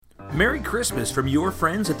Merry Christmas from your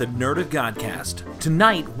friends at the Nerd of Godcast.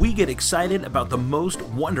 Tonight, we get excited about the most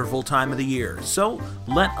wonderful time of the year, so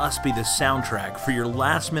let us be the soundtrack for your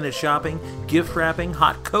last-minute shopping, gift wrapping,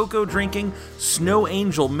 hot cocoa drinking, snow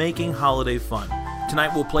angel making holiday fun.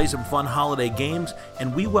 Tonight we'll play some fun holiday games,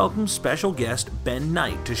 and we welcome special guest Ben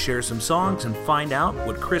Knight to share some songs and find out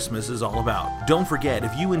what Christmas is all about. Don't forget,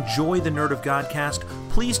 if you enjoy the Nerd of Godcast,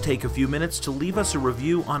 please take a few minutes to leave us a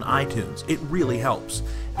review on iTunes. It really helps.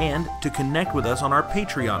 And to connect with us on our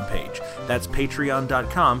Patreon page. That's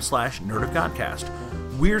patreon.com/nerdofgodcast.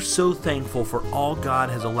 We're so thankful for all God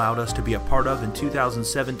has allowed us to be a part of in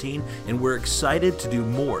 2017, and we're excited to do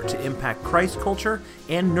more to impact Christ culture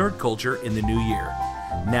and nerd culture in the new year.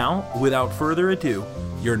 Now, without further ado,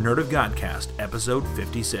 your Nerd of Godcast, episode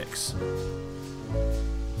 56.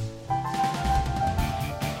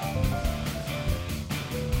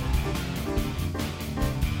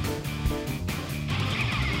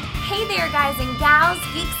 Hey there, guys and gals,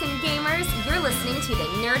 geeks and gamers. You're listening to the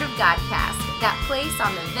Nerd of Godcast, that place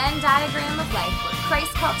on the Venn diagram of life where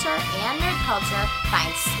Christ culture and nerd culture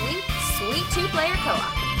find sweet, sweet two-player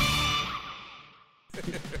co-op.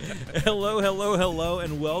 Hello,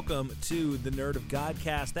 and welcome to the Nerd of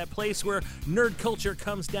Godcast, that place where nerd culture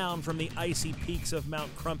comes down from the icy peaks of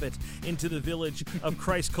Mount Crumpet into the village of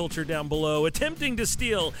Christ culture down below, attempting to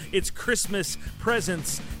steal its Christmas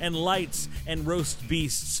presents and lights and roast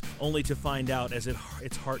beasts, only to find out as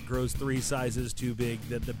its heart grows 3 sizes too big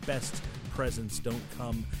that the best presents don't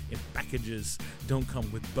come in packages, don't come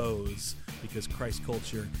with bows, because Christ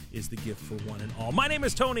culture is the gift for one and all. My name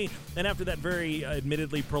is Tony, and after that very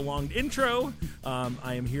admittedly prolonged intro,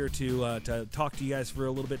 I am here to talk to you guys for a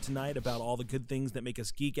little bit tonight about all the good things that make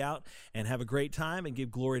us geek out and have a great time and give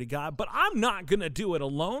glory to God. But I'm not going to do it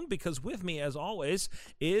alone, because with me, as always,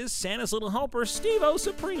 is Santa's little helper, Steve-O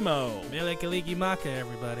Supremo. Mele Kaliki Maka,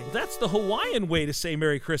 everybody. That's the Hawaiian way to say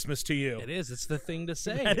Merry Christmas to you. It is. It's the thing to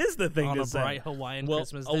say. That is the thing to say. On a bright Hawaiian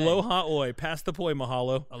Christmas day. Aloha oi, pass the poi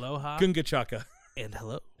mahalo. Aloha. Gunga chaka. And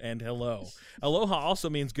hello. And hello. Aloha also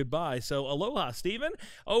means goodbye, so aloha, Stephen.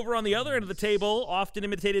 Over on the other end of the table, often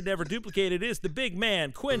imitated, never duplicated, is the big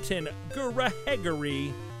man, Quentin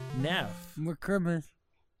Gregory Neff. More Christmas.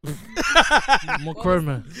 More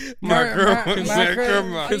Kerma.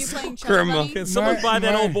 Can someone buy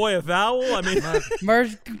that old boy a vowel? I mean,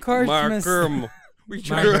 Merge Christmas.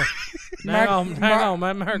 Hang on,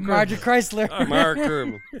 Roger Chrysler.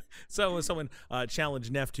 So someone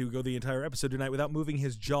challenged Neff to go the entire episode tonight without moving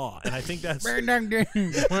his jaw, and I think that's... Merry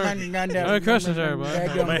Christmas,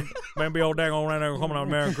 everybody. Man, be all dang on right now, coming on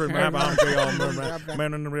Merry Christmas, Happy Hanukkah,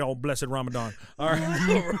 man, and all blessed Ramadan. All right.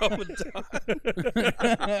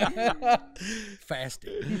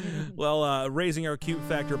 Fasting. Well, raising our cute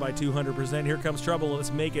factor by 200%, here comes trouble.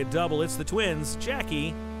 Let's make it double. It's the twins,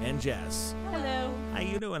 Jackie and Jess. Hello. How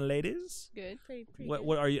you doing, ladies? Good. Pretty What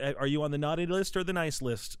good. are you? Are you on the naughty list or the nice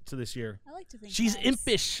list to this year? I like to think She's nice.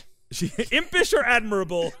 impish. Impish or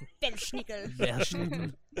admirable?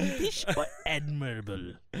 Verschnickel. Impish but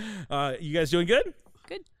admirable. You guys doing good?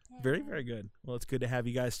 Good. Very, very good. Well, it's good to have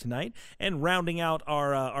you guys tonight. And rounding out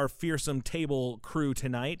our fearsome table crew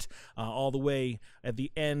tonight, all the way at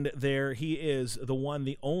the end there, he is the one,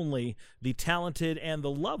 the only, the talented, and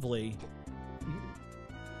the lovely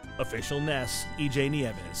official Ness, EJ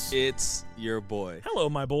Nieves. It's your boy. Hello,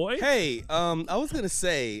 my boy. Hey, I was gonna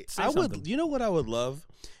say I something. would. You know what I would love?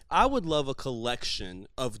 I would love a collection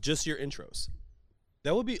of just your intros.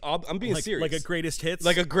 That would be. I'm being serious. Like a greatest hits?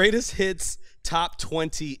 Like a greatest hits top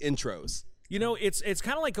 20 intros. You know, it's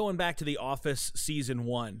kind of like going back to The Office season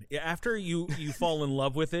 1. After you fall in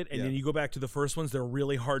love with it, and then you go back to the first ones, they're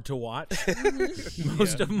really hard to watch.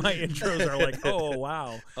 Most of my intros are like, oh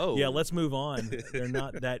wow, Oh. yeah, let's move on. They're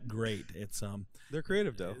not that great. It's They're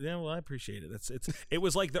creative though. yeah, well, I appreciate it. It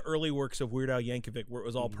was like the early works of Weird Al Yankovic, where it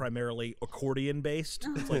was all primarily accordion based.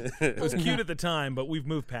 It's like it was cute at the time, but we've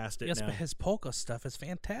moved past it Yes, now. but his polka stuff is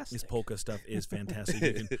fantastic. His polka stuff is fantastic.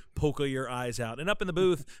 You can polka your eyes out. And up in the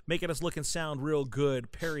booth, making us look and sound real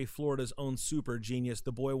good, Perry, Florida's own super genius,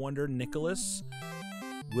 the boy wonder, Nicholas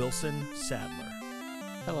Wilson Sadler.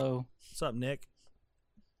 Hello. What's up, Nick?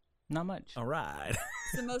 Not much. All right.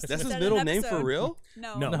 It's the most That's his said middle in name for episode. real?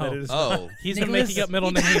 No. No, that is Oh, He's been Nicholas- making up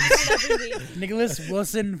middle names. Every week. Nicholas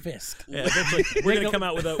Wilson Fisk. Yeah, eventually we're gonna come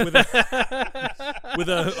out with a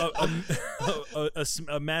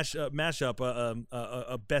mashup,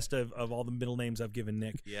 a best of all the middle names I've given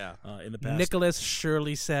Nick. yeah. In the past. Nicholas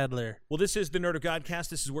Shirley Sadler. Well, this is the Nerd of Godcast.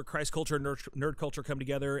 This is where Christ culture and nerd culture come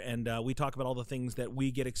together, and we talk about all the things that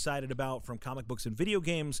we get excited about, from comic books and video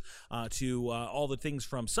games to all the things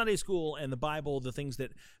from Sunday school and the Bible, the things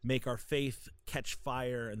that make our faith catch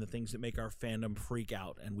fire and the things that make our fandom freak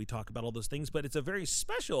out. And we talk about all those things, but it's a very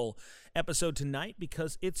special episode tonight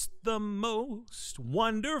because it's the most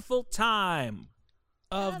wonderful time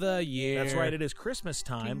Of the year. That's right, it is Christmas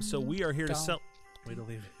time, so we are here to sell. Wait till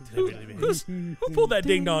leave. Who pulled that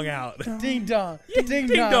ding dong out? Ding dong. Yeah, Ding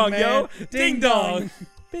ding dong, dong, man. yo. Ding dong.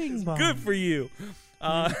 Bing bong. Good for you.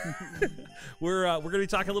 We're going to be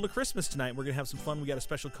talking a little Christmas tonight. We're going to have some fun. We got a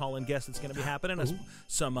special call-in guest that's going to be happening.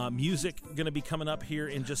 Some music going to be coming up here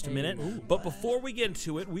in just a minute. But before we get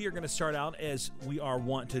into it, we are going to start out as we are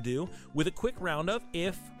wont to do with a quick round of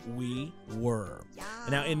If We Were.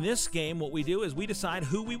 Now, in this game, what we do is we decide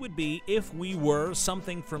who we would be if we were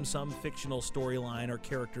something from some fictional storyline or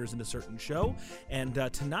characters in a certain show. And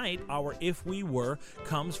tonight, our If We Were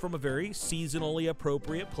comes from a very seasonally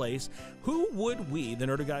appropriate place. Who would we, the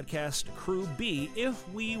Nerd of Godcast crew, be if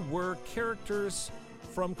we were characters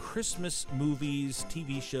from Christmas movies,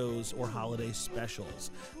 TV shows, or holiday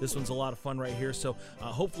specials? This one's a lot of fun right here. So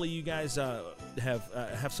hopefully you guys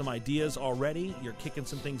have some ideas already. You're kicking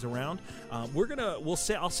some things around.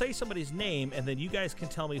 I'll say somebody's name, and then you guys can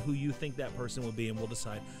tell me who you think that person will be, and we'll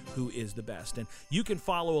decide who is the best. And you can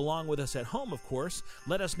follow along with us at home, of course.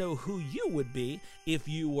 Let us know who you would be if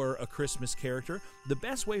you were a Christmas character. The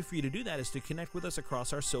best way for you to do that is to connect with us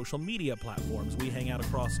across our social media platforms. We hang out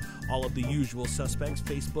across all of the usual suspects: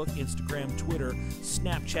 Facebook, Instagram, Twitter,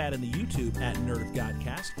 Snapchat, and the YouTube at Nerd of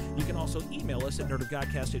Godcast. You can also email us at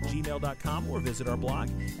nerdofgodcast@gmail.com or visit our blog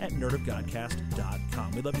at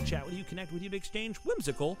nerdofgodcast.com. We'd love to chat with you, connect with you, to exchange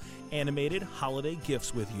whimsical, animated holiday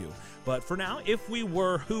gifts with you. But for now, if we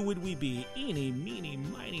were, who would we be? Eeny, meeny,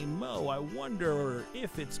 miny, mo. I wonder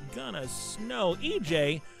if it's gonna snow.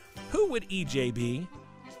 EJ, who would EJ be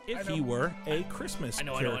if he were a Christmas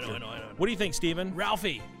character? I know. What do you think, Steven?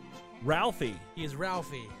 Ralphie. Ralphie. He is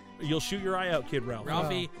Ralphie. You'll shoot your eye out, kid Ralph.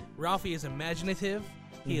 Ralphie is imaginative.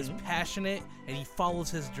 He is passionate, and he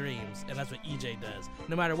follows his dreams, and that's what EJ does.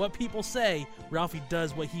 No matter what people say, Ralphie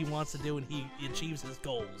does what he wants to do, and he achieves his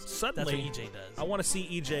goals. Suddenly, that's what EJ does. I want to see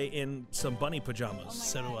EJ in some bunny pajamas.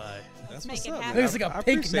 So do I. That's Make what's it up, happen. man. Looks like a I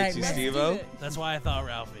pink appreciate you, nightmare. Steve-O. That's why I thought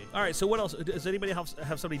Ralphie. All right, so what else? Does anybody have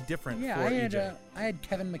somebody different Yeah, for EJ? I had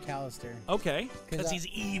Kevin McAllister. Okay, Because he's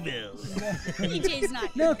evil. EJ's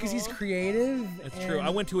not. No, because evil. he's creative. that's and true. I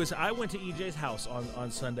went to EJ's house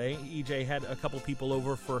on Sunday. EJ had a couple people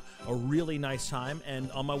over for a really nice time,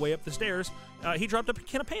 and on my way up the stairs, he dropped a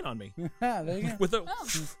can of paint on me there you go. with a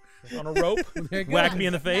on a rope, There you go. whacked me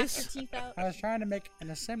in the Knock your face. teeth out. I was trying to make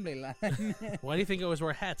an assembly line. Why do you think I always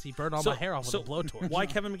wear hats? He burned all my hair off with a blowtorch. Why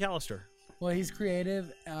Kevin McAllister? Well, he's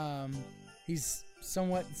creative. He's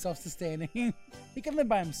somewhat self-sustaining. He can live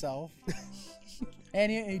by himself. And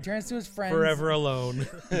he turns to his friends. Forever alone.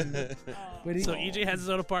 But he, So EJ has his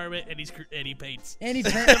own apartment, and he paints. and he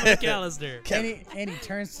Kevin turns McAllister. and he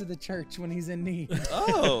turns to the church when he's in need.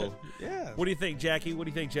 Oh, yeah. What do you think, Jackie? What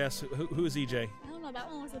do you think, Jess? Who is EJ? I don't know. That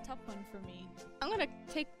one was a tough one for me. I'm gonna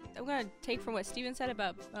take from what Steven said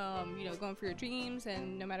about going for your dreams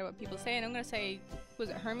and no matter what people say, and I'm gonna say, was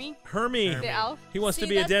it Hermie? Hermie. The elf? He wants to See,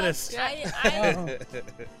 be a that's- dentist. I have,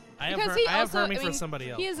 Because Her- he I have also- Hermie I for mean,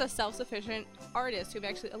 somebody else. He is a self-sufficient artist who's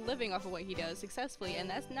actually living off of what he does successfully, and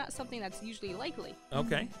that's not something that's usually likely.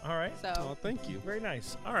 Okay, all right. So Oh, thank you. Very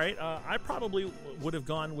nice. All right, I probably would have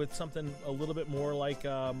gone with something a little bit more like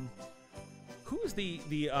who is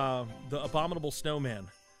the abominable snowman?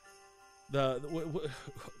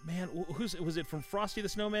 Was it from Frosty the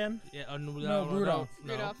Snowman? Yeah, No, Rudolph.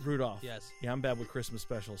 No. Rudolph. Rudolph. Yes. Yeah, I'm bad with Christmas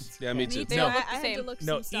specials. Yeah, me too. Me too. They all I look the had to same. look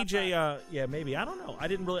No, some stuff EJ. up. Yeah, maybe. I don't know. I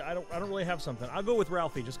don't really have something. I'll go with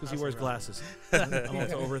Ralphie just because he I'll wears say glasses. I don't want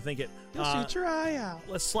to overthink it. Shoot your eye out.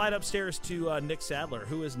 Let's slide upstairs to Nick Sadler.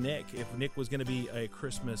 Who is Nick? If Nick was going to be a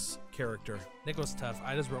Christmas character. Nick was tough.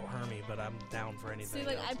 I just wrote Hermie, but I'm down for anything. See,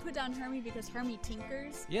 like else. I put down Hermie because Hermie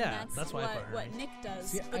tinkers. and Yeah, that's why I put what Hermie. Nick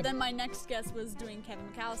does. See, but then my next guess was doing Kevin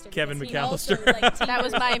McAllister. Kevin because he also, McAllister. like, That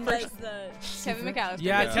was my tinkers first- the Kevin McAllister.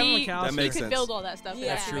 Yeah, because Kevin he, McAllister. That makes he could sense. build all that stuff. Yeah.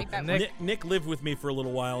 That's true. Make that Nick- work. Nick lived with me for a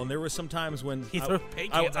little while, and there were some times when He threw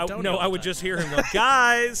paint cans at Tony no, all the I would time. just hear him go,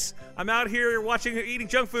 "Guys, I'm out here eating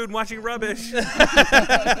junk food and watching rubbish."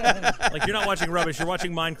 Like, you're not watching rubbish, you're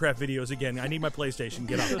watching Minecraft videos again. I need my PlayStation.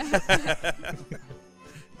 Get up.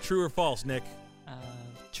 True or false, Nick?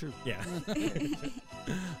 True. Yeah.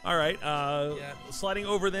 All right. Yeah. Sliding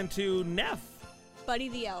over then to Neff. Buddy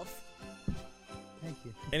the Elf. Thank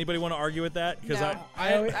you. Anybody want to argue with that? Because No. I I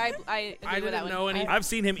agree with that didn't one. know any. I've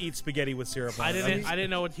seen him eat spaghetti with syrup on I it. didn't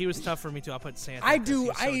know what he was tough for me too. I'll put Santa. I 'cause do.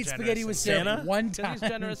 he's I so eat spaghetti with generous syrup Santa? one and- 'cause time. he's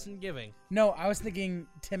generous in giving. No, I was thinking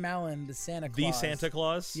Tim Allen, the Santa Claus. The Santa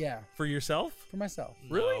Claus? Yeah. For yourself? For myself.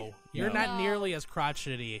 Really? No. You're No. not nearly as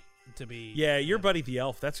crotchety to be. Yeah, you're Buddy the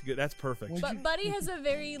Elf. That's good. That's perfect. Would you- But Buddy has a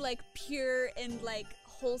very like pure and like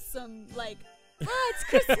wholesome like. It's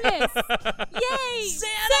Christmas! Yay!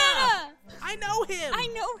 Santa! I know him. I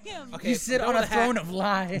know him. Okay, You sit go on with a the throne hat. of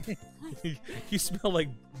lies. You smell like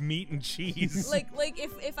meat and cheese. Like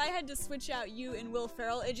if I had to switch out you and Will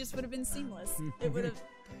Ferrell, it just would have been seamless. It would have.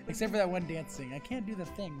 Except for that one dancing. I can't do the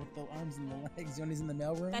thing with the arms and the legs when he's in the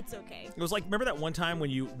mailroom. That's okay. It was like, remember that one time when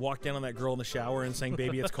you walked down on that girl in the shower and sang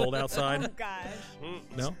 "Baby, It's Cold Oh Outside"? gosh.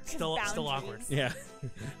 No. Still awkward. Boundaries. Yeah.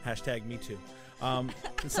 Hashtag me too.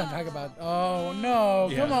 Let's not talk about. Oh no!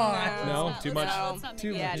 Yeah. Come on. No, Let's too not- much. let's not make Too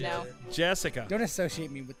it Yeah, much. no. Jessica. Don't associate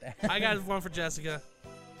me with that. I got one for Jessica,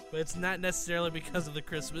 but it's not necessarily because of the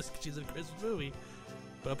Christmas. She's in a Christmas movie,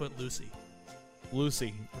 but I put Lucy.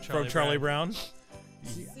 Lucy Charlie from Charlie Brown.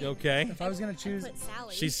 Okay. If I was gonna I choose, put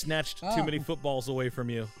Sally. She snatched too Oh. many footballs away from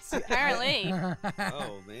you. Apparently.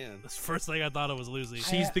 Oh man. That's the first thing I thought of was Lucy.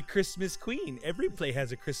 She's the Christmas queen. Every play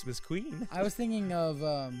has a Christmas queen. I was thinking of.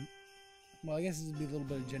 Well, I guess this would be a little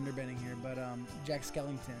bit of gender bending here, but Jack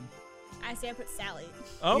Skellington. I say I put Sally.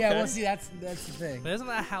 Okay. Yeah, well, see, that's the thing. But isn't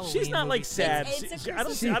that a Halloween? She's not like movie? sad. It's a I don't.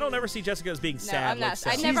 Christmas- I don't ever see Jessica as being No, sad. I'm like not.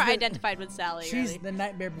 Sally. I never She's the- identified with Sally. She's really. the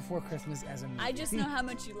Nightmare Before Christmas as a movie. I just know how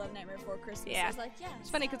much you love Nightmare Before Christmas. Yeah. I was like, yeah. It's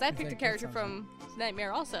funny because I picked a Exactly, character sounds from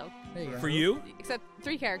Nightmare also, There you go. For you, except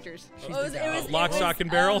 3 characters. It was, Lock, Stock, and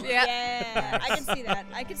Barrel? Yeah. Yeah, I can see that.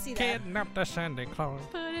 I can see that. Kidnap the Santa Claus.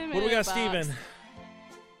 Put him what do in we a got, box. Steven?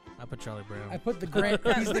 I put Charlie Brown. I put the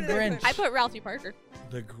Grinch. He's the Grinch. I put Ralphie Parker.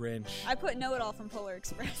 The Grinch. I put Know It All from Polar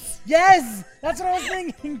Express. Yes, that's what I was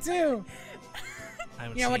thinking too. I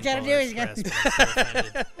haven't You know what seen you gotta Polar do is you gotta- Express, but I'm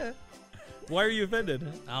still offended. Why are you offended?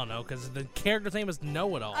 I don't know, because the character's name is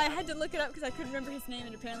Know It All. I had to look it up because I couldn't remember his name,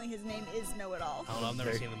 and apparently his name is Know It All. I don't know, I've never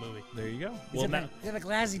Okay. seen the movie. There you go. He's Well, in now, the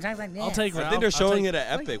glass. He talks like that. I'll take I Ralph. think they're I'll showing take- it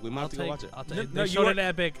at Epic. We might I'll have to go take- watch it. I'll take, No, they you showed are- it at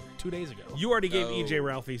Epic 2 days ago. you already gave Oh. EJ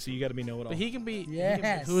Ralphie, so you got to be know it all. But he can be.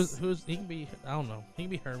 Yes. Who's he can be? I don't know. He can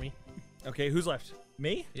be Hermie. Okay, who's left?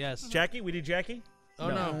 Me? Yes. Jackie? We did Jackie? Oh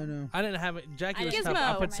No. no. No. I didn't have it. Jackie I was did tough.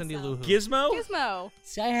 I Gizmo. put Cindy Lou myself. Who. Gizmo? Gizmo.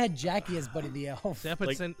 See, I had Jackie as Buddy the Elf. See, I put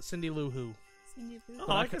Like- Cindy Lou Who. Cindy Lou.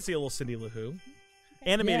 Oh, I can see a little Cindy Lou Who.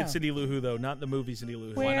 Animated Yeah. Cindy Lou Who, though, not the movie Cindy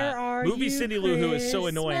Lou Who. Why not? are Movie you, Cindy Lou Who is so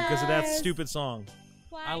annoying because of that Christmas? stupid song.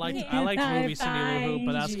 Why I liked can't movie Cindy Lou Who,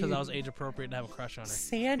 but find that's because you? I was age appropriate to have a crush on her.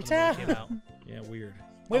 Santa. When the movie came out. Yeah, weird.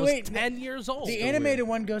 I was Wait. 10 years old. The Still animated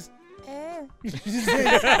one goes. Eh.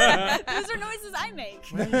 Those are noises I make.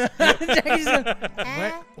 Jackie's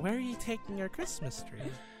like, Where are you taking your Christmas tree?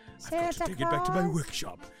 I've got to take it back to my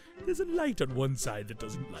workshop. There's a light on one side that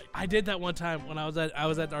doesn't light. I did that one time when I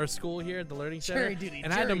was at our school here at the Learning Center, Jury duty,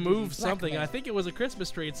 and I had to jury move duty, something. And I blackmail. think it was a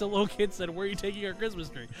Christmas tree. And some little kid said, "Where are you taking our Christmas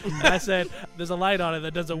tree?" And I said, "There's a light on it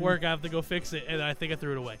that doesn't work. I have to go fix it." And I think I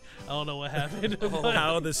threw it away. I don't know what happened. but-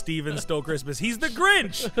 How the Steven stole Christmas. He's the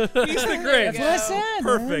Grinch. He's the Grinch. That's what I said.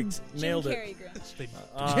 Perfect. Jim Nailed it. Carrey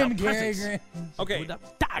Grinch. Jim Carrey. presents. Grin- Okay. With the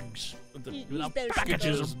tags, He's with better the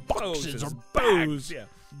packages Those or boxes or bows. bags. Yeah.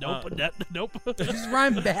 Nope, nope. Just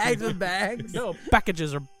rhyme bags with bags. No,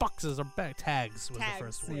 packages or boxes or tags was Tags, the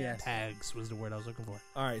first word. yes. Tags was the word I was looking for.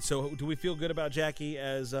 All right. So, do we feel good about Jackie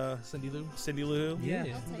as Cindy Lou. Cindy Lou Who? Yeah.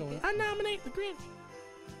 Yeah. I'll go with it. I nominate the Grinch.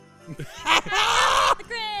 The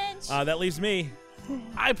Grinch. That leaves me,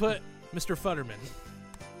 I put Mr. Futterman.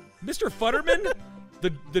 Mr. Futterman,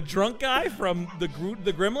 the drunk guy from the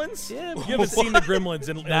Gremlins. Yeah, You haven't seen the Gremlins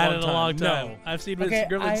in Not a in a long time. No. I've seen Okay,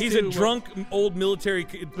 Gremlins He's 2, a but- drunk old military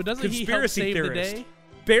but doesn't he help conspiracy save theorist. the day?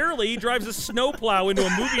 Barely. He drives a snowplow into a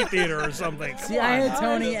movie theater or something. See, I had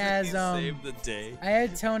Tony as Save the day. I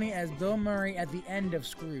had Tony as Bill Murray at the end of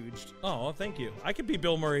Scrooged. Oh, well, thank you. I could be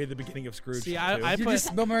Bill Murray at the beginning of Scrooge. See, too. I You're put.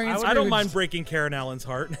 just Bill Murray and I would- I don't Scrooge. mind breaking Karen Allen's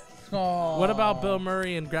heart. Aw. What about Bill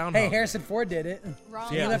Murray and Groundhog? Hey, Harrison Ford did it.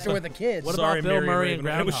 Wrong. Yeah. He left her with the kids. What Sorry, about Bill Mary Murray and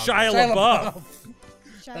Ravenwood. It was Groundhog?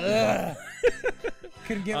 Shia Shia LaBeouf. Ugh.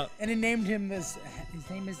 Couldn't give, Uh, and he named him this. His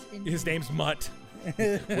name is. His name's Mutt.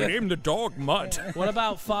 We named the dog Mutt. What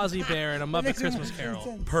about Fozzie Bear and a Muppet makes Christmas more Carol?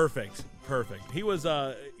 sense. Perfect. He was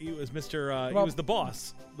Mr. He Well- was the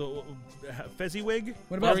boss. The Fezziwig.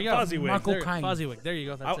 What There about we go. Fozziwig? Michael There, Caine? Fozziewig. There you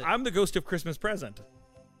go. That's it. I'm the ghost of Christmas present.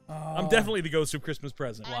 I'm definitely the ghost of Christmas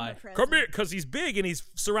present. I'm Why? a present. Come here, because he's big and he's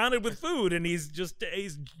surrounded with food and he's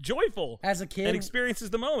joyful As a kid, and experiences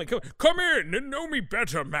the moment. Come in and know me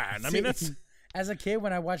better, man. I mean, that's as a kid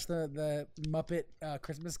when I watched the Muppet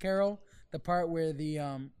Christmas Carol. the part where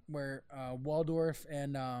Waldorf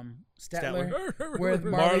and Statler were the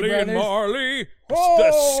Marley and brothers. Marley. Oh!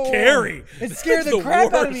 That's scary. It scared That's the crap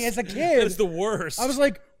out of worst. me as a kid. That's the worst. I was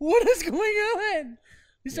like, what is going on?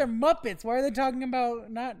 These are Muppets. Why are they talking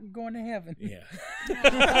about not going to heaven? yeah.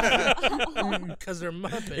 Because they're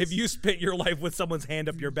Muppets. If you spent your life with someone's hand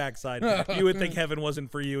up your backside, you would think heaven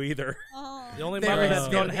wasn't for you either. Oh. the only They Muppet were that's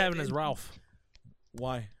going to scared. heaven is Ralph.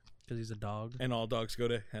 Why? Because he's a dog. And all dogs go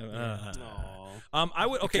to heaven. Aw. I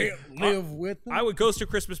would Live with them. I would ghost a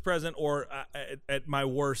Christmas present, or at my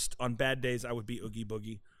worst, on bad days, I would be Oogie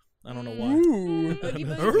Boogie. I don't know why. Ooh. Oogie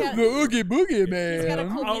Boogie's I'm got- the Oogie Boogie He's got a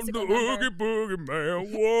Man. cool I'm the musical Oogie number. Boogie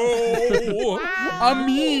Man. Whoa. I'm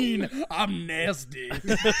mean. I'm nasty.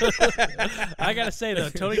 I gotta say though,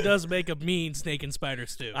 Tony does make a mean snake and spider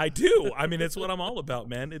stew. I do. I mean, it's what I'm all about,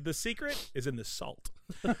 man. The secret is in the salt.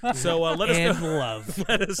 So let us and know. love.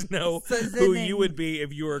 Let us know Says who it you in- would be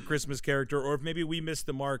if you were a Christmas character, or if maybe we missed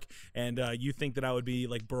the mark and you think that I would be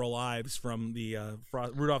like Burl Ives from the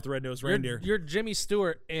Rudolph the Red-Nosed Reindeer. You're Jimmy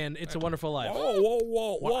Stewart, and It's a Wonderful Life.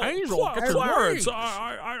 Whoa! Well, Angel, get some Clarence, wings.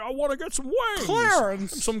 I want to get some wings.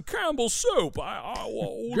 Clarence. Some Campbell's soup.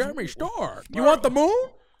 Jeremy Stark. You want the moon?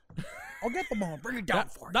 I'll get the moon. Bring it down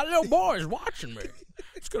for you. That little boy's watching me.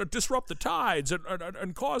 It's going to disrupt the tides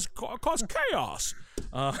and cause chaos.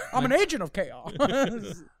 I'm an agent of chaos.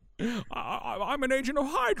 I'm an agent of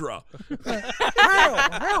Hydra. I'm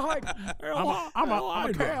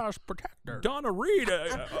a chaos protector. Donna Reed,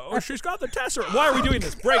 she's got the Tesseract. Why are we doing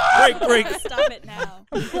this? Break. Stop it now.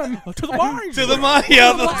 To the mines. To the mind.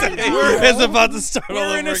 Yeah, it's about to start all We're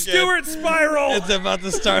over in a again. Stewart spiral. It's about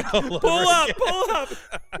to start all over Pull up.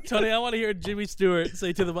 Tony, I want to hear Jimmy Stewart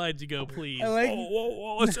say "To the mines you go, please." I like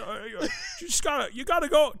Whoa, you gotta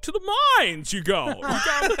go to the mines. You go. You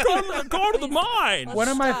gotta go to the mines. one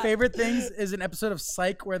of my Stop. favorite things is an episode of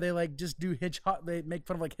Psych where they like just do Hitchcock. They make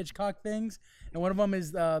fun of like Hitchcock things, and one of them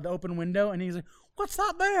is the open window, and he's like, "What's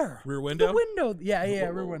that there? Rear window? The window. Yeah,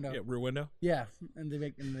 rear window. Yeah, rear window. Yeah, and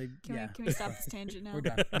they Can we stop this tangent now? we're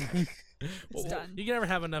done. It's done. You can never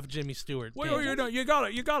have enough Jimmy Stewart. Well, can you? you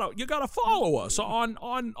gotta follow us on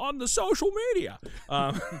the social media.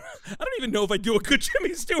 I don't even know if I do a good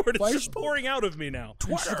Jimmy Stewart. It's just pouring out of me now.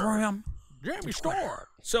 Instagram. Jimmy Stewart.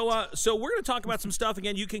 So we're going to talk about some stuff.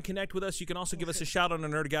 Again, you can connect with us. You can also give us a shout out on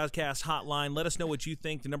the Nerd Godcast hotline. Let us know what you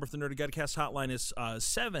think. The number for the Nerd Godcast hotline is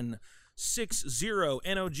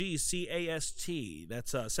 760-NOGCAST.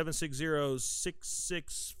 That's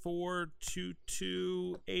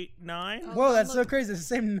 760-664-2289. Whoa, that's so crazy. It's the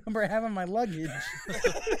same number I have on my luggage.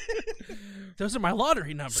 Those are my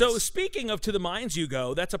lottery numbers. So speaking of To the Mines You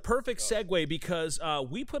Go, that's a perfect segue because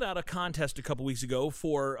we put out a contest a couple weeks ago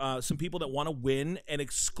for some people that want to win an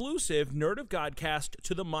exclusive Nerd of Godcast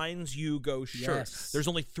To the Mines You Go shirt. Yes. There's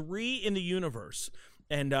only 3 in the universe.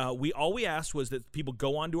 And all we asked was that people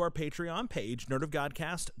go onto our Patreon page,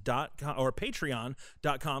 nerdofgodcast.com or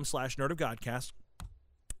patreon.com/nerdofgodcast.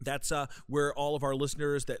 That's where all of our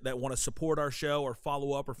listeners that want to support our show or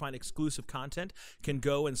follow up or find exclusive content can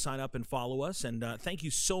go and sign up and follow us. And thank you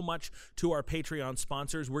so much to our Patreon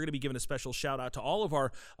sponsors. We're going to be giving a special shout out to all of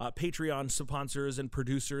our Patreon sponsors and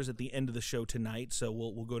producers at the end of the show tonight. So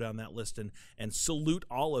we'll go down that list and salute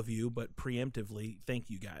all of you, but preemptively, thank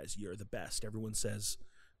you guys. You're the best. Everyone says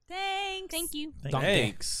Thanks. Thank you.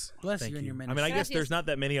 Thanks. Bless thank you and your I ministry. mean, I guess Gracias. there's not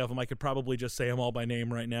that many of them. I could probably just say them all by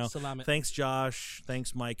name right now. Salame. Thanks, Josh.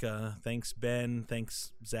 Thanks, Micah. Thanks, Ben.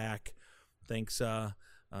 Thanks, Zach. Thanks, why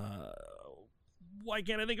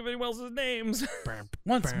can't I think of anyone else's names?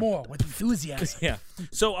 Once more with enthusiasm. Yeah.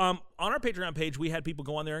 So on our Patreon page, we had people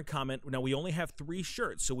go on there and comment. Now, we only have 3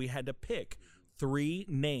 shirts, so we had to pick 3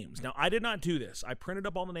 names. Now, I did not do this. I printed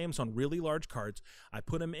up all the names on really large cards. I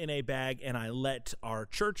put them in a bag, and I let our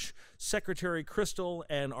church secretary, Crystal,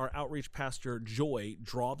 and our outreach pastor, Joy,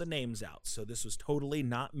 draw the names out. So this was totally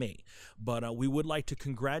not me. But we would like to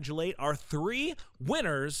congratulate our 3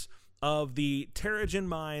 winners of the Terrigen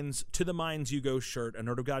Mines To the Mines You Go shirt, a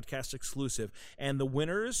Nerd of Godcast exclusive. And the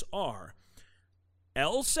winners are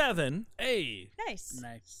L7, Hey. Nice.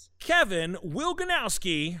 Nice. Kevin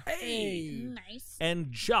Wilganowski, Hey. Nice.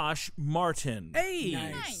 and Josh Martin. Hey.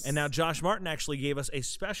 Nice. And now Josh Martin actually gave us a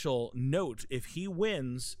special note. If he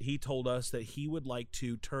wins, he told us that he would like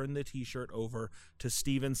to turn the T-shirt over to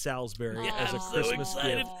Steven Salisbury as a I'm so Christmas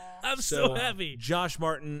excited. gift. I'm so happy. Josh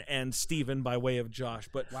Martin and Steven by way of Josh.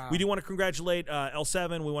 But Wow. we do want to congratulate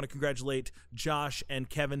L7. We want to congratulate Josh and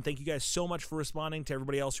Kevin. Thank you guys so much for responding. To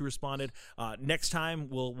everybody else who responded. Next time time,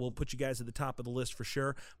 we'll put you guys at the top of the list for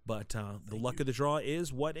sure. But the luck of the draw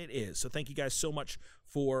is what it is. So thank you guys so much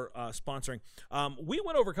for sponsoring. We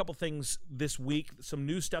went over a couple things this week, some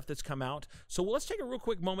new stuff that's come out. So let's take a real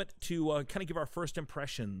quick moment to kind of give our first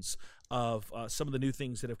impressions of some of the new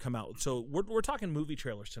things that have come out. So we're talking movie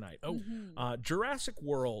trailers tonight. Jurassic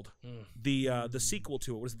World, the sequel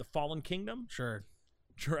to it. Was it The Fallen Kingdom? Sure.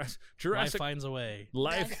 Jurassic Life finds a way.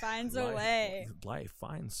 Life finds a way. Life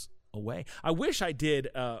finds a way. I wish I did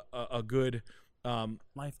a good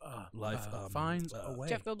Life finds a way.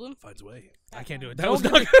 Jeff Goldblum. Finds a way. I can't do it. that was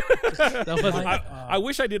not That wasn't. I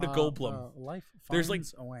wish I did a Goldblum. Life There's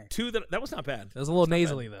finds like a way. two that was not bad. That was a little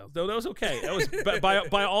nasally though. Though that was okay. That was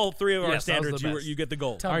by all three of our Yes, that was the standards. best. You get the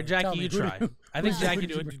gold. Tell All me, right, Jackie, tell me, you who try. do- I think who Jackie did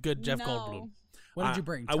you did a bring? good Jeff No. Goldblum. What did you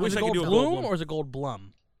bring? I Tell wish me. I could do a Bloom Goldblum. or is it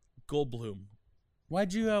Goldblum? Goldblum.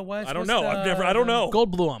 Why'd you? I don't know. I've never. I don't know.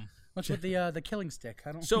 Goldblum. What's with the killing stick?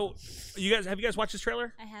 I don't. So, have you guys watched this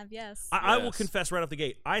trailer? I have, yes. I will Yes. confess right off the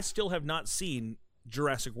gate, I still have not seen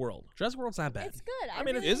Jurassic World. Jurassic World's not bad. It's good. I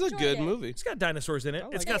mean, really It's a enjoyed good it. movie. It's got dinosaurs in it.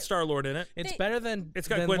 like It's it. got Star-Lord in it. It's They- better than It's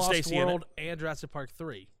got than Gwen Lost Stacy in it. World and Jurassic Park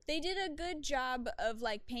 3. They did a good job of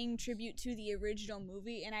like paying tribute to the original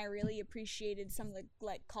movie, and I really appreciated some of the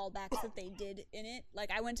like callbacks that they did in it. Like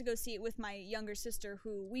I went to go see it with my younger sister,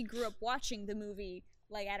 who we grew up watching the movie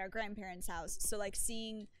like at our grandparents' house. So like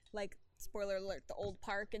seeing like, spoiler alert, the old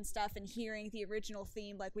park and stuff, and hearing the original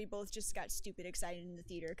theme, like we both just got stupid excited in the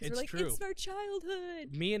theater because we're It's like, true. it's our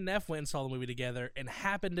childhood. Me and Neff went and saw the movie together and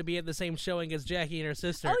happened to be at the same showing as Jackie and her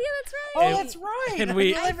sister. Oh yeah, that's Oh, right. And- that's right. and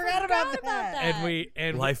we- I forgot about that.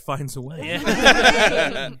 And Life finds a way.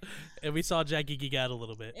 Yeah. And we saw Jackie geek out a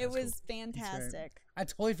little bit. It was fantastic. I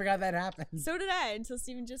totally forgot that happened. So did I until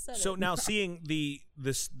Steven just said So it. now seeing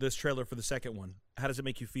this trailer for the second one, how does it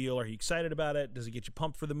make you feel? Are you excited about it? Does it get you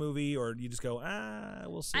pumped for the movie, or do you just go,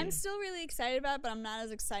 we'll see? I'm still really excited about it, but I'm not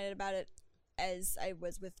as excited about it as I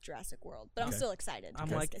was with Jurassic World. But I'm Okay. still excited. I'm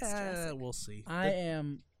because like, it's Jurassic. we'll see. I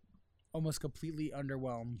am almost completely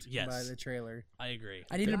underwhelmed Yes. by the trailer. I agree.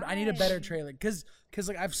 I need a better trailer because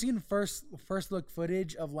like I've seen first look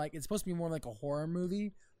footage of like it's supposed to be more like a horror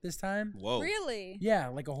movie this time. Whoa. Really? Yeah,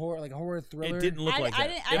 like a horror thriller. It didn't look I- like I that.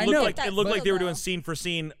 didn't- It I didn't looked get like that it looked like feel, they were doing though. scene for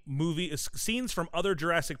scene scenes from other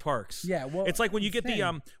Jurassic Parks. Yeah, well, it's like when you that's get the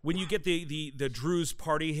thing. when you get the Drew's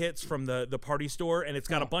party hits from the party store, and it's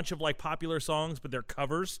got a bunch of like popular songs, but they're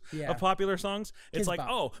covers Yeah. of popular songs. It's Kids like, Bop.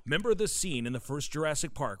 oh, remember this scene in the first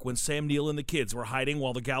Jurassic Park when Sam Neill and the kids were hiding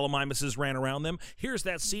while the Gallimimuses ran around them? Here's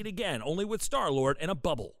that scene again, only with Star-Lord and a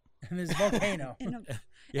bubble. and there's a volcano.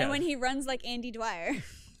 Yeah. And when he runs like Andy Dwyer.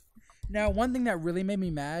 Now, one thing that really made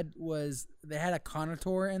me mad was they had a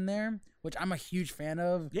Carnotaur in there, which I'm a huge fan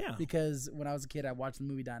of. Yeah. Because when I was a kid, I watched the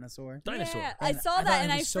movie Dinosaur. Dinosaur. Yeah, I And saw I thought that it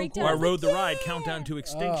and I was so freaked cool. out. Or I was rode the like, ride, yeah. Countdown to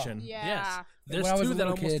Extinction. Yeah. Yes. There's when I was two a that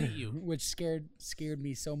little almost kid, hit you. which scared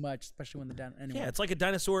me so much, especially when the anyway. Yeah, it's like a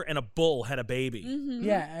dinosaur and a bull had a baby. Mm-hmm.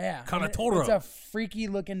 Yeah. Carnotauro. It's a freaky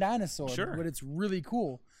looking dinosaur, Sure. but it's really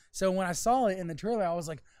cool. So when I saw it in the trailer, I was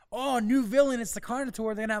like, "Oh, new villain! It's the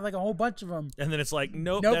Carnotaur. They're gonna have like a whole bunch of them." And then it's like,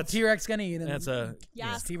 nope, Nope, that's T-Rex gonna eat him. that's a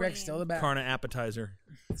Yes, T-Rex queen. still the best. Carna appetizer.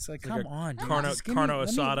 It's like, Like come a on, dude. Carno Just give me- Carno let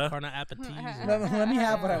me- asada. Carna appetizer. Let me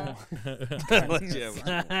have what I want.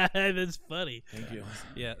 That's funny. Thank you.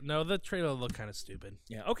 Yeah, no, the trailer looked kind of stupid.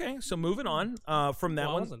 Yeah. Okay. So moving on from that Well,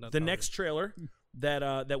 I one, wasn't done the talking. next trailer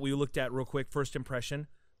that we looked at real quick, first impression,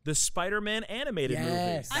 the Spider-Man animated movie.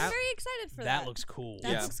 Yes. I'm very excited for that. That looks cool.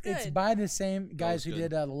 That Yeah. looks good. It's by the same guys who good.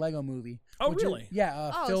 did the Lego movie. Oh, which is- really?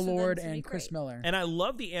 yeah, Oh, Phil so Lord that's gonna be and Chris great. Miller. And I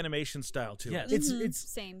love the animation style too. Yes. It's Mhm. it's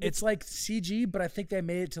Same. it's like CG, but I think they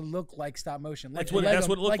made it to look like stop motion. Like That's what- the Lego, that's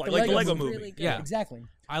what it looked like the Lego movie. Really good. Yeah. Exactly.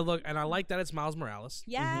 I like that it's Miles Morales.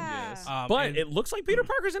 Yeah. Yes. But and- it looks like Peter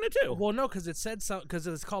Parker's in it too. well, no, because it said so. Because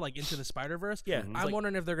it's called like Into the Spider Verse. Yeah. It's I'm like-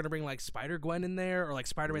 wondering if they're gonna bring like Spider Gwen in there or like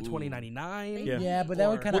Spider-Man 2099. Yeah. Yeah, but that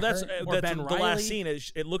would Or- kind well, of that's hurt. Or that's Ben the Reilly. last scene.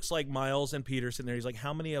 It looks like Miles and Peter sitting there. He's like,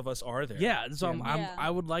 "How many of us are there?" Yeah, so Yeah. I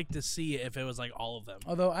would like to see if it was like all of them.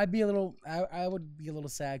 Although I would be a little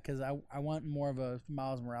sad because I want more of a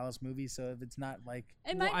Miles Morales movie. So if it's not like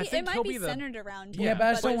It Well, might I be. It think might he'll be be the- centered around. Yeah, him, but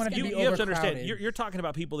I just don't it's want it to gonna be You have to understand. overcrowded. You're talking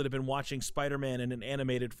about people that have been watching Spider-Man in an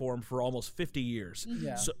animated form for almost 50 years.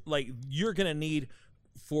 Yeah. So, like, you're gonna need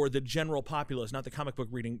for the general populace, not the comic book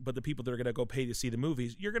reading, but the people that are gonna go pay to see the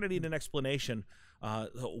movies. You're gonna need an explanation.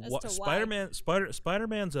 What to why.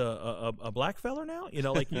 Spider-Man's a black feller now? You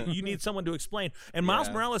know, like you need someone to explain. And Miles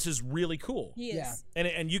Yeah. Morales is really cool. He is. Yeah.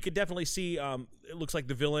 And you could definitely see. It looks like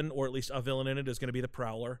the villain, or at least a villain in it, is going to be the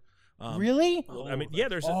Prowler. Really? I mean, yeah.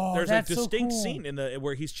 There's Oh, a that's so distinct cool. scene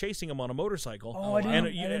where he's chasing him on a motorcycle. Oh, I and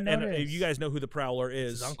didn't and notice. you guys know who the Prowler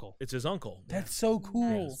is? his uncle. It's his uncle. That's so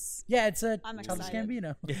cool. Nice. Yeah, it's a I'm Childish excited.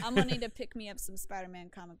 Gambino. I'm gonna need to pick me up some Spider-Man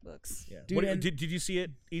comic books. Yeah. Dude, and- did you see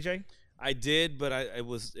it, EJ? I did, but it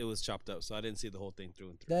was chopped up, so I didn't see the whole thing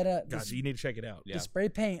through and through. That Gotcha. You need to check it out. Yeah. the spray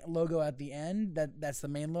paint logo at the end, that's the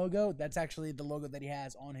main logo. That's actually the logo that he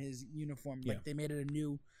has on his uniform. Like Yeah. they made it a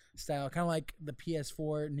new style, kind of like the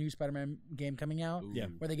PS4 new Spider-Man game coming out. Yeah.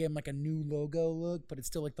 Where they gave him like a new logo look, but it's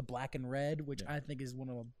still like the black and red, which I think is one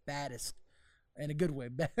of the baddest, in a good way,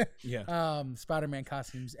 Yeah. Spider-Man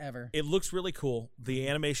costumes ever. It looks really cool. The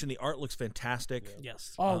animation, the art looks fantastic.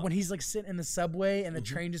 Yes. Oh, when he's like sitting in the subway and the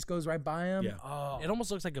Mm-hmm. train just goes right by him. Yeah. Oh, It almost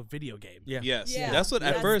looks like a video game. Yeah. Yes, Yeah, that's what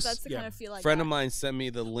at first. That's the yeah. kind of feel like. Friend of mine sent me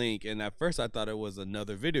the link, and at first I thought it was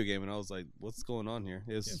another video game, and I was like, "What's going on here?"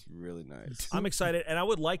 It's really nice. I'm excited, and I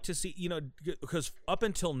would like to see, because up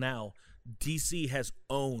until now, DC has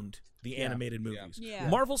owned the animated movies. Yeah.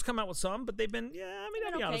 Marvel's come out with some, but they've been,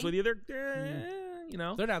 I'll be honest okay. with you,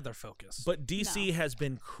 They're not their focus. But DC has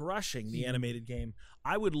been crushing the animated game.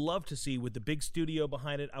 I would love to see, with the big studio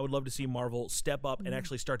behind it, I would love to see Marvel step up and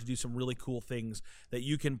actually start to do some really cool things that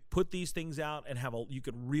you can put these things out and you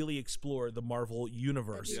could really explore the Marvel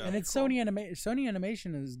universe. Yeah. and it's Sony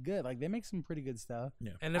Animation is good. Like they make some pretty good stuff.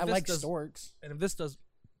 Yeah. and if I this like does, Storks. and if this does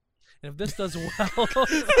well,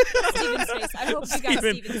 Steven's face. I hope you got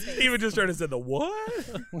Steven's face. Steven just started said the what?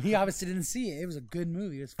 Well, he obviously didn't see it. It was a good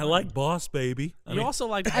movie. It was I fun. like Boss Baby. you also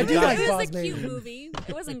like. I do like It was Boss a cute Baby. movie.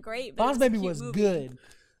 It wasn't great, but Boss it was Baby a cute was movie. good.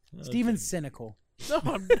 Steven's cynical. No,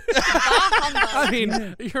 Bah humbug. I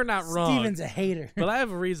mean, you're not wrong. Steven's a hater. But I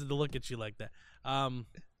have a reason to look at you like that.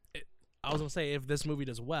 I was gonna say if this movie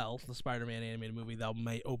does well, the Spider-Man animated movie, that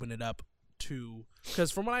may open it up to,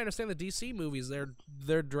 because from what I understand, the DC movies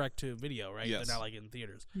they're direct to video, right? Yes. They're not like in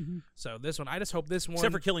theaters. So this one, I just hope this one.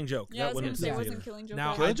 Except for Killing Joke. Yeah, I that was went gonna into say, the wasn't theater. Killing Joke. Now,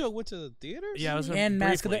 right? Killing Joke went to the theaters. yeah, I was and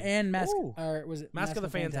Mask of the briefly. Ooh. Or was it Mask of the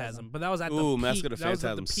Phantasm, but that was at the Ooh, peak, Mask of the that was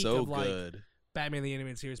at the Phantasm, peak so of, like, good. Batman the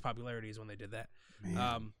Animated Series popularity is when they did that.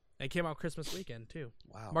 It came out Christmas weekend too.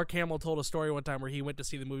 Wow. Mark Hamill told a story one time where he went to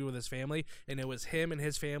see the movie with his family, and it was him and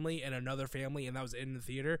his family and another family, and that was in the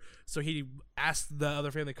theater. So he asked the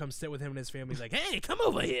other family to come sit with him and his family. He's like, "Hey, come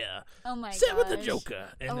over here, Oh my sit with the gosh. Joker."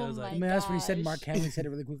 And Oh it was like, my I mean, that's when he said gosh. Mark Hamill. He said it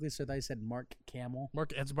really quickly, so I said Mark Hamill.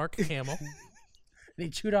 It's Mark Hamill. They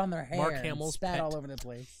chewed on their hair. Mark and Hamill's spat pet. all over the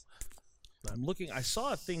place. I'm looking. I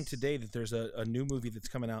saw a thing today that there's a new movie that's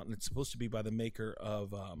coming out, and it's supposed to be by the maker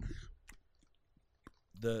of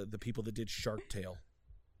the people that did Shark Tale,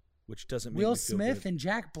 which doesn't make Will me feel Smith good. and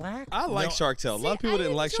Jack Black. I like No. Shark Tale. A lot of See, people I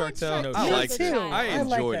didn't like enjoyed Shark Tale. Shark I Tale liked as it. a child. I I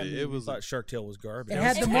like enjoyed that it. movie. It I was. thought Shark Tale was garbage. It I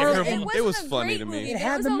had was the terrible. Marley- It, It was wasn't a funny great to me. movie, It but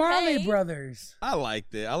had was the Marley okay. brothers. I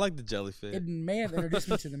liked it. I liked the jellyfish. It may have introduced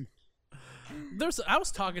me to them. I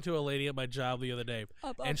was talking to a lady at my job the other day,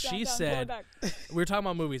 Up, and down, she down, said, back. we were talking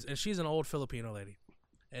about movies, and she's an old Filipino lady,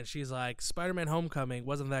 and she's like, Spider-Man: Homecoming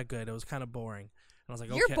wasn't that good. It was kind of boring. And I was like,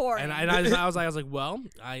 You're okay. boring. And I was like, well,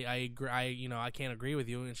 I agree. I can't agree with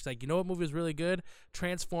you. And she's like, you know what movie was really good?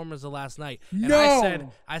 Transformers: The Last Night. And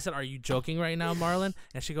No. I said, are you joking right now, Marlon?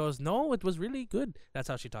 And she goes, no, it was really good. That's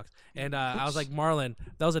how she talks. And I was like, Marlon,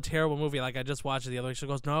 that was a terrible movie. Like I just watched it the other week. She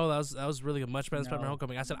goes, no, that was really good, much better than Spider-Man: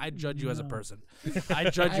 Homecoming. I said, I judge you as a person. I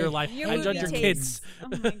judge your life. Your I judge movie your taste. kids. Oh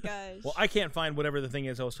my gosh. Well, I can't find whatever the thing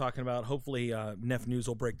is I was talking about. Hopefully, Neff News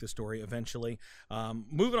will break the story eventually.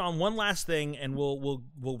 Moving on, one last thing, and we'll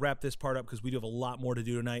wrap this part up because we do have a lot more to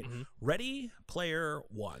do tonight. Ready Player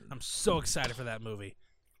One. I'm so excited for that movie.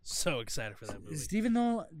 So excited for that movie. Stephen,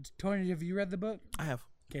 though, Tony, have you read the book? I have.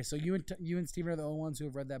 Okay, so you and Stephen are the only ones who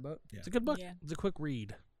have read that book. It's a good book. Yeah. It's a quick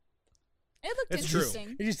read. It looked It's true.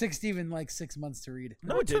 interesting. It just took Stephen like 6 months to read.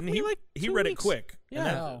 No, it took didn't. me, like, He 2 read weeks. it quick. And Yeah.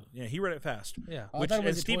 that- Oh. yeah, he read it fast. Yeah. Oh, I Which, thought it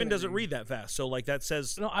was and a Steven toilet doesn't read. read that fast. So, like, that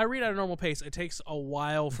says No, I read at a normal pace. It takes a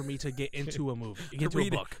while for me to get into a movie, get into a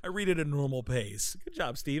book. I read at a normal pace. Good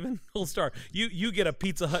job, Steven. Gold star. You get a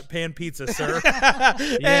Pizza Hut pan pizza, sir.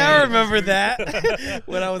 Hey, I remember that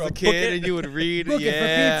when I was a Book kid it. and you would read. Book it for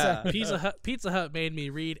yeah. pizza. Pizza Hut made me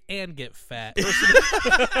read and get fat.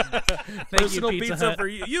 Personal Pizza pizza Hut. for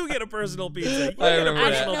you. You get a personal pizza. You I get a remember I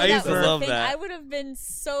that. didn't know personal I that used to was pizza. a love thing. that. I would have been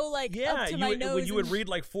so like Yeah, up to my nose. when you would and- read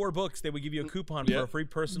like 4 books, they would give you a coupon Yeah. for a free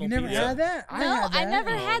personal You never pizza. had that? No, had that. I never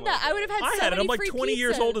had that. I would have had I so had it. many I'm like free 20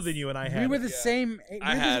 years pizzas. older than you, and I had We were it. the same.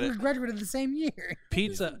 I had We it. graduated the same year.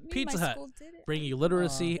 Pizza Me and my Pizza Hut school did it. bring you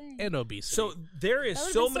literacy Dang. and obesity. So there is That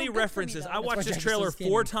would've so been so many good for me, references. though. I That's watched why this Jack was so trailer skinny.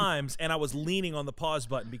 4 times, and I was leaning on the pause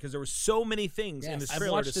button because there were so many things in Yes. this I've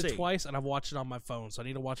trailer watched to it see. twice, and I've watched it on my phone, so I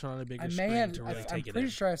need to watch it on a bigger I may screen have. to really I'm take it pretty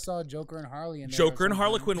in. sure I saw Joker and Harley in there. Joker or and something.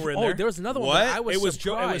 Harlequin were in Oh, there. there was another one. What? That I was It was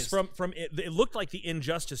surprised. from it looked like the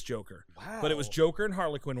Injustice Joker. But it was Joker and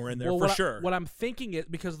Harlequin were in there for what sure. What I'm thinking is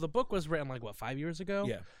because the book was written like 5 years ago.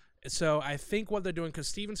 Yeah. So I think what they're doing, because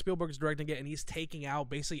Steven Spielberg's directing it, and he's taking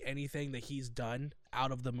out basically anything that he's done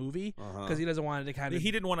out of the movie, because he doesn't want it to kind of.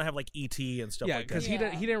 He didn't want to have like E.T. and stuff Yeah, like that. because he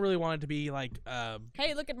didn't really want it to be like.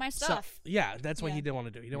 Hey, look at my So- stuff. yeah, that's what he Yeah. didn't want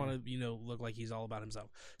to do. He didn't want to, look like he's all about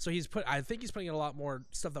himself. So I think he's putting in a lot more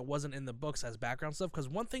stuff that wasn't in the books as background stuff. Because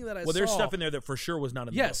one thing that I saw. Well, there's stuff in there that for sure was not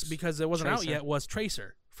in the Yes, books. because it wasn't out Tracer. yet. Was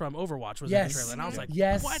Tracer from Overwatch was in Yes. the trailer, and I was like,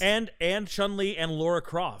 Yes. what? And Chun-Li and Laura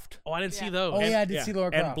Croft. Oh, I didn't see Yeah. those. Oh, yeah, I did see Laura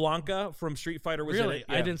And Croft. Blanca from Street Fighter was Really? in it.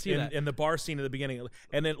 I didn't see that. in the bar scene at the beginning,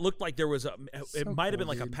 and it looked like there was it might have been cool,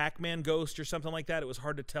 like a dude. Pac-Man ghost or something like that. It was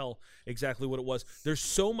hard to tell exactly what it was. There's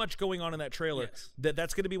so much going on in that trailer Yes.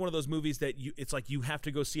 that's going to be one of those movies that it's like you have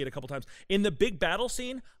to go see it a couple times. In the big battle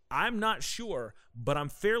scene, I'm not sure, but I'm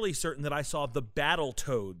fairly certain that I saw the Battle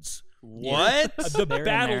Toads. What? The They're in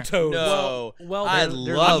Battle there. Toads. No. well, I they're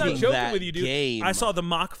love I'm not joking that with you, dude. game. I saw the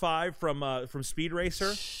Mach 5 from Speed Racer.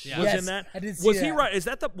 Yeah. Was Yes, in that. I did see was he that. right? Is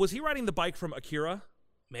that was he riding the bike from Akira?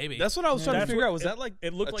 maybe. That's what I was trying to That's figure what- out. Was that like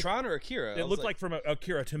it looked a like- Tron or Akira? It looked like from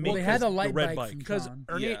Akira to me. Well, they had the light red bike bike. from because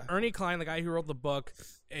Tron. Yeah. Ernie Klein, the guy who wrote the book,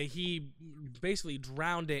 he basically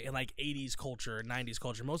drowned it in like 80s culture, 90s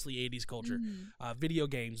culture, mostly 80s culture, video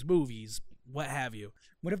games, movies, what have you.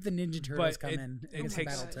 What if the Ninja Turtles come it- in it against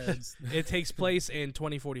takes- Battletoads? It takes place in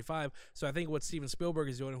 2045. So I think what Steven Spielberg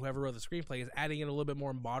is doing, whoever wrote the screenplay, is adding in a little bit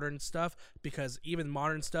more modern stuff, because even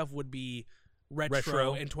modern stuff would be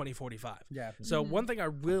retro in 2045. Yeah. So one thing I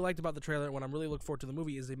really liked about the trailer, and what I'm really looking forward to the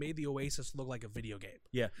movie, is they made the Oasis look like a video game.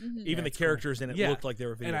 Yeah, even the characters in it Yeah. looked like they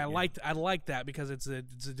were. Video And game. I liked that because it's a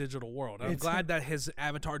digital world. I'm It's- glad that his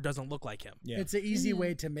avatar doesn't look like him. Yeah. It's an easy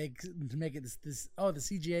way to make it this. Oh, the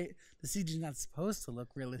CGI is not supposed to look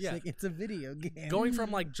realistic. Yeah. It's a video game. Going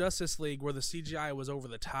from like Justice League, where the CGI was over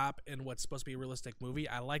the top in what's supposed to be a realistic movie,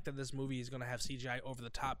 I like that this movie is going to have CGI over the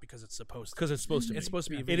top because it's supposed to. Because it's supposed to. It's supposed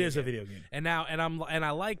to be. A It video is a game. video game. And now, and I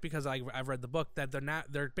like, because I've read the book, that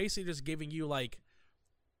they're basically just giving you like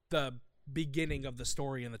the beginning of the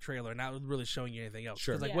story in the trailer, not really showing you anything else.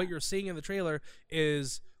 Sure. 'Cause, like Yeah. what you're seeing in the trailer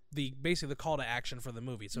is basically the call to action for the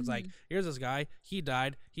movie. So it's like, here's this guy, he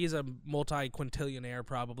died, he's a multi-quintillionaire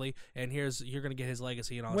probably, and you're gonna get his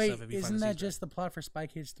legacy and all Wait, that stuff. If you find isn't this that Easter egg. just the plot for Spy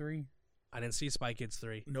Kids 3? I didn't see Spy Kids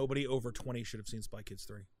 3. Nobody over 20 should have seen Spy Kids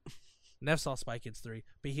 3. Nev saw Spy Kids 3,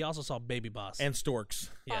 but he also saw Baby Boss. And Storks.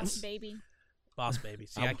 Boss yes, baby. Boss Baby.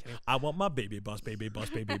 See, I can't. I want my baby boss, baby boss,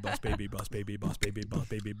 baby boss, baby boss, baby boss, baby boss,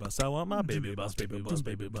 baby boss. I want my baby boss, baby boss,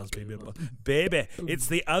 baby boss, baby boss. Baby, it's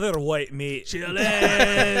the other white meat. Chili's,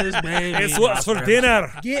 baby. It's what's for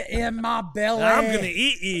dinner. Get in my belly. I'm gonna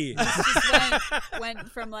eat you. Just went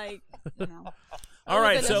from like, you know. All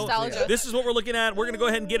right, the so nostalgia. this is what we're looking at. We're gonna go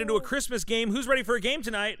ahead and get into a Christmas game. Who's ready for a game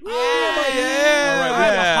tonight? All right,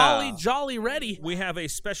 Yeah. Holly Jolly ready. We have a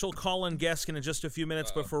special call-in guest in just a few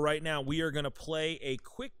minutes, but for right now, we are going to play a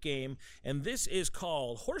quick game, and this is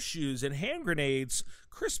called Horseshoes and Hand Grenades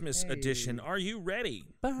Christmas Edition. Are you ready?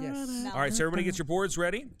 Yes. All right, so everybody get your boards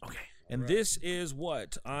ready. Okay. And this is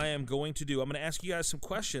what I am going to do. I'm going to ask you guys some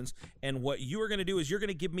questions, and what you are going to do is you're going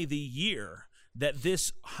to give me the year that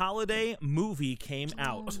this holiday movie came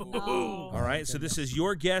out. No. All right, so this is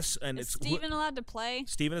your guess, and Is it's Steven allowed to play?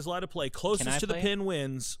 Steven is allowed to play. Closest I to the play? pin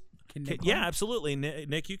wins. Can Nick Yeah, play? absolutely.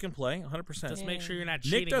 Nick, you can play 100%. Just make sure you're not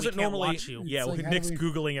cheating. Nick doesn't we can't normally. watch you. Yeah, It's like, how Nick's do we-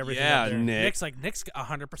 googling everything. Yeah, out there. Nick. Nick's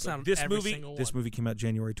 100%. This every movie. single This one. movie came out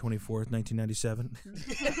January 24th, 1997.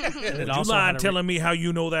 And it You also lying had a telling me how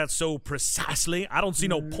you know that so precisely? I don't see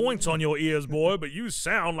no points on your ears, boy, but you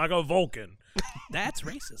sound like a Vulcan. That's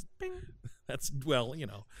racist. Bing. That's, well, you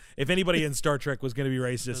know, if anybody in Star Trek was going to be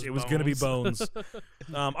racist, it was going to be Bones.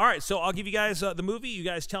 All right, so I'll give you guys the movie. You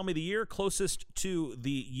guys tell me the year. Closest to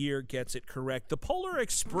the year gets it correct. The Polar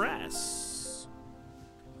Express.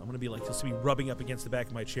 I'm going to be like, this to be rubbing up against the back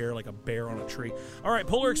of my chair like a bear on a tree. All right,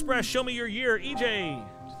 Polar Express, show me your year. EJ.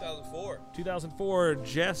 2004. 2004.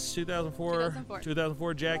 Jess, 2004. 2004.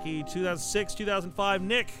 2004. Jackie, 2006. 2005.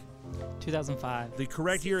 Nick. 2005. The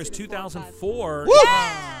correct year is 2004.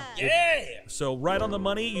 Yeah. So right on the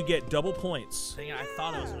money, you get double points. Dang it, I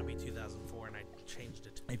thought it was going to be 2004, and I changed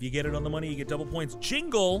it. If you get it on the money, you get double points.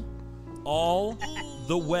 Jingle all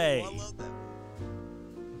the way.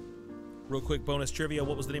 Real quick bonus trivia.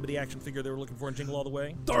 What was the name of the action figure they were looking for in Jingle All the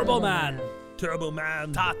Way? Turbo Man. Turbo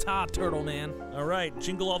Man. Ta-ta, Turtle Man. All right,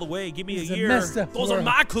 Jingle All the Way. Give me It's a a year. messed up Those are world.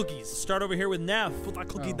 my cookies. Start over here with Neff. Put that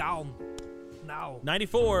cookie Oh. down. Now.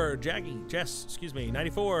 94, Jackie. Jess, excuse me.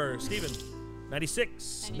 94, Steven.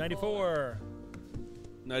 96, 94.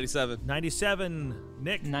 94. 97. 97.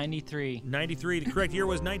 Nick. 93. 93. The correct year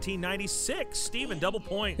was 1996. Steven, double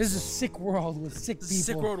points. This is a sick world with sick people.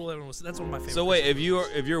 Sick World 11 that's one of my favorites. So wait, if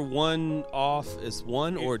you're one off, is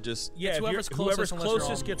one or just Yeah, It's if whoever's whoever's closest unless you're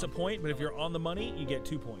closest on gets a one. point, but if you're on the money, you get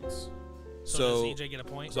 2 points. So does EJ get a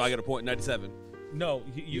point? So I get a point. 97. No,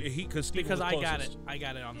 because I got it. I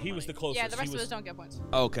got it on the He was the money. closest. Yeah, the rest He of was- us don't get points.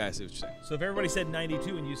 Okay, I see what you're saying. So if everybody said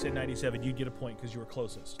 92 and you said 97, you'd get a point because you were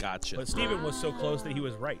closest. Gotcha. But Steven was so close that he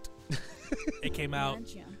was right. It came out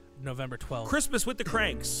Gotcha. November 12th. Christmas with the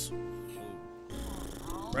Cranks.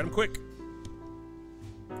 Write them quick.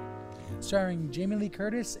 Starring Jamie Lee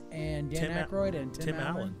Curtis and Dan Tim A- Aykroyd and Tim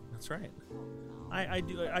Allen. That's right. I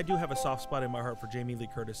do have a soft spot in my heart for Jamie Lee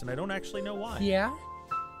Curtis, and I don't actually know why. Yeah.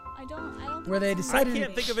 I don't. Where they I decided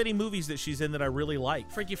can't think of any movies that she's in that I really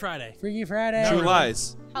like. Freaky Friday. Freaky Friday. True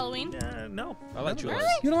Lies. Halloween? No. I like True Lies.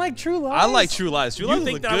 You don't like True Lies? I like True Lies. True Lies You is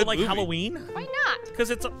think a that I good would like movie. Halloween? Why not?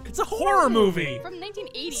 Because it's a horror movie. From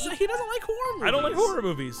 1980. So he doesn't like horror movies. I don't like horror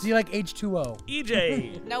movies. Do you like H2O?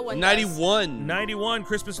 EJ. No one 91. 91,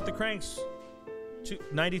 Christmas with the Cranks.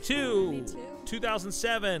 92, 92.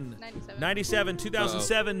 2007, 97. 97,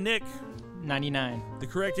 2007, Nick. 99. The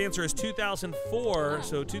correct answer is 2004,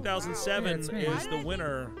 so Yeah, 2007 it's me. is the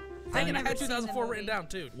winner. Dang it, I never had seen 2004 the written movie. down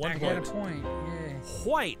too. One Dang Get a it. point. Yay.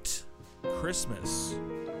 White Christmas.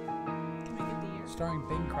 Can we get the year? Starring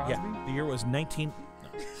Bing Crosby. Yeah, the year was 19...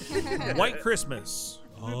 no. White Christmas.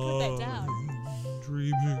 I'm gonna put that down.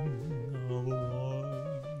 Dreaming of a white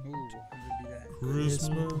Ooh, I'm gonna do that.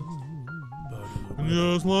 Christmas.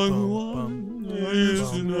 Just like the one I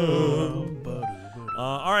used to know.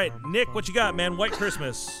 All right, Nick, what you got, man? White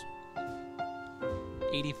Christmas.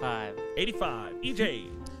 85. 85. EJ.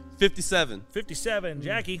 57. 57.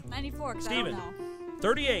 Jackie. 94. 'Cause Steven. I don't know.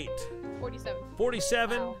 38. 47.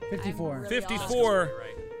 47. Wow. 54. I'm really 54. off.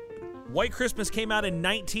 White Christmas came out in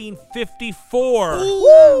 1954.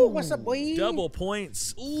 Woo! What's up, boy? Double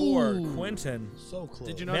points for Ooh. Quentin. So close.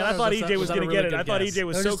 Did you know Man, that? I Or thought that- EJ was that going a to get really it. I good thought guess? EJ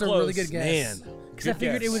was That so just a close. really good guess. Man. Because I Good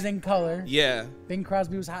figured it guess. was in color. Yeah. Bing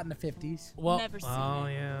Crosby was hot in the 50s. Well, Never seen oh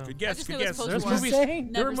it. yeah. Good guess. just Good knew it guess. was There's What's movies.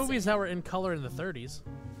 saying? There were Never movies seen that were in color in the 30s.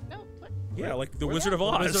 No, what? Yeah, like The Wizard of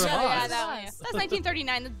Oz. Wizard of Yeah, Oz. yeah, that one. Yeah. That's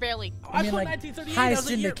 1939. That's barely. I mean, put like 1938 high as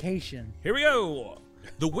a year. syndication. Here we go.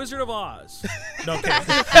 The Wizard of Oz. No, I'm kidding.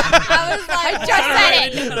 I was like, I just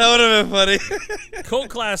said it. That would have been funny. Cult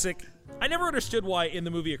classic. I never understood why in the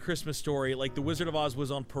movie A Christmas Story, like the Wizard of Oz was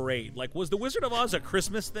on parade. Like, was the Wizard of Oz a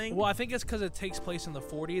Christmas thing? Well, I think it's because it takes place in the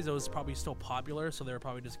 40s. It was probably still popular, so they were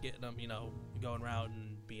probably just getting them, going around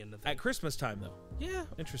and being the thing. At Christmas time, though. Yeah,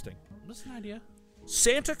 Interesting. that's an idea.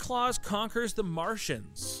 Santa Claus Conquers the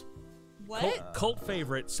Martians. what? Cult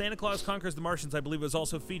favorite. Santa Claus Conquers the Martians, I believe, was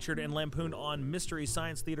also featured and lampooned on Mystery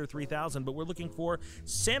Science Theater 3000. But we're looking for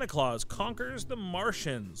Santa Claus Conquers the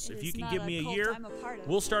Martians. It If you is can not give a me a cult year, I'm a part of.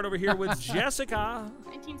 we'll start over here with Jessica.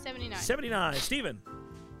 1979. 79. Steven.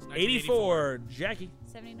 1984. 84. Jackie.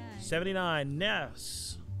 79. 79.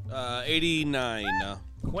 Ness. 89.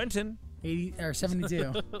 Quentin. 80 or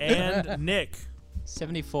 72. And Nick.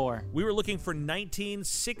 74. We were looking for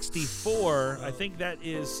 1964. I think that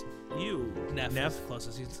is you, Neff. Neff. is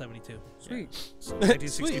closest. He's 72. Sweet. So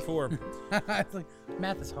 1964. It's like,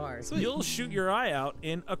 math is hard. You'll shoot your eye out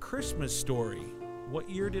in A Christmas Story. What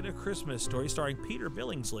year did A Christmas Story starring Peter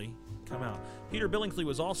Billingsley come out? Peter Billingsley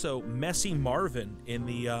was also Messy Marvin in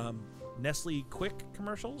the Nestle Quick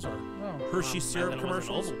commercials or Oh. Hershey syrup And then it was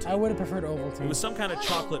an commercials. I would have preferred Ovaltine. It was some kind of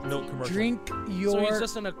chocolate milk commercial. Drink your he's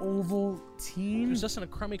just in a- Ovaltine. He was just in a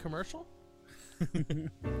crummy commercial?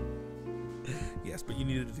 Yes, but you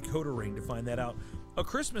needed a decoder ring to find that out. A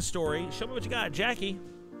Christmas Story. Show me what you got, Jackie.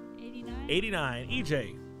 89. 89.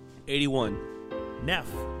 EJ. 81.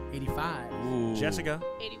 Neff. 85. Ooh. Jessica.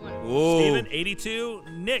 81. Ooh. Steven. 82.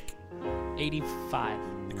 Nick. 85.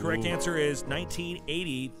 The correct answer is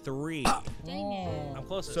 1983. Dang it. I'm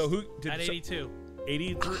closest. So who did At so- 82.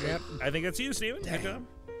 83. Yep. I think that's you, Steven. Good job.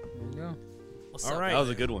 There you go. What's All up? right. That was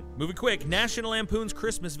a good one. Moving quick. National Lampoon's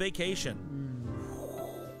Christmas Vacation.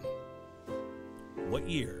 What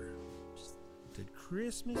year did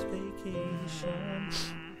Christmas Vacation?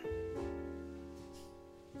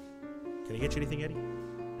 Can I get you anything, Eddie?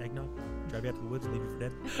 Eggnog? Drive you out to the woods and leave you for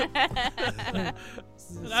dead?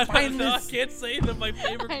 I can't say that my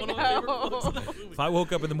favorite one of my favorite quotes in that movie. If I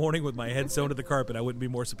woke up in the morning with my head sewn to the carpet, I wouldn't be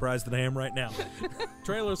more surprised than I am right now.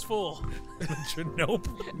 Trailer's full. Nope.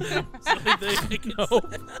 That's the only thing I can Nope.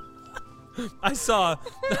 say. I saw.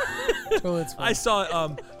 Toilets full. I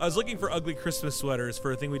saw. I was looking for ugly Christmas sweaters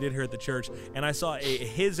for a thing we did here at the church, and I saw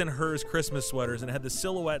his and hers Christmas sweaters, and it had the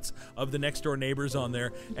silhouettes of the next door neighbors on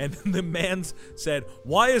there. And the man's said,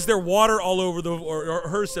 "Why is there water all over the?" Or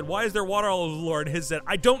hers said, "Why is there water all over the floor?" And his said,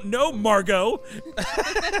 "I don't know, Margot."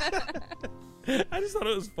 I just thought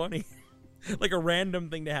it was funny, like a random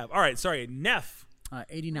thing to have. All right, sorry, Neff.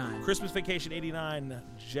 89. Christmas Vacation 89,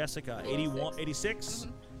 Jessica 81, 86,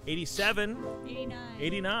 87,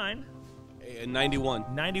 89,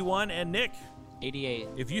 91. 91, and Nick. 88.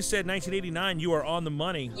 If you said 1989, you are on the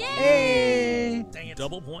money. Hey! Dang it.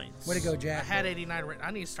 Double points. Way to go, I Jack. had 89 written.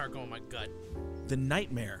 I need to start going with my gut. The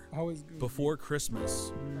Nightmare Always good. Before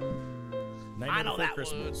Christmas. Nightmare I know Before that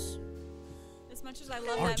Christmas. As much as I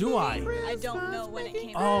love Or that do movie, I? I don't know when it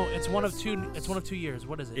came out. Oh, it's one of two. It's one of 2 years.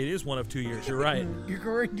 What is it? It is one of 2 years. You're right. You're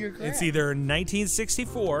correct. You're correct. It's either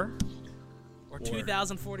 1964 Or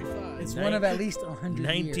 2045. It's one of at least 100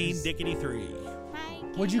 19 years. dickety 3.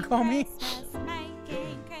 What'd you call me? I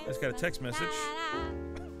just got a text message.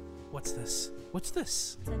 What's this? What's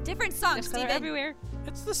this? It's a different song, Just color Steven. everywhere.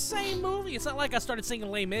 It's the same movie. It's not like I started singing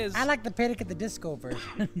Les Mis. I like the Panic at the Disco version.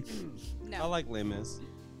 I No. like Les Mis.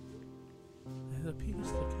 The peace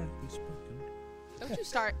that can't be spoken. Don't you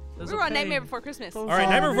start. There's We a were on pain. Nightmare Before Christmas. All right,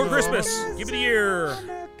 Nightmare Before Christmas. Give it a year.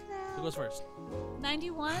 Who goes first?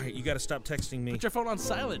 91. All right, you got to stop texting me. Put your phone on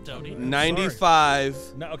silent, Tony. 95.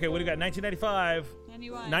 No, okay, what do we got? 1995,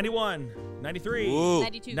 91. 91, 93, Ooh.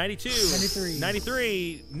 92. 92, 93.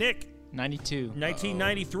 93. Nick, 92.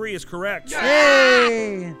 1993 is correct.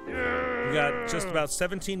 Hey! We got just about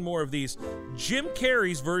 17 more of these. Jim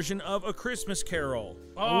Carrey's version of A Christmas Carol.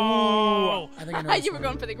 Oh, I think I know this You were one.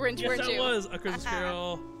 going for the Grinch, yes, weren't that you? was A Christmas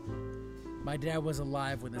Carol. My dad was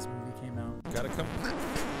alive when this movie came out. Gotta come.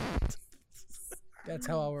 That's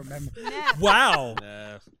how I'll remember. Neff, Wow. with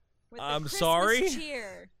the I'm Christmas sorry?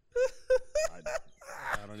 Cheer.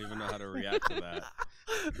 I don't even know how to react to that.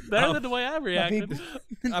 Better than the way I reacted.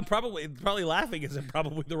 I'm probably laughing isn't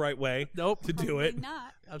probably the right way Nope. to do it. Probably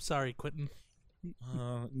not. I'm sorry, Quentin.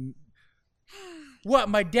 What?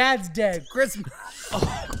 My dad's dead. Christmas.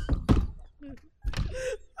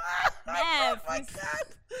 Neff.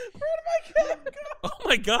 Oh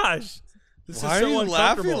my gosh. This Why is are so you laughing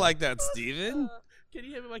uncomfortable. like that, Steven? Can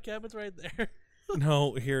you hand me my cabin's right there?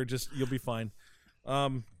 No, here, just you'll be fine. I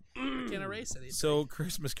can't erase anything. So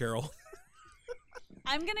Christmas Carol.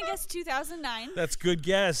 I'm going to guess 2009. That's good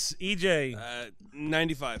guess. EJ,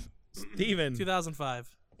 95. Steven, 2005.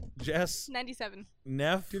 Jess, 97.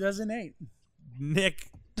 Neff, 2008. Nick.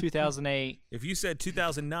 2008. If you said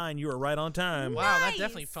 2009, you were right on time. Wow, that Nice.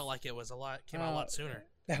 definitely felt like it was a lot. Came out a lot sooner.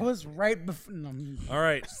 That was right before. No, All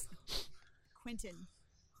right. Quentin.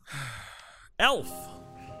 Elf.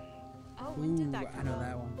 Oh, when did that I come know out?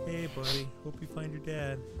 that one. Hey, buddy. Hope you find your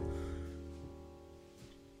dad.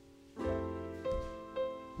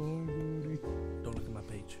 Don't look at my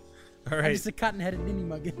page. All I'm right. just a cotton-headed ninny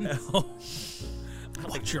muggin. Elf.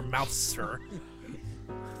 Watch your mouth, sir.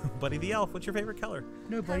 Buddy the Elf, what's your favorite color?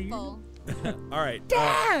 Nobody. Purple. All right.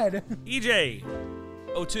 Dad. EJ.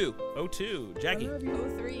 02. 02. Jackie.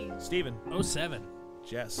 03. Steven. 07.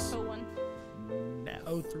 Jess. 01. Neff.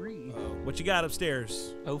 03. What you got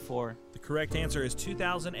upstairs? 04. The correct answer is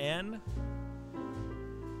 2000 and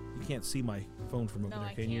you can't see my phone from over No, there,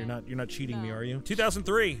 I can you? can't. You're not cheating me, No. are you?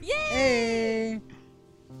 2003. Hey.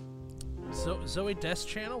 So Zoe Desk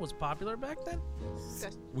channel was popular back then?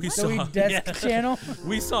 We Zoe saw Desk channel.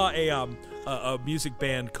 we saw a music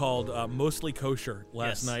band called Mostly Kosher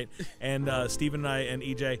last Yes. night, and Steven and I and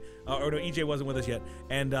EJ, or no, EJ wasn't with us yet,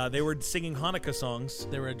 and they were singing Hanukkah songs.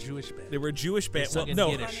 They were a Jewish band. They were a Jewish band. sung in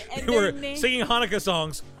no, Yiddish. they And were their name- singing Hanukkah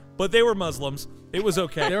songs, but they were Muslims. It was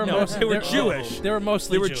okay. They were No, mostly they were they're- Jewish. They were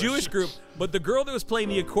mostly They were Jewish. Jewish group, but the girl that was playing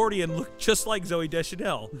the accordion looked just like Zoe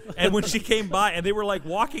Deschanel. And when she came by, and they were like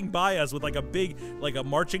walking by us with like a big, like a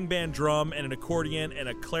marching band drum and an accordion and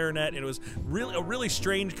a clarinet, and it was really a really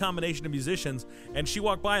strange combination of musicians. And she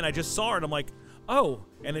walked by, and I just saw her, and I'm like, oh.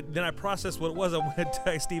 And then I processed what it was. I went to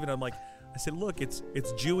text Steven. I'm like, I said, look, it's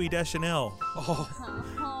Joey Deschanel.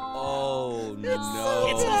 Oh, no.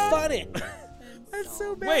 It's funny. That's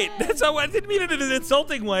so bad. Wait, that's how I didn't mean it in an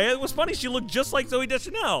insulting way. It was funny. She looked just like Zoe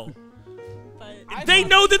Deschanel. But They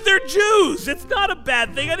know that they're Jews. It's not a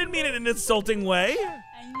bad thing. I didn't mean it in an insulting way.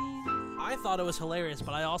 I mean, I thought it was hilarious,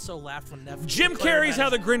 but I also laughed when Neff. Jim declared Carrey's that How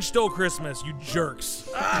the as- Grinch Stole Christmas, you jerks.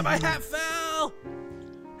 Ah, my hat fell.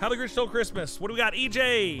 How the Grinch Stole Christmas. What do we got?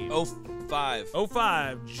 EJ. 05.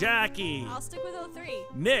 05. Jackie. I'll stick with 03.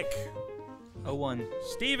 Nick. 01.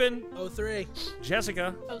 Steven. 03.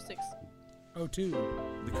 Jessica. 06. 02.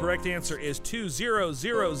 The correct answer is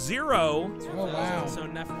 2000. Oh, wow. So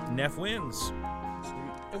Neff won. Neff wins.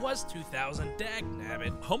 It was 2000. Dag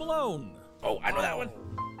nabbit. Home Alone. Oh, I know that one.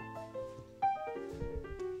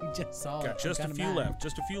 You just saw Got it. just a I'm few kinda mad. left.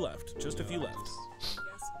 Just a few left. Just a few left.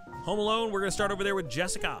 Home Alone. We're gonna start over there with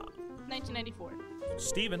Jessica, 1994.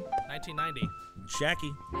 Steven, 1990.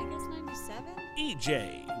 Shaki, I guess 97.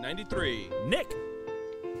 EJ, 93. Nick,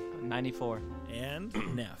 94. and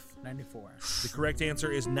Neff. 94. The correct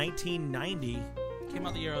answer is 1990. Came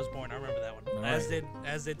out the year I was born. I remember that one. All As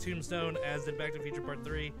right. did Tombstone. As did Back to the Future Part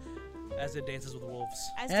 3. As did Dances with Wolves.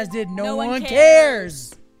 As did No One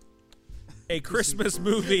Cares. A Christmas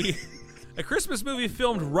movie. A Christmas movie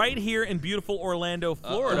filmed right here in beautiful Orlando,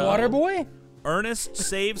 Florida. Waterboy? Ernest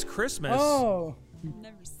Saves Christmas. Oh.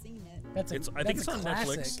 Never seen it. That's a, I think that's it's a on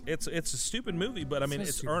classic. Netflix. It's a stupid movie, but I mean So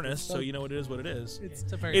it's stupid. Ernest, So- so you know it is what it is.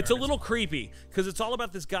 It's a very It's a earnest- little creepy because it's all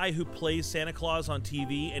about this guy who plays Santa Claus on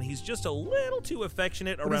TV, and he's just a little too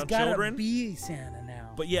affectionate But he's around gotta children. be Santa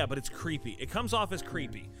now. But yeah, but it's creepy. It comes off as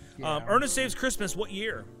creepy. Yeah. Ernest Saves Christmas. What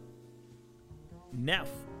year? Neff,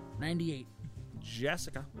 98.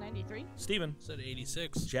 Jessica, 93. Steven, Said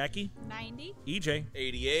 86. Jackie, 90. EJ,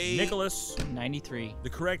 88. Nicholas. 93. The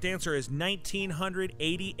correct answer is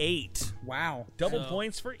 1988. Wow. Double So-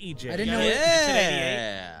 points for EJ. I didn't know it,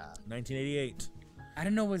 Yeah. 1988. I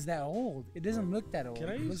didn't know it was that old. It doesn't look that old. Can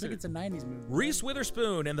I It use looks like it? it's a 90s movie. Reese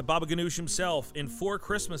Witherspoon and the Baba Ganoush himself in Four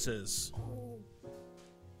Christmases.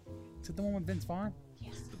 Is it the one with Vince Vaughn?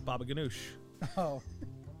 The Baba Ganoush. Oh.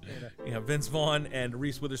 Yeah, Vince Vaughn and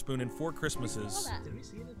Reese Witherspoon in Four Christmases. Did we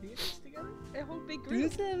see it in theaters together? A whole big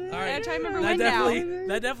group. All I try to remember that when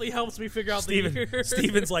now. definitely helps me figure out the year.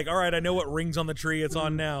 Steven's like, all right, I know what rings on the tree it's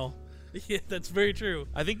on now. Yeah, that's very true.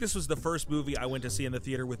 I think this was the first movie I went to see in the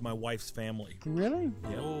theater with my wife's family. Really?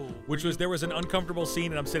 Yeah. Oh, Which was, there was an uncomfortable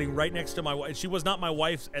scene, and I'm sitting right next to my wife. She was not my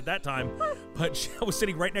wife at that time, but I was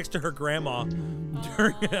sitting right next to her grandma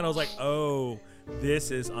during it, and I was like, oh,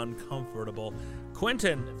 this is uncomfortable.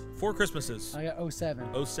 Quentin, Four Christmases. I got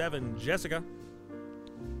 07. 07. Jessica.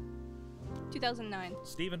 2009.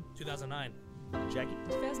 Steven. 2009. Jackie.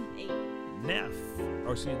 2008. Neff.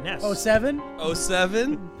 Or excuse me, Ness. 07?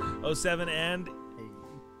 07. 07 and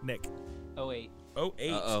Nick. 08.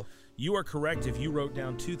 08. Uh-oh. You are correct if you wrote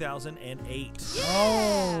down 2008.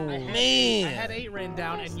 Oh. I Man. had 8 written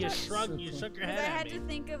down, and you shook your Because head I at had me. to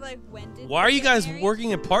think of like when did. Why are we you get guys married? working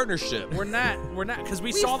in partnership? We're not, because we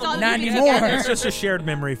We saw the saw movie the Not movie anymore. together. It's just a shared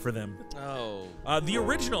memory for them. Oh. The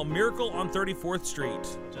original Miracle on 34th Street.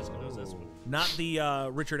 Jessica knows this one. Not the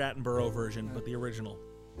Richard Attenborough version, but the original.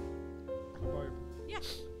 Yeah.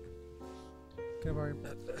 Could have already-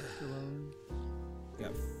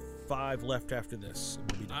 Got 5 left after this.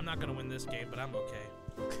 and we'll be done. I'm not gonna win this game, but I'm okay.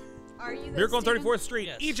 Are you? Miracle on Steven? 34th Street.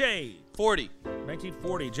 Yes. EJ. 40.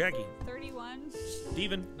 1940. Jackie. 31.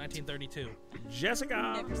 Steven. 1932.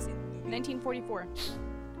 Jessica. Never seen the movie. 1944.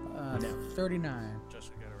 39.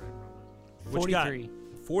 Jessica got it right, probably. What you got? 43.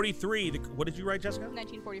 43. What did you write, Jessica?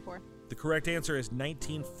 1944. The correct answer is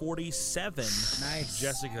 1947. Nice.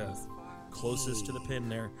 Jessica. Closest to the pin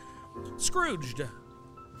there. Scrooged.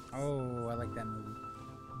 Oh, I like that movie.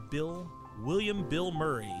 William Bill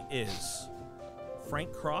Murray is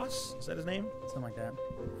Frank Cross. Is that his name? Something like that.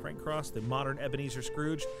 Frank Cross, the modern Ebenezer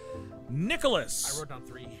Scrooge. Nicholas. I wrote down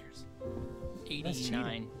 3 years.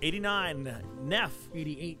 89. 89. Neff.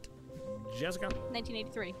 88. Jessica.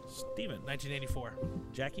 1983. Steven. 1984.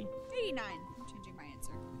 Jackie. 89. I'm changing my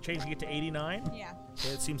answer. Changing it to 89. Yeah.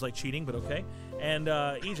 It seems like cheating, but okay. And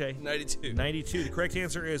EJ. 92. 92. The correct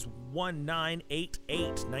answer is 1988. Yeah,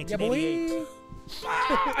 1988. boy.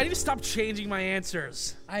 I need to stop changing my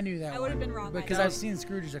answers. I knew that I one. would've been wrong by Because now. I've seen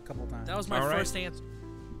Scrooge a couple times. That was my All right. first answer.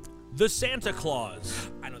 The Santa Claus.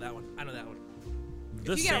 I know that one.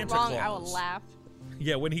 The If you get Santa it wrong, Claus. I will laugh.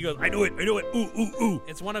 Yeah, when he goes, I knew it. Ooh, ooh, ooh.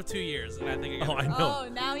 It's one of 2 years, and I think I Oh, got I it. know. Oh,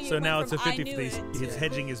 now you So went now it's a from I 50 knew 50. it He's to-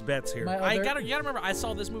 hedging his bets here. My I other- gotta remember, I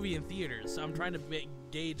saw this movie in theaters, so I'm trying to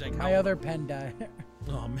gauge like My how. other pen died.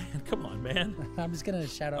 Oh, man. Come on, man. I'm just gonna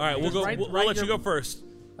shout out. All right, my we'll go. Right- We'll right let you your- go first.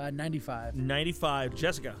 95. 95.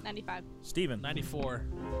 Jessica. 95. Steven. 94.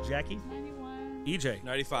 Jackie. 91. EJ.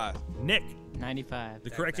 95. Nick. 95. The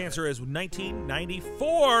correct answer is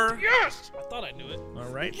 1994. Yes! I thought I knew it.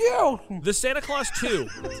 All right. Yo! The Santa Claus 2.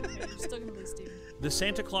 I'm still gonna lose Steven. The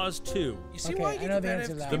Santa Claus 2. You see Okay, why you I get know the competitive?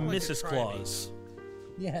 answer to that The one. Like to Mrs. try me. Claus.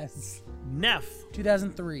 Yes. Neff.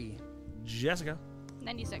 2003. Jessica.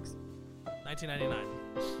 96.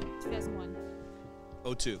 1999. 2001.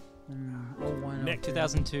 02. 01. Nick.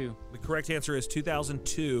 2002. The correct answer is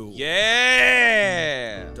 2002.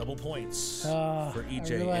 Yeah. Double points I for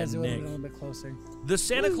EJ realized and it would have Nick. been a little bit closer. The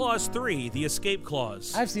Santa Claus 3, The Escape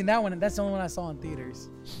Clause. I've seen that one. That's the only one I saw in theaters.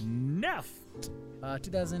 Neff.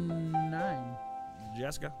 2009.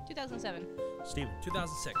 Jessica. 2007. Steven.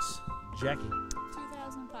 2006. Jackie.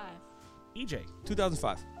 2005. EJ.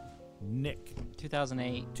 2005. Nick.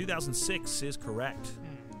 2008. 2006 is correct.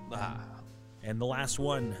 Ah. And the last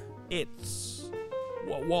one, it's...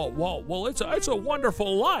 Well, it's a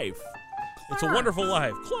wonderful life. It's a wonderful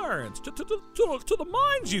life. Clarence, to the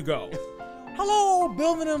mines you go. Hello,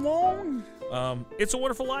 building and loan. It's a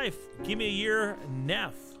wonderful life. Give me a year,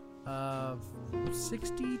 Neff.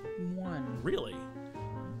 61. Really? A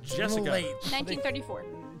Jessica. little late. 1934.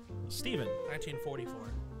 Steven.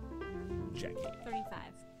 1944. Jackie. 35.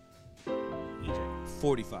 EJ.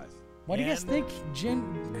 45. Why do you guys And think Jen?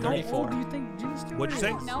 How 34. old do you think Jen Stewart What'd you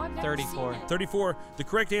is? say? No, I've never 34. seen it. 34. The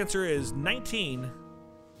correct answer is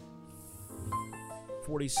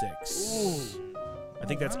 1946. I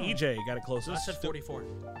think that's EJ got it I closest. said 44.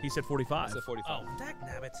 He said 45. I said 45. Oh,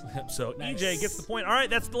 dagnabbit. So Nice. EJ gets the point. All right,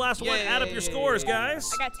 that's the last one. Add up your scores, guys.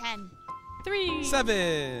 I got 10. 3.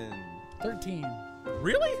 7. 13.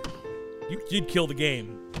 Really? You'd kill the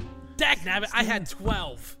game. Dagnabbit, I had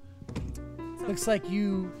 12. Looks like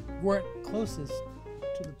you weren't closest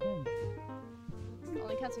to the pin.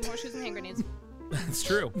 Only counts some horseshoes and hand grenades. That's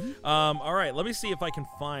true. All right, let me see if I can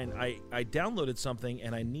find. I downloaded something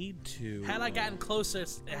and I need to. Had I gotten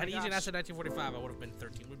closest, had EJ gosh. answered 1945, I would have been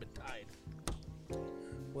 13. We'd been tied.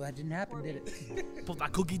 Well, that didn't happen, did it? Put my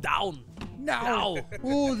cookie down. No.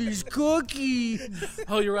 Oh, these cookies.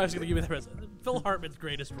 Oh, you're actually going to give me the rest. Phil Hartman's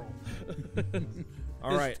greatest role.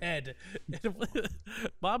 All is right. Ted.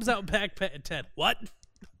 Bob's out back petting Ted. What?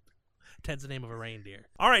 Ted's the name of a reindeer.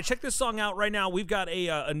 All right, check this song out right now. We've got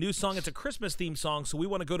a new song. It's a Christmas themed song, so we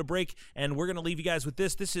want to go to break, and we're going to leave you guys with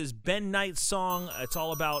this. This is Ben Knight's song. It's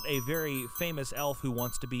all about a very famous elf who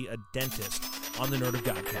wants to be a dentist on the Nerd of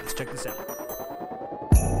Godcast. Check this out.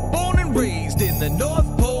 Born and raised in the North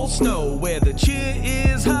Pole snow, where the cheer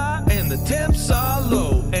is high and the temps are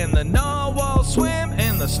low, and the narwhals swim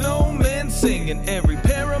and the snowmen sing, and every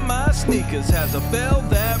pair of my sneakers has a bell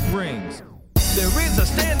that rings. There is a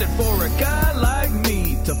standard for a guy like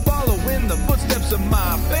me to follow in the footsteps of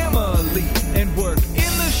my family and work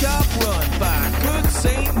in the shop run by good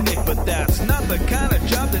Saint Nick, but that's not the kind of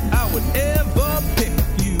job that I would ever pick.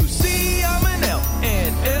 You see, I'm an elf,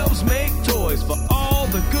 and elves make toys for all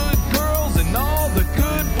the good girls and all the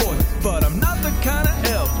good boys, but I'm not the kind of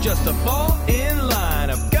elf just to fall in line.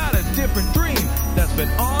 I've got a different dream that's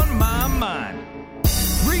been on my mind.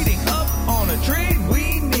 Reading up on a trade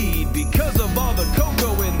we need because of all the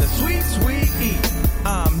cocoa and the sweets we eat.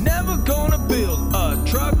 I'm never gonna build a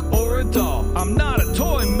truck or a doll. I'm not a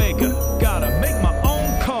toy maker, gotta make my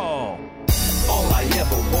own call. All I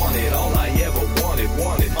ever wanted, all I ever wanted,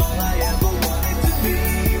 all I ever wanted to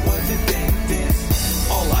be was a dentist.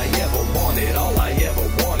 All I ever wanted, all I ever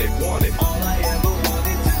wanted, all I ever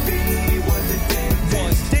wanted to be was a dentist.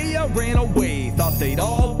 One day I ran away, thought they'd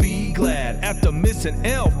all be glad. After missing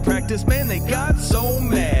elf practice, man, they got so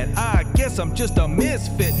mad. I guess I'm just a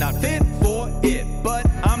misfit, not fit for it. But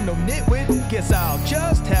I'm no nitwit, guess I'll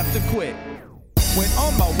just have to quit. Went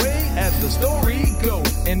on my way as the story goes,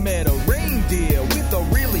 and met a reindeer with a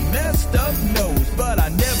really messed up nose. But I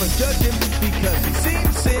never judged him because he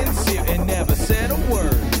seemed sincere and never said a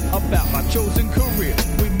word about my chosen career.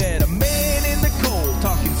 We met a man in the cold,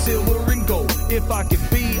 talking silver and gold. If I could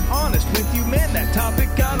be honest with you, man, that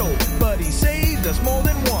topic got old. But he saved us more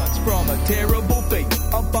than once from a terrible fate,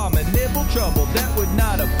 abominable trouble that would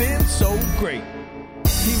not have been so great.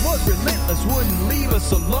 He was relentless, wouldn't leave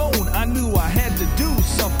us alone. I knew I had to do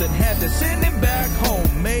something, had to send him back home.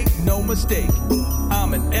 Make no mistake,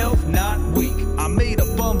 I'm an elf, not weak. I made a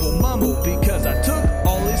bumble mumble because I took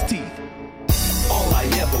all his teeth. All I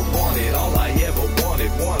ever wanted, all I ever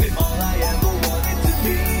wanted, all I ever wanted to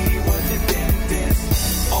be was a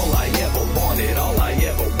dentist. All I ever wanted, all I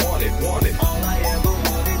ever wanted, all I ever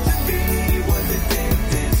wanted to be was a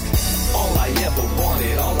dentist. All I ever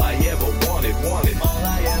wanted, all I ever wanted, all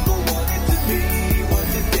I ever wanted to be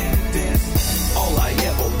was a dentist. All I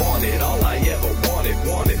ever wanted, all I ever wanted,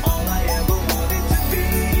 all I ever wanted to be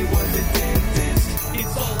was a dentist.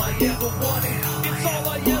 It's all I ever wanted, it's all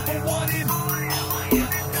I ever wanted.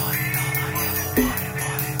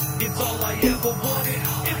 It's all I ever wanted,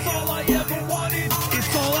 it's all I ever wanted,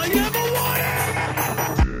 it's all I ever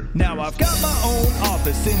wanted. Now I've got my own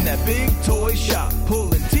office in that big toy shop,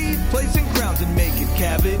 pulling teeth, placing crowns, and making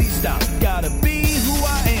cavities stop. Gotta be who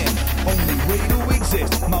I am, only way to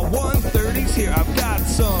exist. My 130's here, I've got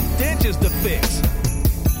some dentures to fix.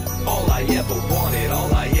 All I ever wanted,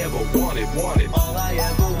 all I ever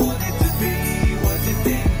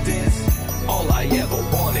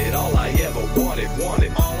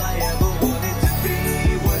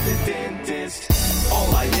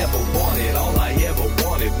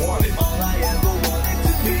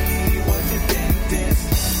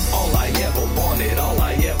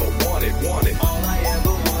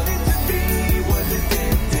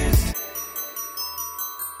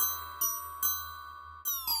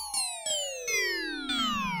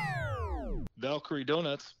Valkyrie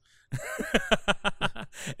Donuts.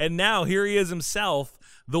 And now here he is himself,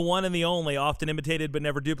 the one and the only, often imitated but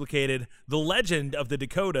never duplicated, the legend of the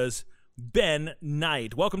Dakotas, Ben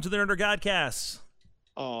Knight. Welcome to the Nerd Godcast.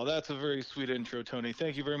 Oh, that's a very sweet intro, Tony.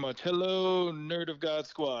 Thank you very much. Hello, Nerd of God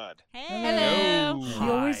Squad. Hello.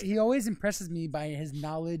 He always impresses me by his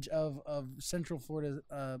knowledge of Central Florida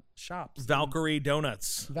shops. Valkyrie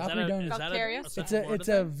Donuts. Valkyrie Donuts. Valkyria?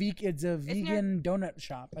 It's a vegan donut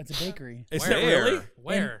shop. It's a bakery. Is that really?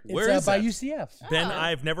 Where? It's Where is by that? UCF. Ben, Oh.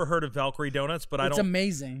 I've never heard of Valkyrie Donuts, but It's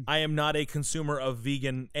amazing. I am not a consumer of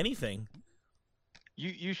vegan anything.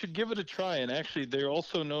 You should give it a try. And actually, they're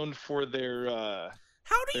also known for their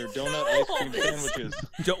How do their you donut know ice all cream this? sandwiches.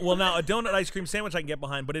 Well, now a donut ice cream sandwich I can get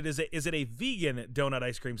behind, but is it a vegan donut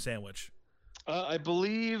ice cream sandwich? I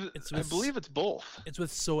believe It's I with- believe it's both. It's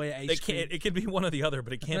with soy ice It cream. can't. It can be one or the other,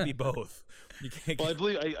 but it can't be both. You can't. Well, I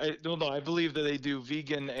believe I don't know. I believe that they do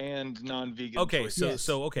vegan and non-vegan. Okay, choices.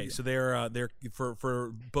 so they're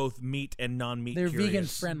for both meat and non-meat. They're vegan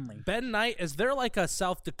curious. friendly. Ben Knight, is there like a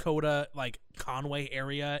South Dakota, like Conway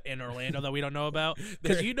area in Orlando that we don't know about?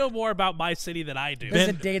 Because you know more about my city than I do. There's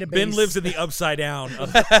a Ben database. lives in the upside down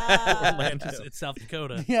of Orlando. It's South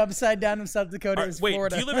Dakota. The upside down of South Dakota is Wait,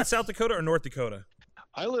 Florida. do you live in South Dakota or North Dakota?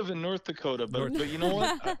 I live in North Dakota, but you know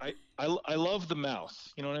what? I love the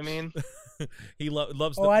mouse. You know what I mean? He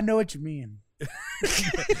loves the. Oh, I know what you mean.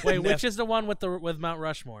 Wait, which is the one with Mount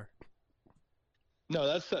Rushmore? No,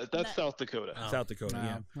 that's South Dakota. South Dakota.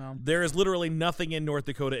 Yeah. Well, There is literally nothing in North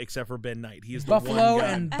Dakota except for Ben Knight. He is the Buffalo one guy.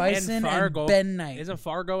 and Bison and, Fargo. Ben Knight. Isn't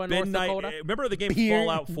Fargo in Ben North Knight. Dakota? Remember the game Beer.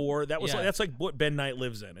 Fallout 4? That was Yeah. that's like what Ben Knight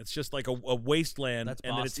lives in. It's just like a wasteland, That's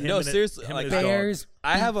and then it's Boston. him No, and seriously, him like, and his dog. Bears.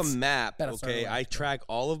 I have a Beats. map, Better start okay? over. I track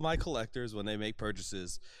all of my collectors when they make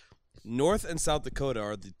purchases. North and South Dakota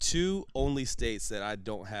are the two only states that I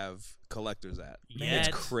don't have collectors at. Yet.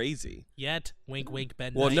 It's crazy. Yet, wink, wink,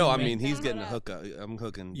 Ben Well, Knight. no, I Wink. mean, he's getting a hookup. I'm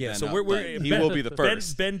hooking Yeah, Ben so up, we're but he Ben- will be the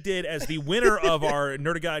first. Ben did as the winner of our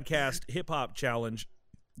Nerd of Godcast Hip Hop Challenge.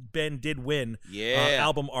 Ben did win Yeah.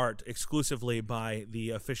 album art exclusively by the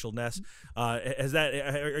official Ness. Has that?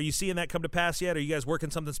 Are you seeing that come to pass yet? Are you guys working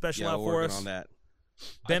something special Yeah, out we're for working us? on that.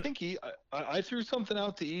 Ben, I think I threw something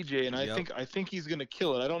out to EJ, and Yep. I think he's gonna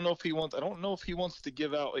kill it. I don't know if he wants to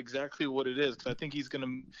give out exactly what it is, because I think he's gonna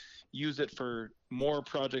use it for more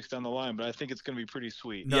projects down the line. But I think it's gonna be pretty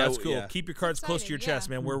sweet. No, Yeah, that's cool. yeah. Keep your cards close to your Exciting, chest,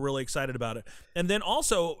 yeah. man. We're really excited about it. And then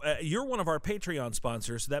also, you're one of our Patreon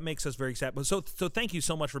sponsors, so that makes us very excited. So thank you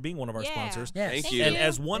so much for being one of our Yeah. sponsors. Yes. Thank Thank you. And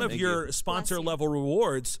as one of Thank your you. sponsor Bless you. level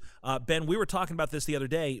rewards, Ben, we were talking about this the other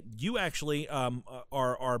day. You actually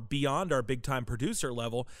are beyond our big time producer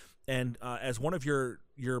level, and as one of your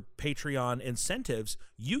Patreon incentives,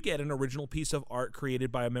 you get an original piece of art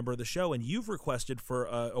created by a member of the show, and you've requested for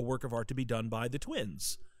a work of art to be done by the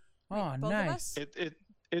twins. Oh, Both of nice. us?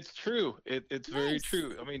 It's true. It's very Nice.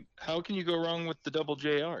 true. I mean, how can you go wrong with the Double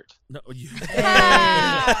J art? No, you,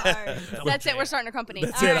 Ah! That's it. We're starting a company.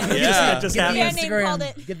 That's All it. right. Yeah. It just Get the happened. Band name called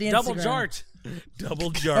Instagram. it. Get the Instagram. Double Jart.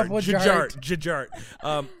 Double jart, Double jart, jart.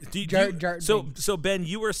 jart. So Ben,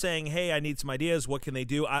 you were saying, hey, I need some ideas. What can they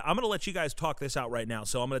do? I'm going to let you guys talk this out right now.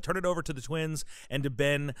 So I'm going to turn it over to the twins and to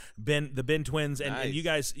the Ben twins, and Nice.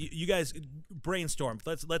 you guys brainstorm.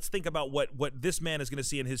 Let's think about what this man is going to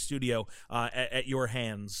see in his studio at your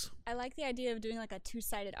hands. I like the idea of doing like a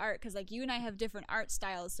two-sided art, because like you and I have different art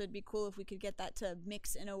styles, so it'd be cool if we could get that to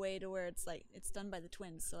mix in a way to where it's like it's done by the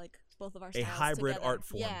twins, so like both of our styles hybrid together. art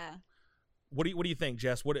form. Yeah. What do you think,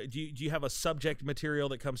 Jess? What do you have a subject material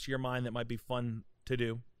that comes to your mind that might be fun to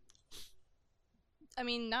do? I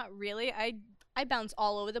mean, not really. I bounce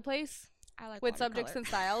all over the place I like with subjects watercolor. and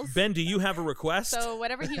styles. Ben, do you have a request? So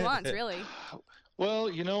whatever he wants, really.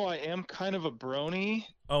 Well, you know, I am kind of a brony.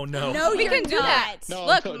 Oh no. No, We you're can do that. No,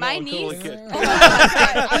 Look, I'm my I'm totally niece. kidding.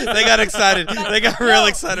 They got excited. They got real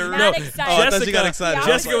excited. not No. excited. Oh, I thought you got excited. I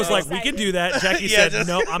Jessica was oh. like, "We can do that." Jackie Yeah, said,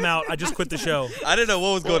 "No, I'm out. I just quit the show." I didn't know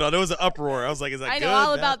what was going on. There was an uproar. I was like, is that I good? know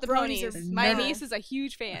all Bad? about the Bronies ponies. are My no. niece is a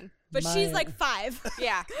huge fan. But My- she's like 5.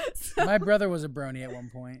 Yeah. My brother was a brony at one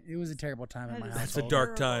point. It was a terrible time in my That is It's a household.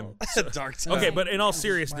 dark time. Dark time. Okay, but in all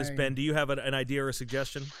seriousness, My- Ben, do you have an idea or a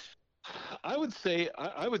suggestion? I would say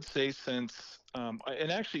since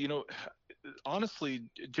and actually, you know, honestly,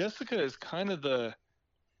 Jessica is kind of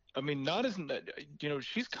not as, you know,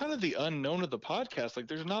 she's kind of the unknown of the podcast. Like,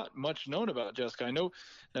 there's not much known about Jessica. I know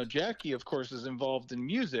now Jackie, of course, is involved in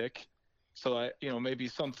music, so maybe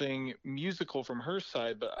something musical from her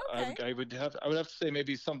side. But Okay. I would have to say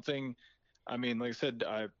maybe something. I mean, like I said,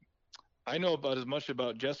 I know about as much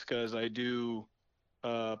about Jessica as I do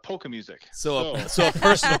polka music. So a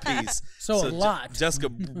personal piece. So a lot. Jessica,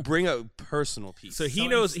 bring a personal piece. So he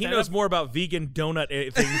knows more about vegan donut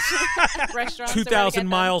things Restaurants. 2,000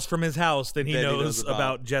 miles from his house than he Than he knows knows about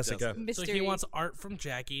about Jessica. So he wants art from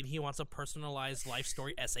Jackie, and he wants a personalized life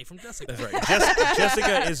story essay from Jessica. That's right.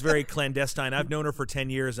 Jessica is very clandestine. I've known her for 10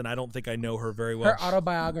 years, and I don't think I know her very well. Her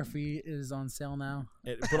autobiography is on sale now.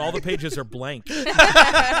 But all the pages are blank.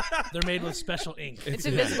 They're made with special ink. It's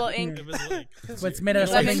invisible ink. But it's made of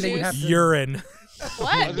something that you have to. Urine. I was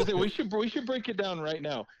What? gonna say, we should break it down right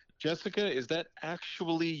now. Jessica, is that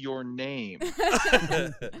actually your name?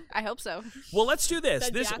 I hope so. Well, let's do this.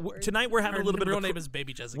 That'd be awkward. Tonight we're having Her a little bit real of name is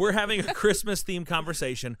Baby Jessica. We're having a Christmas themed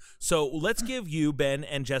conversation. So let's give you, Ben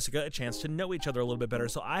and Jessica, a chance to know each other a little bit better.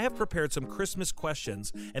 So I have prepared some Christmas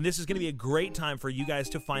questions, and this is going to be a great time for you guys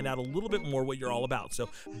to find out a little bit more what you're all about. So,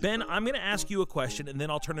 Ben, I'm going to ask you a question, and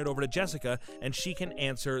then I'll turn it over to Jessica, and she can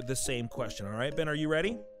answer the same question. All right, Ben, are you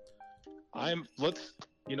ready?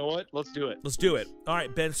 You know what? Let's do it. Let's do it. All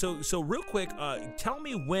right, Ben. So real quick, tell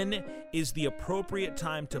me when is the appropriate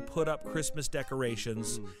time to put up Christmas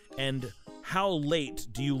decorations, and how late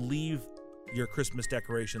do you leave your Christmas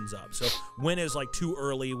decorations up? So when is like too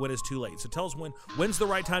early? When is too late? So tell us when's the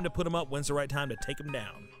right time to put them up? When's the right time to take them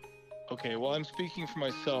down? Okay, well, I'm speaking for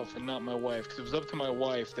myself and not my wife, because if it was up to my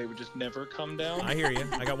wife, they would just never come down. I hear you.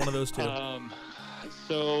 I got one of those too.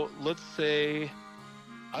 So let's say,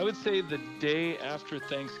 I would say the day after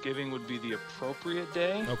Thanksgiving would be the appropriate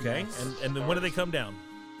day. Okay, and then when do they come down?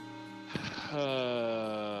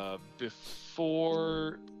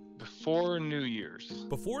 Before New Year's.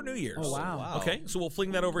 Before New Year's. Oh, wow. Okay, so we'll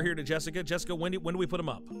fling that over here to Jessica. Jessica, when do we put them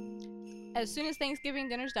up? As soon as Thanksgiving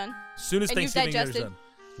dinner's done. As soon as And you've Thanksgiving dinner's digested. done.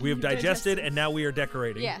 We have digested, and now we are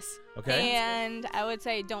decorating. Yes. Okay. And I would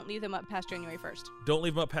say don't leave them up past January 1st. Don't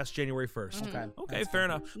leave them up past January 1st. Okay. Okay, fair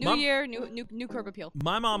enough. New year, new curb appeal.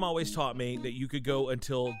 My mom always taught me that you could go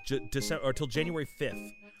until December or until January 5th.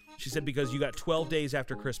 She said because you got 12 days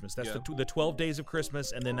after Christmas. That's the 12 days of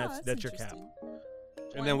Christmas, and then that's your cap.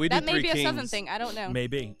 And then we do That may Three be a Kings. Southern thing. I don't know.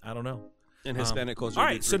 Maybe. I don't know. In Hispanic culture. All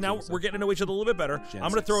we do right, so Three now Kings. we're getting to know each other a little bit better. I'm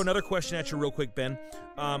going to throw Genesis. another question at you real quick, Ben.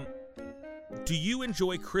 Do you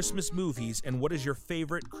enjoy Christmas movies, and what is your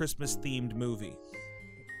favorite Christmas-themed movie?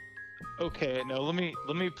 Okay, now let me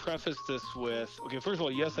preface this with, okay, first of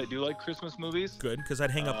all, yes, I do like Christmas movies. Good, because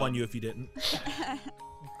I'd hang up on you if you didn't.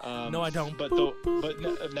 No, I don't. But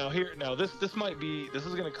this is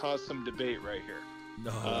going to cause some debate right here.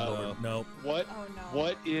 No.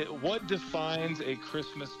 What defines a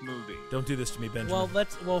Christmas movie? Don't do this to me, Benjamin.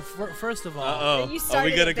 First of all, Uh-oh. You Are we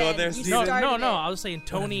started going to it, go Ben. there, You Steven? started no. it. I was saying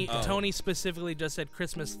Tony. Oh. Tony specifically just said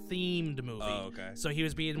Christmas themed movie. Oh, okay. So he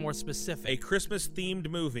was being more specific. A Christmas-themed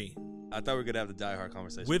movie I thought we were going to have the Die Hard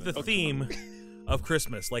conversation. with the theme of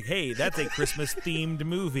Christmas. Like, hey, that's a Christmas-themed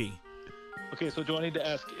movie. Okay, so do I need to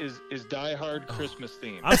ask, is Die Hard Christmas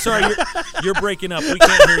themed? I'm sorry, you're breaking up. We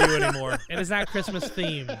can't hear you anymore. It is not Christmas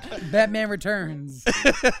themed. Batman Returns.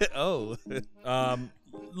 Oh.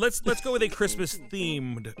 Let's go with a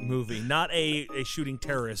Christmas-themed movie, not a shooting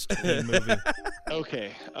terrorist themed movie.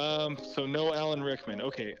 Okay, so no Alan Rickman.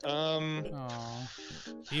 Okay, Aw.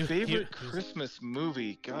 favorite Christmas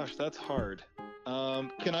movie? Gosh, that's hard.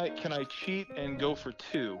 Can I cheat and go for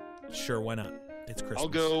two? Sure, why not? It's Christmas. I'll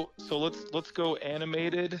go. So let's go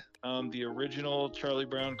animated. The original Charlie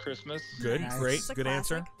Brown Christmas. Good, Nice. great, It's a good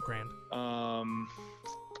answer. classic. Grand.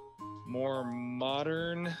 More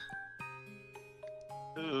modern.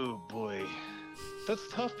 Oh boy, that's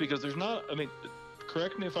tough because there's not. I mean,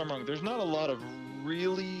 correct me if I'm wrong. There's not a lot of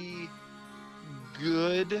really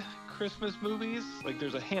good Christmas movies. Like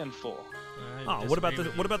there's a handful. Oh, what about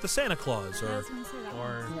the Santa Claus or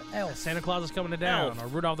or Elf. Santa Claus is coming to town, Elf. or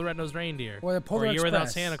Rudolph the Red-Nosed Reindeer, Or the Polar A Year Without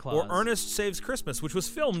Express. Santa Claus, or Ernest Saves Christmas, which was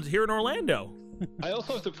filmed here in Orlando? I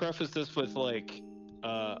also have to preface this with like,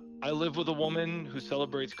 I live with a woman who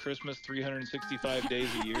celebrates Christmas 365 days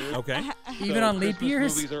a year. Okay. Even So on leap Christmas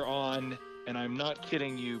years? movies are on, and I'm not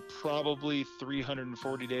kidding you, probably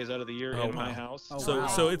 340 days out of the year Oh, in my wow. house. Oh, So wow.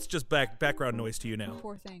 so it's just background noise to you now.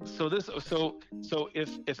 Poor thing. So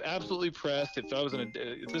if absolutely pressed, if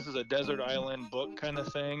this is a desert island book kind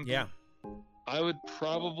of thing, Yeah. I would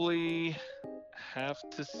probably have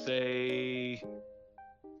to say.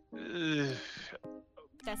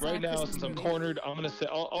 That's Right not a now, Christmas since I'm movie. cornered, I'm gonna say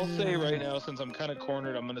I'll say right now, since I'm kind of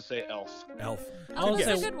cornered, I'm gonna say Elf. Elf. I was That's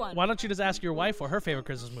gonna a say, good one. why don't you just ask your wife what her favorite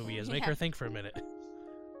Christmas movie is? Make Yeah. her think for a minute.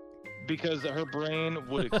 Because her brain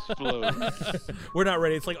would explode. We're not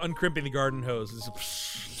ready. It's like uncrimping the garden hose.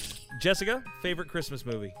 It's Jessica, favorite Christmas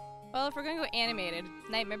movie? Well, if we're gonna go animated,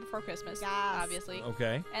 Nightmare Before Christmas, Yes. obviously.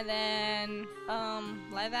 Okay. And then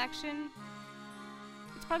live action.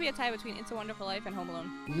 probably a tie between It's a Wonderful Life and Home Alone.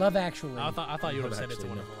 Love Actually. I thought you would have said It's a Actually,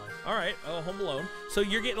 Wonderful Life. All right, Home Alone. So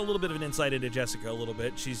you're getting a little bit of an insight into Jessica a little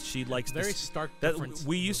bit. She likes Very this, stark that difference.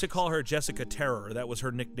 we used to call her Jessica Terror. That was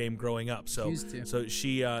her nickname growing up. So Used to. so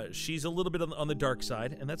she's a little bit on the dark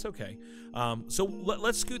side, and that's okay. So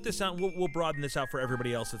let's scoot this out. We'll broaden this out for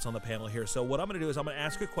everybody else that's on the panel here. So what I'm going to do is I'm going to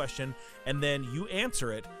ask a question, and then you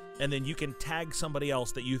answer it, and then you can tag somebody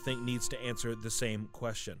else that you think needs to answer the same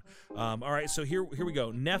question. All right, so here we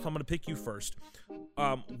go. Neff, I'm going to pick you first.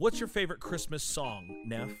 What's your favorite Christmas song,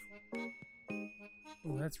 Neff?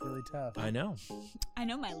 Oh, that's really tough. I know. I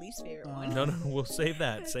know my least favorite one. No, we'll save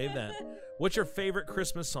that. Save that. What's your favorite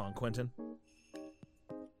Christmas song, Quentin?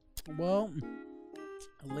 Well,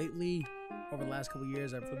 lately, over the last couple of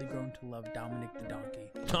years, I've really grown to love Dominic the Donkey.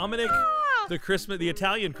 Dominic, the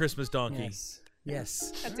Italian Christmas donkey.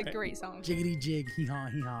 Yes. That's a great song. Jiggity jig, hee haw,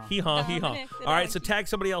 hee haw. Hee haw, hee haw. Dominic the All right, so donkey. tag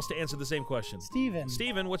somebody else to answer the same question.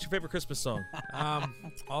 Steven, What's your favorite Christmas song?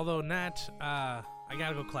 Although not, I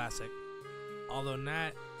gotta go classic. Although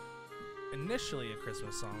not initially a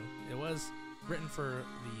Christmas song, it was written for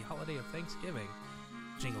the holiday of Thanksgiving.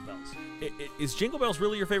 Jingle Bells. Is Jingle Bells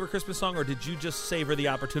really your favorite Christmas song, or did you just savor the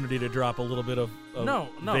opportunity to drop a little bit of No,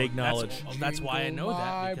 vague knowledge? That's why I know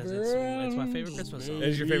that, because it's my favorite Christmas song. It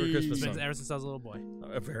is your favorite Christmas It's been song. ever since I was a little boy.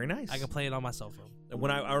 Very nice. I can play it on my cell phone. When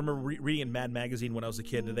I remember reading in Mad Magazine when I was a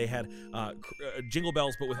kid that they had Jingle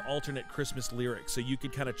Bells, but with alternate Christmas lyrics, so you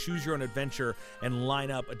could kind of choose your own adventure and line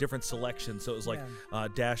up a different selection. So it was like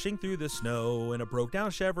dashing through the snow in a broke down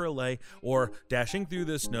Chevrolet, or dashing through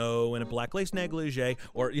the snow in a black lace negligee,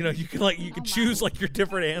 or you could choose like your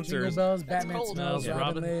different answers. Jingle bells, Batman cold. smells, Yeah.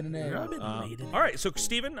 Robin laid an egg. All right, so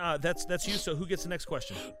Steven, that's you. So who gets the next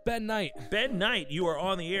question? Ben Knight. Ben Knight, you are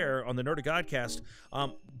on the air on the Nerd of Godcast.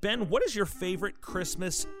 Ben, what is your favorite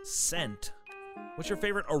Christmas scent? What's your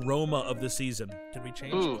favorite aroma of the season? Did we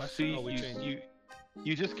change the Ooh, question? see,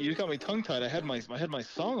 you just got me tongue tied. I had my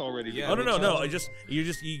song already. Yeah. Oh no!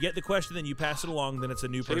 You get the question, then you pass it along. Then it's a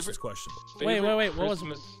new person's question. Wait. Favorite What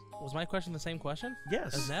Christmas- was my question the same question?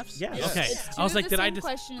 Yes. As Neff's? Yes. Okay. It's I was like, the did I same just?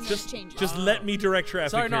 question and Just, then change it. just let me direct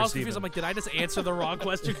traffic Sorry, no, I here, was confused. Steven. I'm like, did I just answer the wrong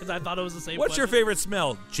question because I thought it was the same What's your question? favorite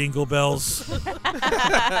smell? Jingle bells.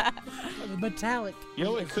 Metallic. You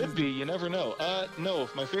know, it could be. You never know. No,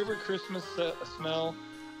 my favorite Christmas smell,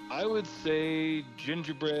 I would say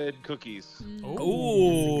gingerbread cookies.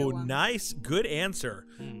 Ooh, nice. Good answer.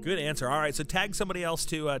 Good answer. All right, so tag somebody else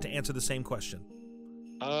to answer the same question.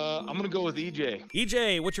 I'm gonna go with EJ.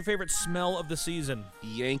 EJ, what's your favorite smell of the season?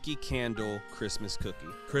 Yankee Candle Christmas cookie.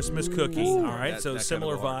 Christmas cookie. All right, That so kind of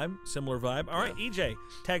similar vibe. vibe. Similar vibe. All right, EJ,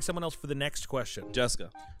 tag someone else for the next question.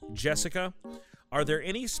 Jessica. Jessica, are there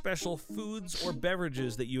any special foods or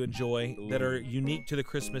beverages that you enjoy that are unique to the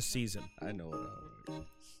Christmas season? I know it.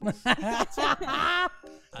 I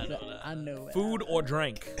know it. Food or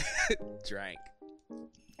drink? Drank.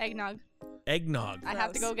 Eggnog. Eggnog. I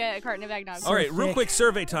have to go get a carton of eggnog. All right, real thick. quick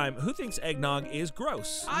survey time. Who thinks eggnog is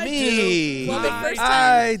gross? Me. Well, the first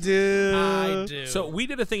I do. I do. So we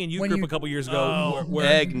did a thing in youth When group you- a couple years ago where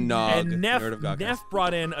Eggnog. and Neff Nerd of Godcast.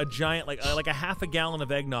 brought in a giant like a half a gallon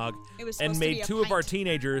of eggnog It was and supposed to be made a two of our pint.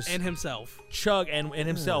 teenagers and himself. chug and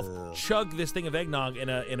himself chug this thing of eggnog in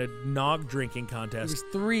a nog drinking It contest. was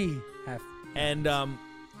 3 half.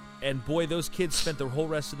 And boy, those kids spent the whole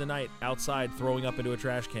rest of the night outside throwing up into a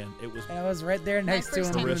trash can. It was And I was right there My next to first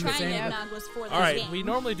him. time doing the trying same. eggnog was for this All right, game. We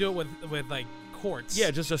normally do it with like quarts.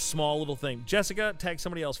 yeah, just a small little thing. Jessica, tag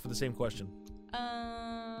somebody else for the same question.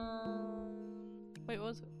 Wait, what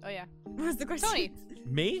was it? Oh yeah. What was the question? Tony.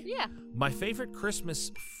 Me? Yeah. My favorite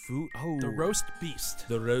Christmas food. Oh, The roast beast.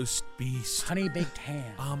 The roast beast. Honey baked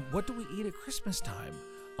ham. What do we eat at Christmas time?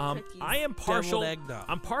 Cookies. I am partial. Deviled eggnog.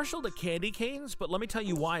 I'm partial to candy canes, but let me tell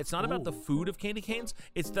you why. It's not about the food of candy canes.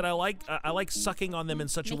 It's that I like sucking on them in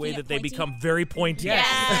such a way Making it that they pointy? become very pointy.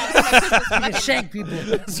 You shank people.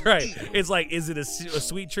 That's right. It's like, is it a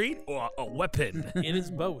sweet treat or a weapon? It is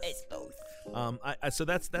both. It's both. So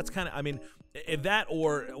that's kind of. I mean, that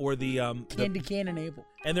or the Candy cane and Abel.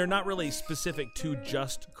 and they're not really specific to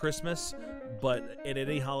just Christmas, but at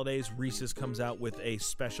any holidays, Reese's comes out with a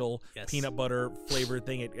special peanut butter flavored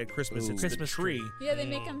thing at Christmas. It's Christmas the tree. Yeah, they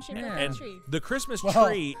make them shape like And a tree. the Christmas Well-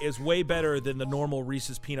 tree is way better than the normal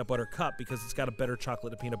Reese's peanut butter cup because it's got a better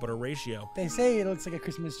chocolate to peanut butter ratio. They say it looks like a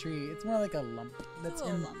Christmas tree. It's more like a lump. That's a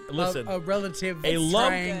little in lump. Listen, a relative A lump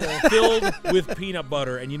triangle. filled with peanut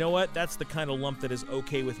butter. And you know what? That's the kind of lump that is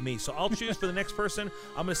okay with me. So I'll choose for the next person.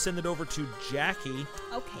 I'm going to send it over to Jackie.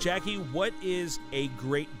 Okay. Jackie, what is a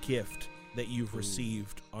great gift that you've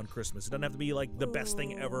received on Christmas? It doesn't have to be like the best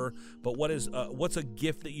thing ever, but what's a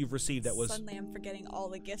gift that you've received that was? Suddenly, I'm forgetting all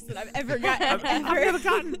the gifts that I've ever gotten.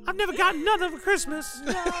 I've never gotten none of Christmas.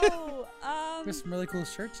 No. There's some really cool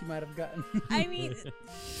shirts you might have gotten. I mean,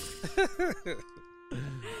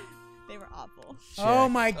 they were awful. Oh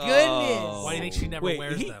my goodness! Why do you think she never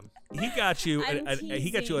wears them? He got you. I'm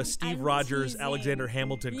He got you a teasing. Steve I'm Rogers, teasing. Alexander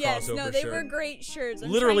Hamilton Yes, crossover no, they shirt. were great shirts.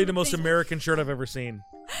 I'm Literally trying the to most think- American shirt I've ever seen.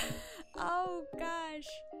 Oh gosh.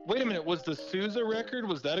 Wait a minute, was the Sousa record,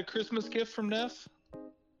 was that a Christmas gift from Neff?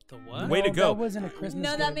 The what? Way to No, go. That wasn't a Christmas No,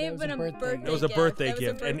 gift. that may have was been a birthday. It was a gift. birthday That was a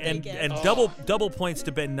gift, and birthday gift. and Oh. double points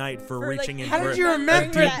to Ben Knight for For, like, reaching in. How for did you a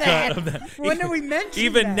remember deep that? cut of that. When did we mention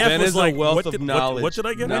Even that? Neff Ben was is a like, wealth what of did, knowledge. What did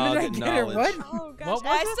I get? When did I Nugget get her? knowledge. What? Oh gosh, What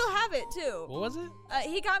was I it? still have it too. What was it?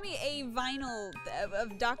 He got me a vinyl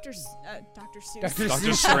of Dr. Seuss. Dr. Dr.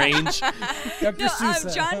 Seuss. Strange. Dr. No,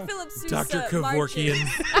 Sousa. John Philip Sousa. Dr. Kevorkian.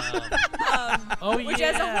 Oh, Which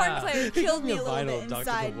as a horn player He killed got me me a a little vinyl bit Dr.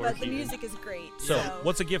 inside, but the Kevorkian. music is great. So,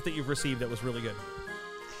 what's a gift that you've received that was really good?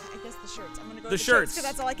 I guess the shirts. I'm gonna go The with shirts. because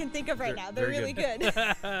that's all I can think of right now. They're very really good.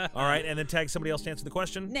 All right, and then tag somebody else to answer the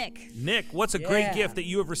question. Nick. Nick, what's a great Yeah. gift that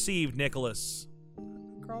you have received, Nicholas?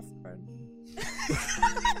 Girlfriend.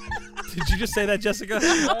 Did you just say that, Jessica?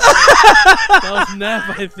 That was Neff,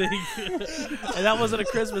 I think. And that wasn't a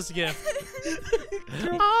Christmas gift.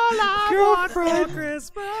 All I want for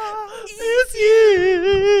Christmas is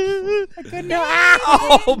you. I couldn't have.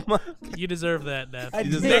 Oh my! You deserve that, Neff. I He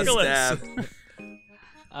just did. got Nicholas.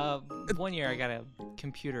 stabbed. One year I got a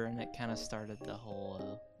computer and it kind of started the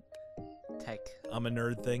whole tech. I'm a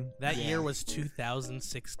nerd thing. That year was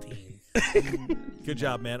 2016. Good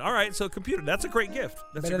job, man. All right, so computer, that's a great gift.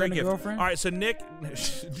 That's Better a great than a gift. girlfriend? All right, so Nick,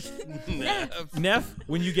 Neff,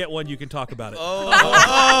 when you get one, you can talk about it.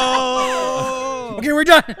 Oh! Okay, we're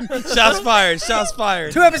done. Shots fired! Shots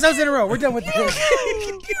fired! 2 episodes in a row. We're done with this.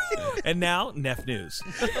 And now, Neff News.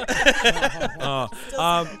 All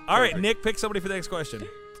right, Nick, pick somebody for the next question.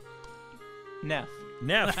 Neff.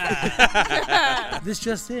 Neff. This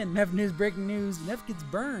just in. Neff news, breaking news. Neff gets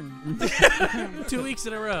burned. 2 weeks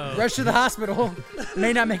in a row. Rush to the hospital.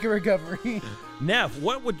 May not make a recovery. Neff,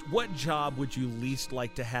 what job would you least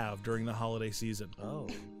like to have during the holiday season? Oh.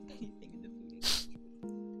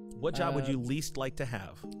 What job would you least like to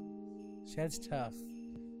have? That's tough.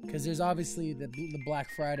 Because there's obviously the Black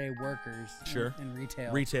Friday workers Sure. in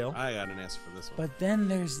retail. Retail. I got an answer for this one. But then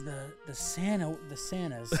there's the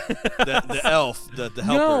Santas. The elf, the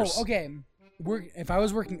helpers. No, okay. If I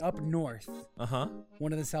was working up north, Uh-huh.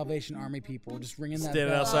 one of the Salvation Army people just ringing that Standing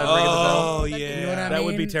bell. outside ringing the bell. Oh That'd be- yeah. You know what I mean? That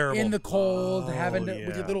would be terrible. In the cold, Oh, having to,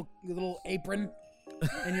 with yeah. your little apron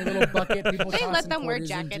and your little bucket. People They let tossing them wear quarters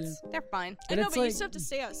jackets. into. They're fine. I But know, it's but you like- still have to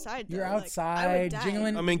stay outside. You're though. Like, I would outside, die.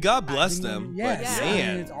 jingling. I mean, God bless them. Yes, But I mean,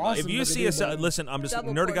 man. it's awesome. If you what they see do, a but- listen, I'm just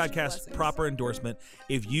Double Nerd of portion Godcast blessings. proper endorsement.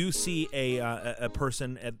 If you see a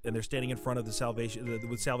person and they're standing in front of the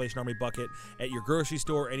Salvation Army bucket at your grocery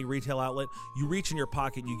store, any retail outlet, you reach in your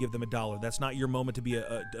pocket and you give them $1. That's not your moment to be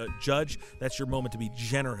a judge. That's your moment to be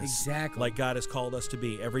generous. Exactly. Like God has called us to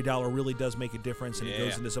be. Every dollar really does make a difference, and it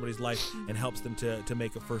goes Yeah. into somebody's life and helps them to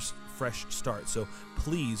make a fresh start. So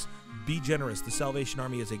please be generous. The Salvation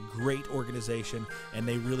Army is a great organization, and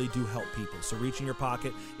they really do help people. So reach in your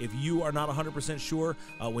pocket. If you are not 100% sure,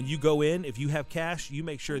 when you go in, if you have cash, you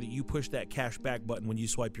make sure that you push that cash back button when you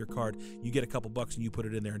swipe your card. You get a couple bucks and you put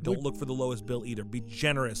it in there. And don't look for the lowest bill either. Be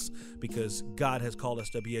generous, because God has called us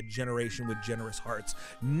to be a generation with generous hearts.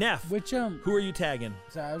 Neff, Which who are you tagging?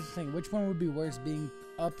 So I was thinking, which one would be worse, being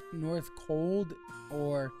up north cold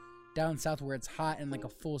or down south where it's hot and like a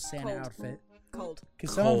full Santa Cold. outfit? Cold.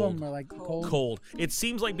 Because some of Cold. them are like cold. Cold. It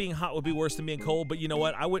seems like being hot would be worse than being cold, but you know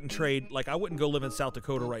what? I wouldn't trade. Like, I wouldn't go live in South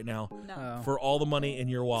Dakota right now No. Oh. for all the money in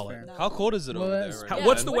your wallet. fair. No. How cold is it Well, over there? that's- Right How, now?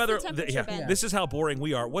 what's the What's weather? the temperature, Ben? This is how boring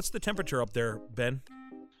we are. What's the temperature up there, Ben?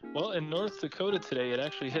 Well, in North Dakota today, it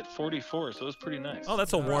actually hit 44, so it was pretty nice. Oh,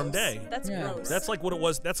 that's a warm Gross. day. That's Yeah. gross. That's like what it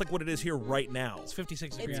was. That's like what it is here right now. It's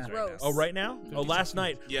 56 It's degrees right gross. now. Oh, right now? Oh, last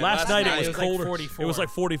night. Yeah, last last night night it was it was like colder. 44. It was like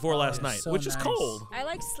 44 last it's night, so which is nice. cold. I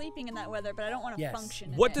like sleeping in that weather, but I don't want to Yes.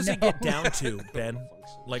 function. What in does it. it get down to, Ben?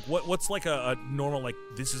 Like what's like a normal, like,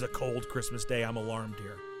 this is a cold Christmas day, I'm alarmed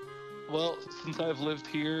here. Well, since I've lived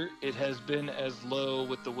here, it has been as low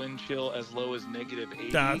with the wind chill as low as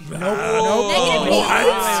 -80. Negative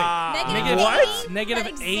Negative Negative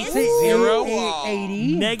That 8 exists? 0.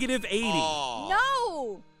 80. Negative 80. Oh.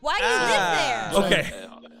 No. Why do you live there? Okay.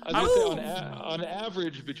 I was gonna say, on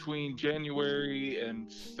average, between January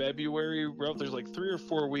and February, there's like 3 or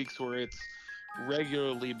 4 weeks where it's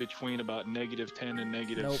regularly between about -10 and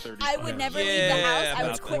 -30. I would never leave the house. I would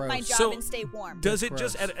that's quit my gross. job So, and stay warm. Does it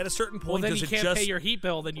just at a certain Well, point? then does you it can't just pay your heat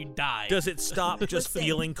bill, then you die. does it stop just Listen.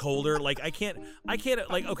 feeling colder? Like I can't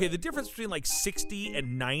like okay, the difference between like 60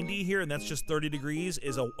 and 90 here, and that's just 30 degrees,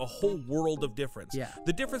 is a whole world of difference. Yeah.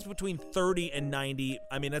 The difference between 30 and 90,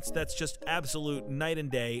 I mean that's just absolute night and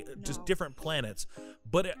day, just different planets.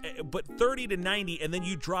 But 30 to 90, and then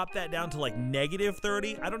you drop that down to like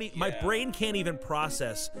 -30. I don't. My brain can't even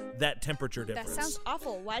process that temperature That difference. sounds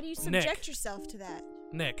awful. Why do you Nick. subject yourself to that?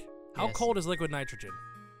 Nick, how Yes. cold is liquid nitrogen?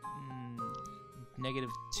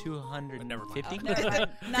 -250. Never mind.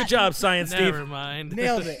 Good job, Science Steve. Never mind.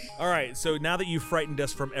 Nailed it. All right, so now that you've frightened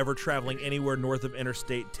us from ever traveling anywhere north of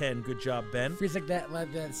Interstate 10, good job, Ben. Feels like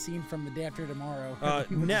that scene from The Day After Tomorrow. He was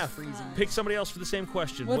just Neff, freezing. pick somebody else for the same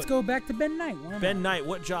question. Let's What- go back to Ben Knight. Why not? Ben Knight,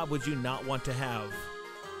 what job would you not want to have?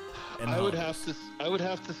 And I would how?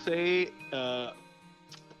 have to say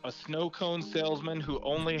a snow cone salesman who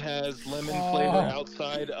only has lemon flavor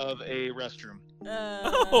outside of a restroom.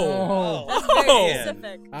 Oh, That's very Oh.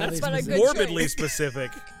 specific. Ah, That's they what a specific. good morbidly choice.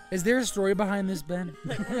 specific. Is there a story behind this, Ben?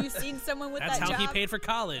 Have you seen someone with That's that how he job? paid for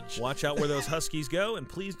college. Watch out where those huskies go, and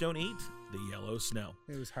please don't eat the yellow snow.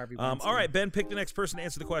 It was Harvey. All Weinstein. right, Ben, pick the next person to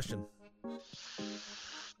answer the question.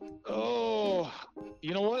 Oh,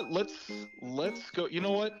 you know what? Let's go. You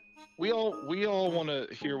know what? We all want to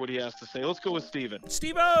hear what he has to say. Let's go with Steven.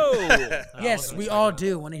 Steve-O! Yes, we all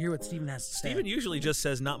do want to hear what Steven has to say. Steven usually just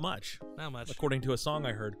says not much, Not much. according to a song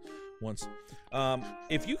I heard once.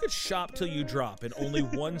 If you could shop till you drop in only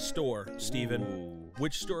one store, Steven,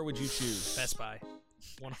 which store would you choose? Best Buy.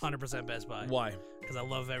 100% Best Buy. Why? Because I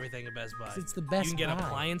love everything at Best Buy. It's the Best You can get Buy.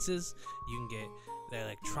 appliances. You can get the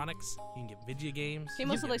electronics. You can get video games. He you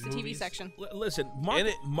mostly can likes get the TV movies. section. Listen,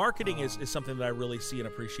 marketing is something that I really see and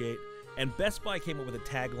appreciate. And Best Buy came up with a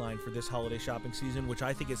tagline for this holiday shopping season, which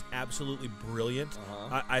I think is absolutely brilliant.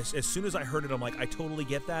 As soon as I heard it, I'm like, I totally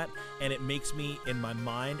get that. And it makes me, in my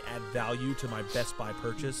mind, add value to my Best Buy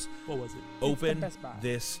purchase. What was it? Open Best Buy.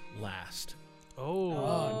 this last.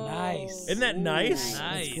 Oh, nice. Isn't that nice?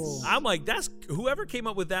 Nice. That's cool. I'm like, that's whoever came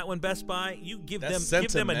up with that one, Best Buy. You give That's them a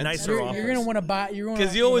sentimental. nicer offer. You're gonna want to buy. You're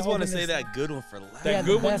Because you always want to say that good one for last. That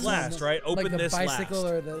the good one's best one, last, right? Open like the this bicycle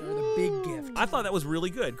last. or the big gift. I thought that was really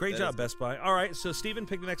good. Great That job, is- Best Buy. All right, so Steven,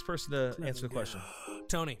 pick the next person to answer the question.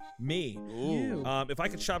 Tony. Me. You. If I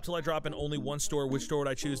could shop till I drop in only one store, which store would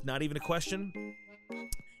I choose? Not even a question.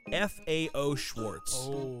 FAO Schwartz.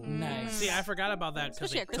 Oh, Nice. See, I forgot about that because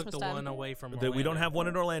Especially they at took Christmas the time. one away from. We don't Orlando. have one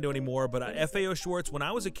in Orlando anymore, but FAO Schwartz, when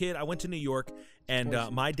I was a kid, I went to New York, and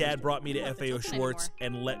my dad brought me to It's FAO open Schwartz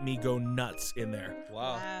and let me go nuts in there.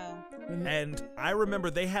 Wow. Wow. And I remember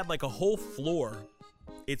they had like a whole floor.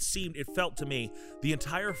 It felt to me, the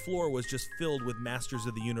entire floor was just filled with Masters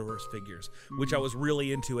of the Universe figures, which I was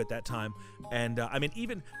really into at that time. And I mean,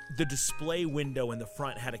 even the display window in the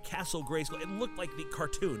front had a Castle Grayskull. It looked like the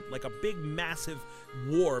cartoon, like a big, massive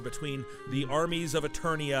war between the armies of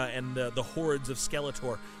Eternia and the hordes of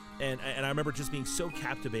Skeletor. And I remember just being so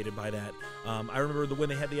captivated by that. I remember when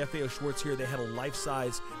they had the FAO Schwartz here, they had a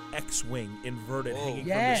life-size X-Wing inverted hanging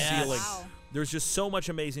Yes. from the ceiling. Wow. There's just so much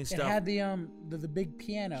amazing It stuff. had the big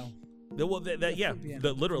piano. Literally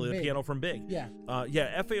the Big. piano from Big. Yeah.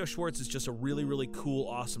 FAO Schwartz is just a really, really cool,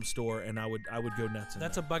 awesome store, and I would go nuts. In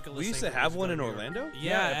That's that. a bucket list. We used thing to for have us one down in here. Orlando?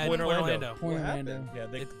 Yeah, at Point Point Orlando. Orlando. Point happened?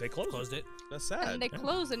 Orlando. Yeah, they closed Closed it. it. That's sad. And they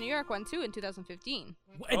closed the New York one too in 2015.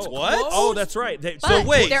 It's what? closed? Oh, that's right. But So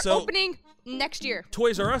wait, they're so- opening next year.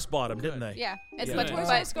 Toys R Us bought them, didn't they? Yeah, it's Yeah. but, Toys but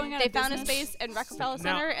R Us going out they of found a business? space in Rockefeller Now-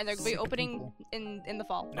 Center, and they're going to be Sick opening people. in the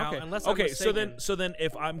fall. Now, Okay. unless I'm Okay. mistaken, So then,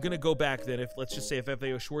 if I'm gonna go back, then if let's just say if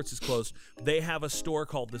FAO Schwartz is closed, they have a store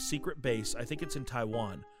called the Secret Base. I think it's in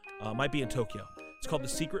Taiwan. Might be in Tokyo. It's called the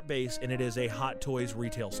Secret Base, and it is a Hot Toys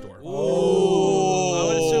retail store. I would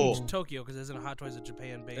Oh. assume Tokyo because isn't a Hot Toys a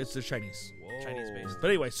Japan based? It's the Chinese. Chinese based. But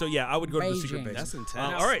anyway, so yeah, I would go to the Secret Beijing. Base. That's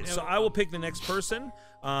intense. All right, so I will pick the next person,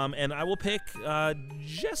 and I will pick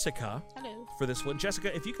Jessica Hello. for this one.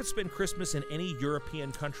 Jessica, if you could spend Christmas in any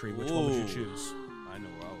European country, which one would you Ooh. choose? I know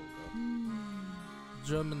where I would go.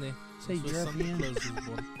 Germany. Say That's where Santa European. Claus was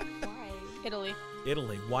born. Italy,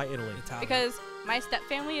 Italy. Why Italy? Italian. because my step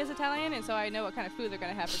family is Italian, and so I know what kind of food they're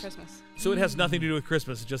going to have for Christmas. So it has nothing to do with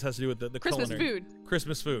Christmas. It just has to do with the Christmas culinary. food.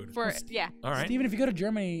 Christmas food. For yeah, All right. Steven, if you go to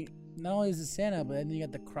Germany, not only is it Santa, but then you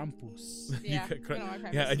got the Krampus. yeah. You got, I don't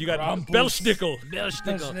want yeah, and you got Krampus. Belschnickel.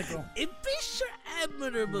 Belschnickel. Belschnickel. In Fisher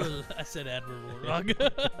admirable. I said admirable wrong.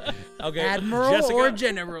 Okay, Admiral Jessica, or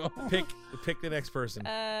general? pick the next person.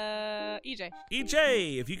 EJ.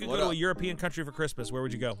 EJ, if you could What go to up? a European country for Christmas, where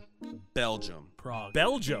would you go? Belgium. Prague.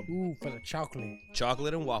 Belgium. Ooh, for the chocolate.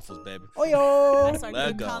 Chocolate and waffles, baby. Oh yo. That's our Let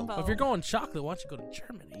good go. combo. If you're going chocolate, why don't you go to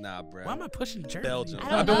Germany? Nah, bro. Why am I pushing Germany? Belgium. I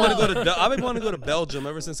don't I've been know. wanting to go to I've been wanting to go to Belgium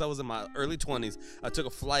ever since I was in my early 20s. I took a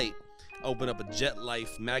flight, opened up a Jet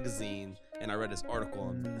Life magazine, and I read this article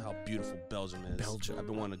on how beautiful Belgium is. Belgium. I've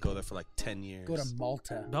been wanting to go there for like 10 years. Go to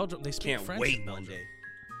Malta. Belgium. They speak Can't French. wait in one Belgium. day.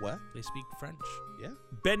 What? They speak French. Yeah.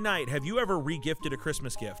 Ben Knight, have you ever re-gifted a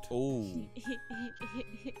Christmas gift? Oh.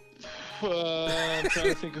 I'm trying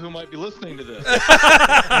to think of who might be listening to this.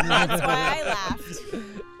 That's why I laughed.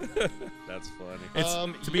 That's funny. It's,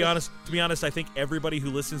 to be honest, I think everybody who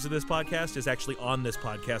listens to this podcast is actually on this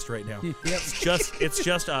podcast right now. Yep. It's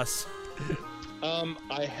just us.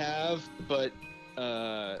 I have, but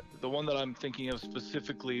the one that I'm thinking of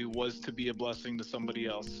specifically was to be a blessing to somebody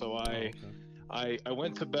else. So I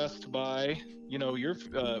went to Best Buy, your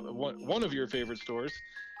one of your favorite stores,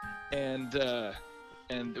 and it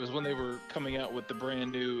was when they were coming out with the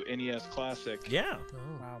brand new NES Classic. Yeah.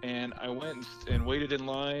 Wow. And I went and waited in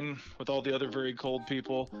line with all the other very cold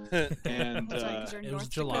people, and That's right, 'cause you're in it was North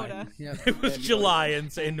July. Dakota. Yep. It was And, July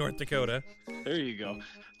in North Dakota. there you go.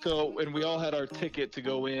 So, and we all had our ticket to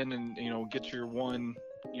go in and get your one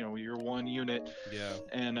unit. Yeah.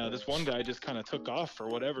 And this one guy just kind of took off for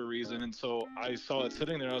whatever reason, and so I saw it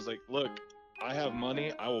sitting there. I was like, "Look, I have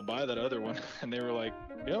money. I will buy that other one." And they were like,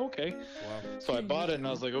 "Yeah, okay." Wow. So I bought it, and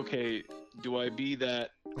I was like, "Okay, do I be that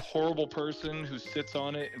horrible person who sits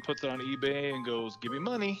on it and puts it on eBay and goes, 'Give me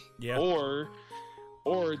money,' Yeah. or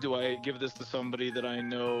do I give this to somebody that I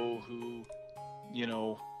know who,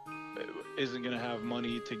 isn't gonna have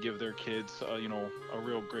money to give their kids, a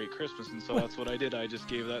real great Christmas?" And so that's what I did. I just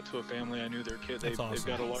gave that to a family. I knew their kid. That's awesome. They've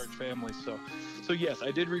got a large family, so yes,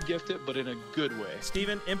 I did regift it, but in a good way.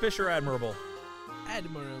 Steven, impish or admirable?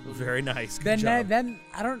 Admirable. Very nice. Good Then job. then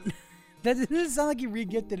I don't. That doesn't sound like you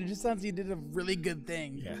re-gifted. It just sounds like you did a really good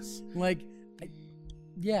thing. Yes. Like,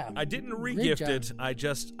 yeah. I didn't Great re-gift job. it. I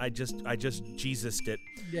just Jesused it.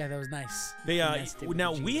 Yeah, that was nice. They Finessed it with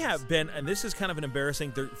now the we Jesus. have been, and this is kind of an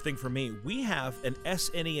embarrassing thing for me. We have an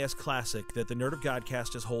SNES Classic that the Nerd of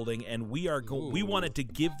Godcast is holding, and we wanted to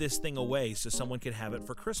give this thing away so someone could have it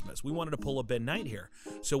for Christmas. We wanted to pull a Ben Knight here,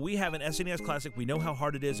 so we have an SNES Classic. We know how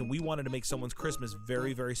hard it is, and we wanted to make someone's Christmas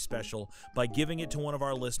very, very special by giving it to one of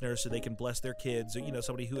our listeners so they can bless their kids or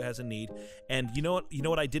somebody who has a need. And you know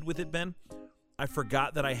what I did with it, Ben? I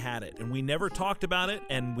forgot that I had it, and we never talked about it,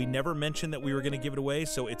 and we never mentioned that we were going to give it away,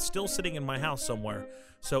 so it's still sitting in my house somewhere.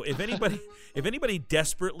 So if anybody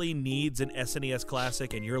desperately needs an SNES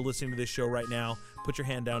Classic and you're listening to this show right now, put your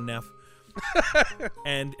hand down, Neff.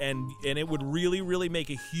 and it would really, really make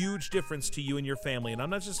a huge difference to you and your family. And I'm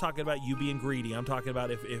not just talking about you being greedy. I'm talking about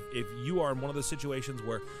if you are in one of those situations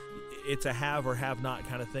where it's a have or have not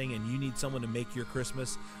kind of thing and you need someone to make your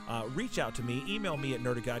Christmas, reach out to me. Email me at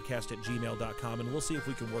nerdofgodcast@gmail.com, and we'll see if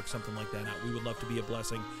we can work something like that out. We would love to be a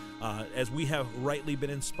blessing, as we have rightly been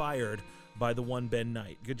inspired by the one Ben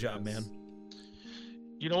Knight. Good job, man.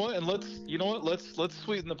 You know what? And let's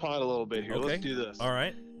sweeten the pot a little bit here. Okay. Let's do this. All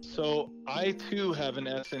right. So I too have an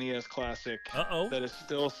SNES Classic Uh-oh. that is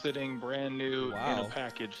still sitting brand new in Wow. a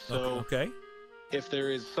package. So Okay. if there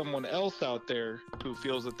is someone else out there who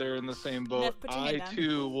feels that they're in the same boat, Neff, put your I hand down.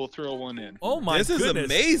 too will throw one in. Oh my This is goodness.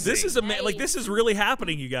 amazing. This is like this is really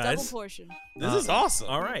happening, you guys. Double portion. This is awesome.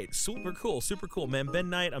 All right, super cool, man. Ben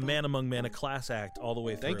Knight, a man among men, a class act all the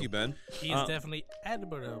way through. Thank you, Ben. He's definitely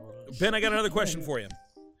admirable. Ben, I got another question for you.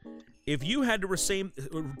 If you had to receive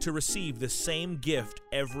the same gift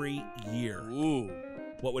every year, Ooh.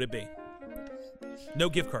 what would it be? No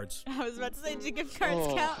gift cards. I was about to say, do gift cards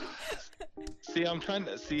Oh. count? I'm trying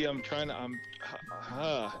to. See, I was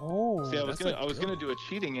gonna do a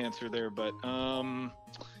cheating answer there, but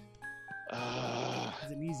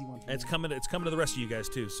It's an easy one. For It's me. coming to the rest of you guys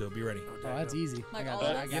too, so be ready. Oh, that's easy. Like I all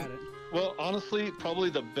got of it. I us? got it. well, honestly, probably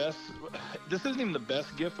the best. This isn't even the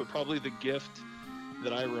best gift, but probably the gift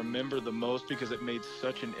that I remember the most because it made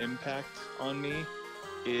such an impact on me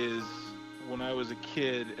is when I was a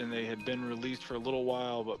kid and they had been released for a little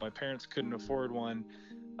while, but my parents couldn't afford one.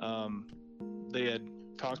 They had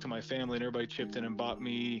talked to my family and everybody chipped in and bought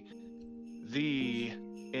me the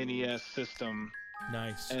NES system.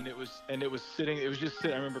 Nice. And it was just sitting. I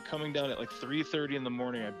remember coming down at like 3:30 in the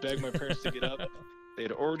morning. I begged my parents to get up. They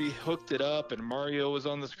had already hooked it up and Mario was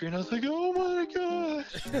on the screen. I was like, oh my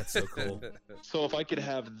gosh. That's so cool. So if I could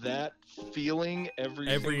have that feeling every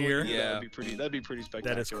single year? Yeah. that'd be pretty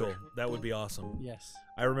spectacular. That is cool. That would be awesome. Yes.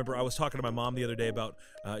 I remember I was talking to my mom the other day about,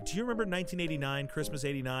 do you remember 1989, Christmas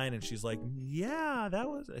 '89? And she's like, yeah, that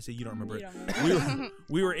was. I said, you don't remember it.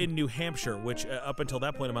 We were in New Hampshire, which up until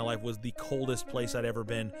that point in my life was the coldest place I'd ever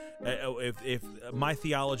been. If my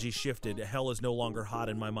theology shifted, hell is no longer hot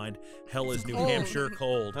in my mind. Hell is New Hampshire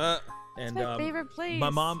cold. And my favorite place. My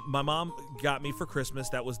mom got me for Christmas.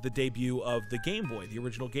 That was the debut of the Game Boy, the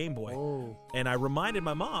original Game Boy. Oh. And I reminded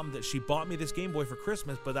my mom that she bought me this Game Boy for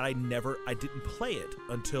Christmas, but that I didn't play it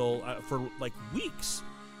until for like weeks.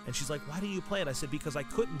 And she's like, "Why didn't you play it?" I said, "Because I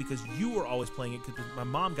couldn't, because you were always playing it. Because my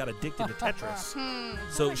mom got addicted to Tetris."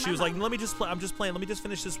 So she was like, "Let me just play. I'm just playing. Let me just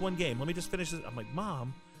finish this one game. Let me just finish this." I'm like,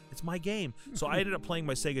 "Mom, it's my game." So I ended up playing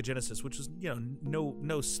my Sega Genesis, which was,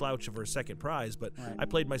 no slouch of her second prize, but I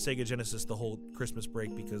played my Sega Genesis the whole Christmas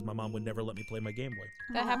break because my mom would never let me play my Game Boy.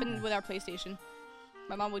 That happened with our PlayStation.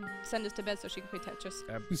 My mom would send us to bed so she could play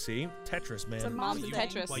Tetris. See? Tetris, man. It's a mom's Mom's thing.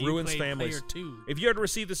 Tetris. While you Ruins played families. Player 2. If you had to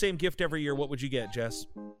receive the same gift every year, what would you get, Jess?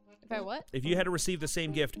 If I what? If you had to receive the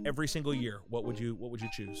same gift every single year, what would you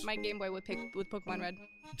choose? My Game Boy would pick with Pokemon Red.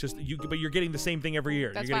 But you're getting the same thing every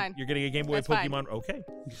year. That's you're fine. You're getting a Game Boy That's fine. Pokemon. Okay.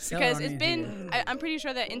 Because it's been, I'm pretty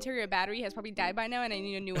sure that interior battery has probably died by now, and I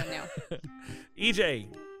need a new one now. EJ,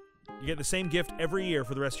 you get the same gift every year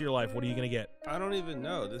for the rest of your life. What are you gonna get? I don't even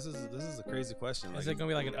know. This is a crazy question. Is it gonna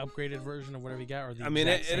be like an upgraded version of whatever you got, or the I mean,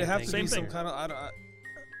 exact it'd same have thing? to Same be some thing. kind of.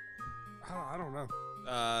 I don't know.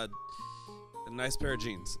 A nice pair of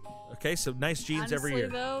jeans. Okay, so nice jeans Honestly, every year.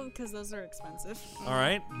 though, because those are expensive. All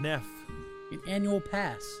right, Neff. An annual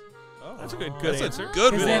pass. Oh, that's a good That's answer. a good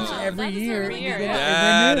Because then one. every That is year every you year, get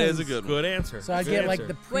yeah. That it is renews. a good one. Good answer. So I Good get like answer.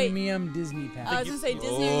 the premium Disney pass. I was gonna say Disney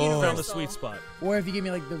or Oh. Universal. Found the sweet spot. Or if you give me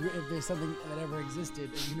like if there's something that ever existed,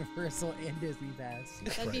 a Universal and Disney pass.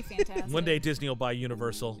 That'd be fantastic. One day Disney will buy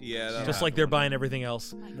Universal. Yeah, that'll Just like happen they're one buying day. everything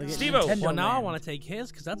else. Look at Steve-O. Nintendo Well, now I Land. want to take his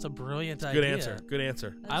because that's a brilliant Good idea. answer. Good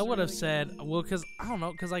answer. I would have said, well, because I don't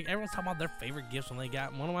know, because like everyone's talking about their favorite gifts when they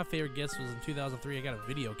got. One of my favorite gifts was in 2003. I got a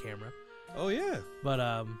video camera, Oh yeah. but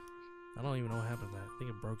I don't even know what happened to that. I think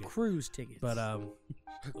it broke it. Cruise tickets. But I'm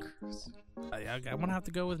gonna have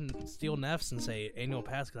to go with steal Neff's and say annual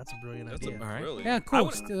pass because that's a brilliant That's idea. All right. really. yeah, I cool.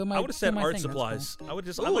 would Still my- have said still my art thing, that's supplies. I would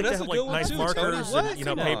just. Ooh, I like to that's have a like good one nice too, markers Tony. and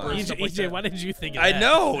What? paper Come on. and stuff like EJ, that. why did you think of I that?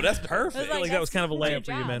 know. That's I perfect. feel like that was kind of a layup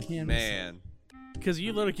for you, man. cool. Man. Because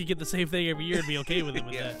you literally could get the same thing every year and be okay with it.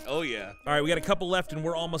 With Yeah. that. Oh yeah. All right, we got a couple left, and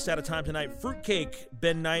we're almost out of time tonight. Fruitcake,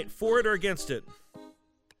 Ben Knight, for it or against it?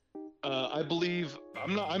 I believe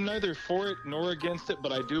I'm neither for it nor against it,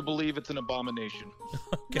 but I do believe it's an abomination.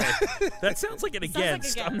 Okay, that sounds like an Sounds like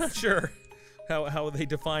against. I'm not against. sure how they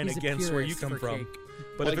define He's a against where you purist come for from. cake.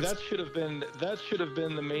 But Like if it's that should have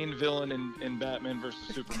been the main villain in Batman versus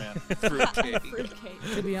Superman. Fruitcake.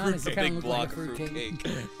 Fruitcake. To be honest, it kind Big of looked like block a of fruitcake.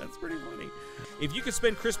 fruitcake. that's pretty funny. If you could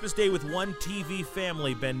spend Christmas Day with one TV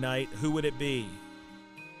family, Ben Knight, who would it be?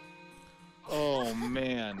 Oh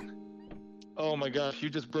man. Oh my gosh, you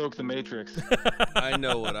just broke the Matrix. I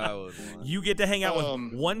know what I would want. You get to hang out with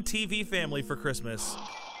Um, one TV family for Christmas.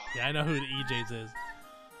 Yeah, I know who the EJ's is.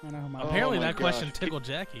 I know who my Apparently, my that question gosh. tickled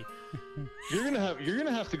Jackie. You're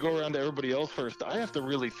gonna have to go around to everybody else first. I have to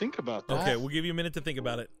really think about that. Okay, we'll give you a minute to think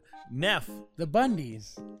about it. Neff, the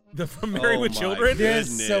Bundys. the from Married with my Children. There's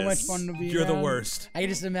so Goodness. much fun to be You're the around. worst. I can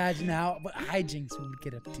just imagine what hijinks we would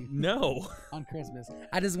get up to No. on Christmas.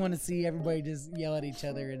 I just want to see everybody just yell at each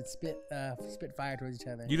other and spit fire towards each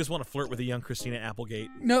other. You just want to flirt with a young Christina Applegate.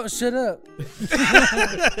 No, shut up.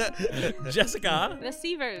 Jessica. The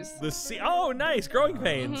Seavers. Oh, nice. Growing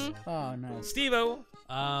Pains. Oh no. Steve-O.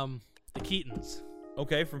 The Keatons.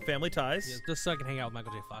 Okay, from Family Ties. Yeah, just so I can hang out with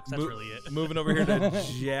Michael J. Fox. That's Mo- really it. Moving over here to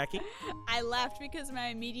Jackie. I laughed because my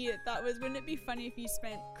immediate thought was, wouldn't it be funny if you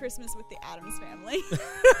spent Christmas with the Addams Family?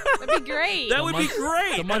 That'd be great. That would be Munst-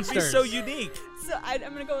 great. the That'd be so Munsters. unique. So I'm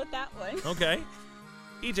gonna go with that one. Okay.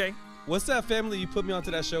 EJ. What's that family you put me onto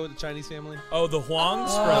that show with the Chinese family? Oh, the Huangs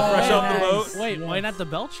Oh, from Fresh Off the nice. Boat. Wait, Yeah. why not the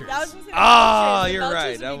Belchers? That was gonna say the Ah, Belchers. The you're Belchers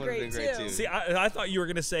right. would That be would have been great too. See, I thought you were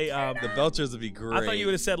going to say The Belchers would be great. I thought you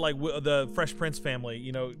would have said like the Fresh Prince family,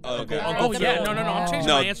 you know. Oh, okay. Uncle Oh, yeah. Phil. No. I'm changing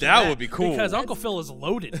No, my answer. that to would be cool. Because Uncle Phil is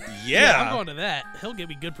loaded. Yeah. I'm going to that. He'll give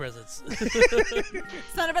me good presents.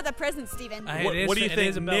 It's not about the present, Steven. What do you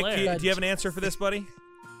think, in Nick? Bel Air. Do you have an answer for this, buddy?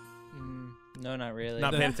 No, not really.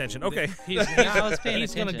 Not paying attention. Okay. He's I was paying gonna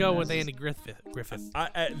attention. go with Andy Griffith.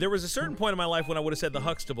 There was a certain point in my life when I would have said the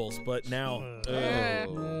Huxtables, but now I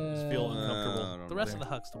just feel uncomfortable. The rest of the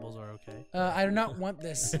Huxtables are okay. I do not want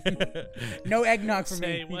this. No eggnog for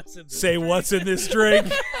me. Say what's in this drink.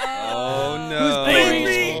 Oh no!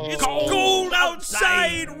 Baby, it's cold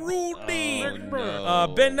outside, Rudy. Oh,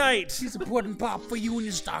 no. Ben Knight. He's a pudding pop for you in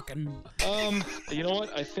your stocking. You know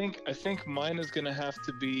what? I think mine is gonna have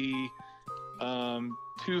to be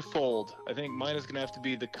twofold. I think mine is gonna have to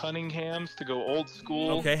be the Cunninghams to go old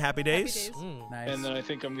school. Okay, Happy Days. Nice. And then I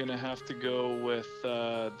think I'm gonna have to go with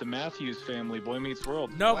the Matthews Family, Boy Meets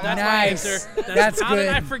World. Nope, that's Nice. my answer. That's how good. did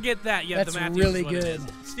I forget that? Yeah, That's the Matthews really one it good.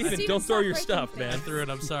 is. Steven, Steven, don't throw stop your breaking stuff, I man. threw it.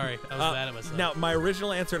 I'm sorry. I was mad at myself. Now, my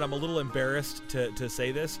original answer, and I'm a little embarrassed to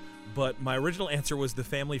say this, but my original answer was the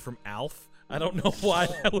family from Alf. I don't know why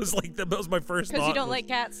that was that was my first thought. Because you don't like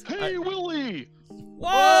cats. Hey, Willie! Whoa!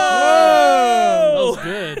 That was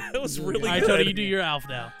good. That was really All right, good. Tony, you do your Alf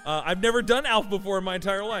now. I've never done Alf before in my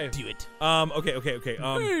entire life. Do it. Okay.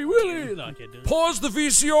 Hey, Willie. No, I can't do it. Pause the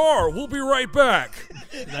VCR. We'll be right back.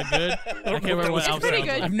 Is that good? I can't remember what It's Alf pretty sounds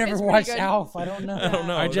good. like. I've never It's pretty watched good. Alf. I don't know. I don't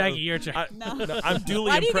know. All right, Jackie, your turn. I'm duly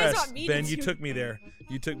Why do you guys impressed. want me to Ben, you do- took me there.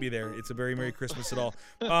 You took me there. It's a very Merry Christmas at all.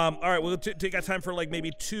 All right, we'll take our time for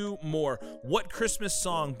maybe two more. What Christmas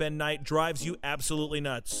song, Ben Knight, drives you absolutely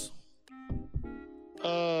nuts?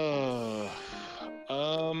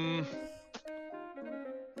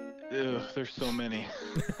 There's so many.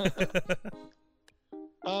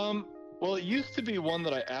 Well, it used to be one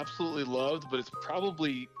that I absolutely loved, but it's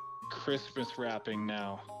probably Christmas rapping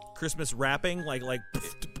now. Christmas rapping, like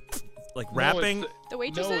No, rapping. it's The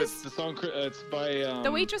Waitresses? No, it's the song. It's by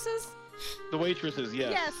The Waitresses? The Waitresses.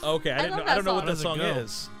 Yes. Yes. Okay, I love don't know what that that song. song How does it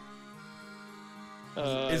is.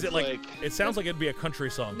 Is It's it like? It sounds like it'd be a country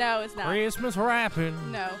song. No, it's not. Christmas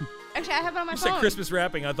rapping. No. Actually, I have it on my You phone. said Christmas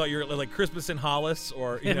rapping. I thought you were like Christmas in Hollis,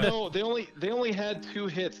 or No, they only had two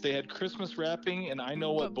hits. They had Christmas rapping and I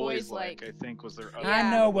Know What What Boys Boys Like. Like. I think was their. Other I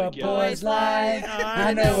know one. what Yeah. boys like.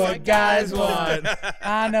 I know what guys want.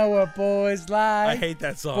 I know what boys I like. hate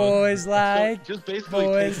that song. Boys So like. just basically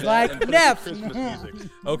boys take that like and put it to Neff. Christmas music.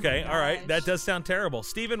 Okay, all right, that does sound terrible.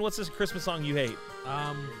 Steven, what's this Christmas song you hate?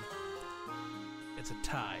 It's a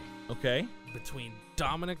tie Okay, between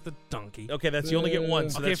Dominic the Donkey. okay, that's you only get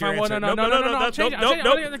one, so Okay, that's your fine, well, answer. no, I'll change it, I'll change it.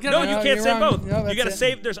 No, Okay, you No, can't you're say wrong. both. No, You that's gotta it.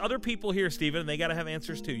 save. There's other people here, Steven, and they gotta have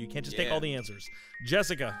answers too. You can't just take Yeah. all the answers.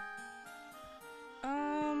 Jessica.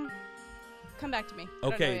 Come back to me. I don't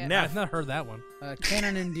know Okay, yet. I've Neff. not heard that one.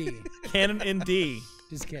 Canon and D. Canon in D.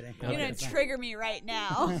 Just kidding. You're gonna trigger me right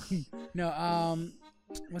now. No,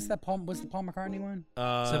 what's that Paul? What's the Paul McCartney one?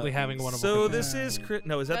 Simply having a wonderful So Christmas. this is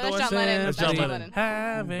no, is that No, the one? that's John Lennon. That's That's John John Lennon.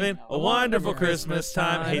 Lennon. Having A wonderful Christmas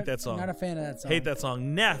time. Hate that song. Not a fan of that song. Hate that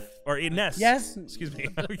song. Neff or Ness. Yes. Excuse me.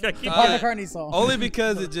 I keep- Paul McCartney song. Only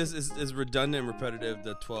because it just is redundant and repetitive.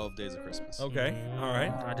 The 12 Days of Christmas. Okay. All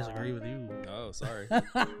right. I disagree with you. Oh, sorry.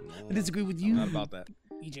 I disagree with you. Not about that.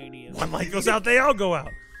 One light goes out, they all go out.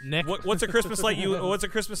 Nick. What's a Christmas light you? What's a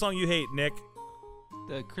Christmas song you hate, Nick?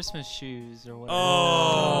 The Christmas shoes or whatever.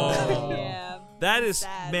 Oh. Yeah. That is,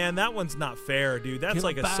 Sad. man, that one's not fair, dude. That's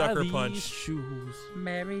like a sucker punch. Shoes.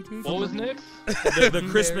 Married to What was Nick's? The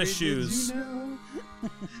Christmas shoes.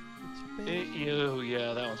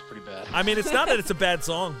 Yeah, that one's pretty bad. I mean, it's not that it's a bad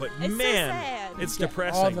song, but It's so man, sad. it's Get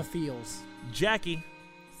depressing. all the feels. Jackie.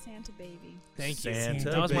 Santa Baby. Thank you. Santa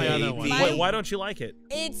That was my other baby. one. Wait, why don't you like it?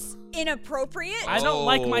 It's inappropriate. I don't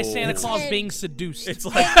like my Santa It's- Claus being seduced. It's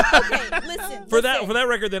like Okay, listen. for that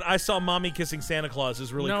record, then I saw mommy kissing Santa Claus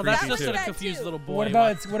is really no, creepy that's just too. a That confused too. little boy. What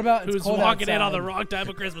about it's who's cold walking in on outside. the wrong time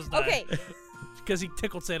of Christmas time? Okay, Because he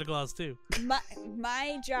tickled Santa Claus too.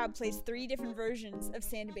 my job plays 3 different versions of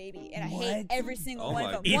Santa Baby, and I What? hate every single Oh one my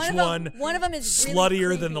of them. Each one of them is sluttier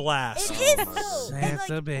really than the creepy. last. It is though. And,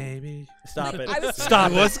 Santa like, baby. Stop it. I was-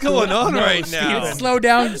 Stop it. What's going on right now? Steven. Slow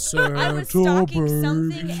down. I was stalking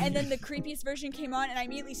something, and then the creepiest version came on, and I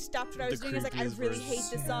immediately stopped what I was doing. I was like, I creepiest really version. hate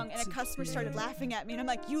this song, and a customer started laughing at me, and I'm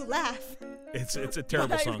like, you laugh. It's a But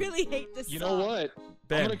terrible I song. really hate this You song. know what?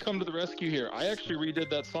 Ben. I'm gonna come to the rescue here. I actually redid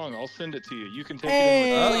that song. I'll send it to you. You can take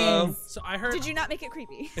Hey. it in with Uh-oh. So I heard. Did you not make it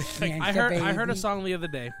creepy? I heard a song the other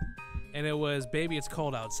day, and it was "Baby, It's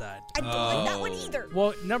Cold Outside." I don't like that one either.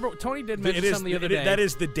 Well, Tony did mention It is something the other day. that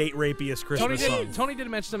is the date rapiest Christmas song. Tony did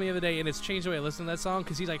mention something the other day, and it's changed the way I listen to that song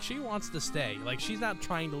because he's like, she wants to stay. Like, she's not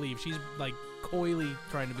trying to leave. She's like coyly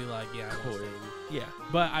trying to be like, yeah, I wanna stay. Yeah.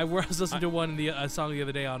 But I was listening to a song the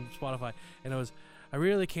other day on Spotify, and it was, I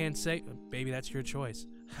really can't say, baby, that's your choice.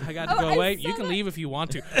 I got to go away. You can leave if you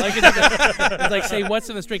want to. Like it's like say what's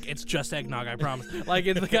in this drink? It's just eggnog, I promise. Like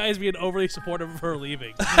the guy is being overly supportive of her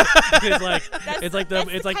leaving.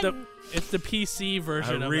 It's the PC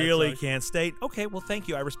version. I of really that can't stay. Okay, well, thank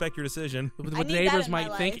you. I respect your decision. What need that neighbors in my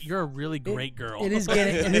might think life. you're a really great girl. It is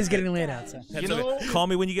getting late outside. That's You know, okay. Call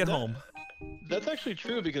me when you get home. That's actually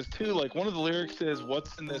true because too, like one of the lyrics is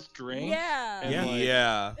 "What's in this drink?" Yeah. And, like,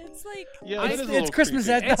 Yeah. It's like Yeah, that is a It's little Christmas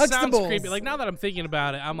creepy. at It sounds Huxtables. creepy. Like now that I'm thinking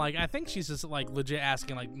about it, I'm like, I think she's just like legit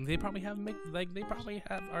asking, like they probably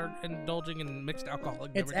are indulging in mixed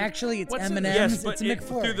alcoholic It's beverages. actually What's in- M&M's. Yes, It's but a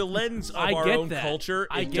McFlurry. through the lens of I our get own that. culture,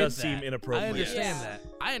 I it get does that. seem inappropriate. I understand Yeah. that.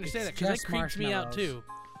 I understand that It's because it just creeps me out marshmallows. too.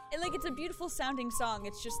 it's a beautiful sounding song.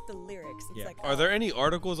 It's just the lyrics. It's Yeah. like Are there any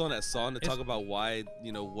articles on that song to It's- talk about why,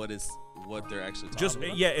 what they're actually talking Just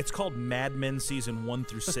about? yeah, it's called Mad Men season 1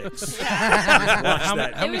 through 6. Watch How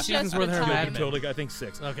that. many was seasons just were the there of time. Mad You'll be Men? totally, I think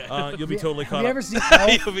 6. Okay. You'll be totally caught Have you up. ever seen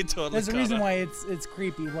Elf? You'll be totally There's a caught reason up. why it's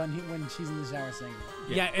creepy when she's in the shower singing.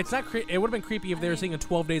 Yeah, it's not. It would have been creepy if they were singing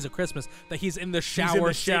 12 Days of Christmas. That he's in the shower. in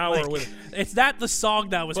the singing, shower like, with- It's not the song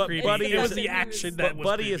that was But creepy. Buddy it was is- the action that But was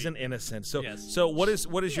Buddy creepy. isn't innocent. So Yes. so what is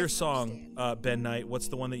your song, Ben Knight? What's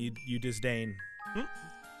the one that you disdain?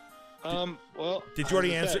 Well, Did you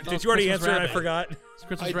already as I answer? said, Did you already Christmas answer? And I Rabbit. forgot. It's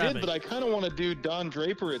Christmas I Rabbit. did, but I kind of want to do Don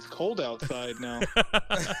Draper. It's cold outside now.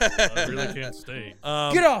 I really can't stay.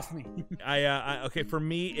 Get off me! Okay, for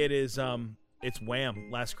me it is it's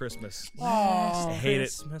Wham! Last Christmas. Oh, I hate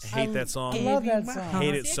Christmas. it. Hate that song. I love that song.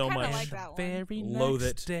 Hate it See, I so kinda much. like that one. Very Loathe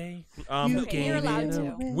next it. day. Okay, you're allowed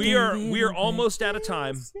to. We are almost out of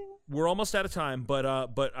time. We're almost out of time, but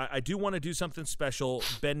I do want to do something special.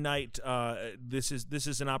 Ben Knight, this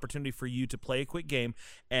is an opportunity for you to play a quick game,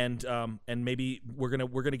 and maybe we're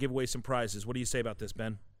gonna give away some prizes. What do you say about this,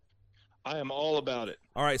 Ben? I am all about it.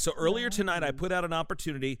 All right. So earlier tonight, I put out an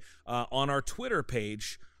opportunity on our Twitter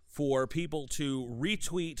page for people to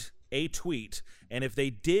retweet a tweet, and if they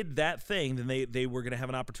did that thing, then they were going to have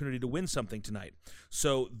an opportunity to win something tonight.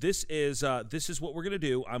 So this is what we're going to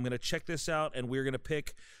do. I'm going to check this out, and we're going to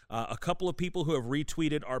pick a couple of people who have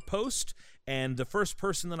retweeted our post, and the first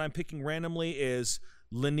person that I'm picking randomly is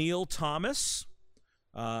Leniel Thomas.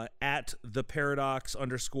 At the paradox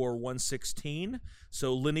 _116.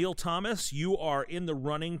 So Leniel Thomas, you are in the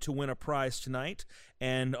running to win a prize tonight.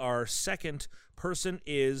 And our second person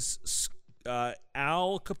is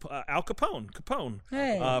Al Capone.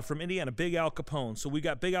 Hey. From Indiana, Big Al Capone. So we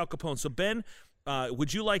got Big Al Capone. So Ben,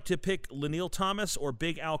 would you like to pick Leniel Thomas or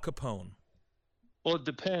Big Al Capone? Well, it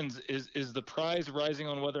depends. Is the prize rising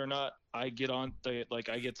on whether or not I get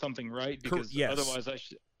I get something right? Because yes. otherwise I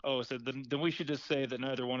should. Oh, so then we should just say that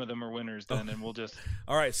neither one of them are winners then, and we'll just.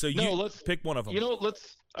 All right, so let's pick one of them. You know,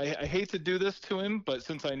 I hate to do this to him, but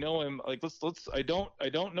since I know him, let's. I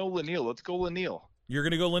don't know Leniel. Let's go Leniel. You're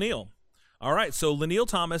gonna go Leniel. All right, so Leniel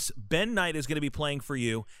Thomas, Ben Knight is going to be playing for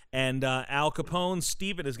you, and Al Capone,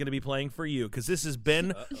 Steven is going to be playing for you, because this is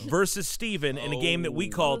Ben versus Steven in a game that we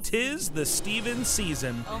call Tis the Steven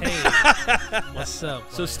Season. Hey, what's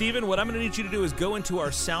up? So, Steven, what I'm going to need you to do is go into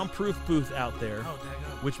our soundproof booth out there, Oh, there you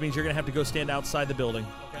go. which means you're going to have to go stand outside the building.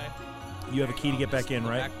 Okay. You have a key to get back in, The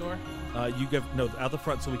right? Back door. Out the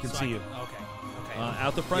front so we can So I see you. Okay.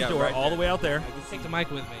 Out the front Yeah, door, right all the way out there. Take the mic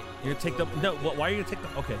with me. You're going to take the... No, why are you going to take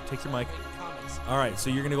the... Okay, take your mic. Comments. All right,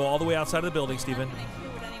 so you're going to go all the way outside of the building, Steven.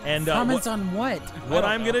 And Comments on what? What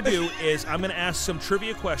I'm going to do is I'm going to ask some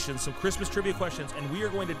trivia questions, some Christmas trivia questions, and we are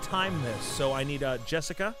going to time this. So I need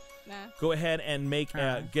Jessica, Nah. go ahead and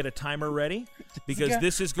get a timer ready, because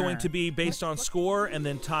this is going to be based on score, and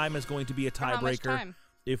then time is going to be a For how much tiebreaker. time?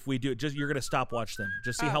 If we do it, you're going to stopwatch them.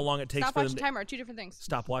 Just see how long it takes for Stopwatch them and to timer are two different things.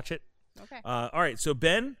 stopwatch it. Okay. All right, so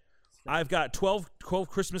Ben, I've got 12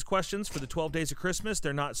 Christmas questions for the 12 days of Christmas.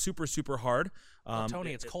 They're not super hard.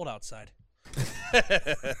 Tony, it's cold outside.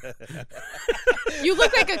 You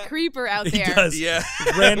look like a creeper out He there. does. Yeah.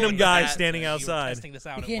 Random guy That- standing you were outside. testing this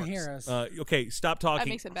out, He it can't works. hear us. Okay, stop talking. That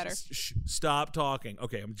makes it better. Stop talking.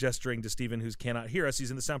 Okay, I'm gesturing to Steven, who cannot hear us. He's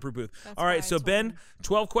in the soundproof booth. That's All right, why I so told Ben, him.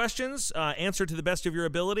 12 questions. Answer to the best of your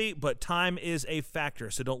ability, but time is a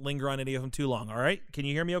factor, so don't linger on any of them too long. All right? Can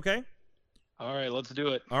you hear me okay? All right, let's do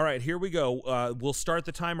it. All right, here we go. We'll start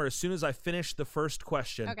the timer as soon as I finish the first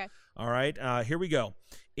question. Okay. All right, here we go.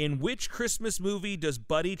 In which Christmas movie does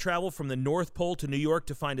Buddy travel from the North Pole to New York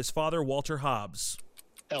to find his father, Walter Hobbs?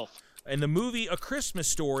 Elf. In the movie A Christmas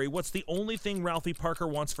Story, what's the only thing Ralphie Parker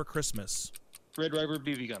wants for Christmas? Red Ryder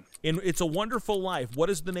BB gun. In It's a Wonderful Life, what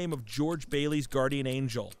is the name of George Bailey's guardian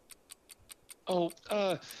angel? Oh,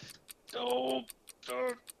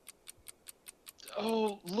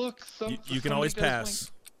 look. You can always somebody does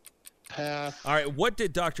pass. Pass. All right. What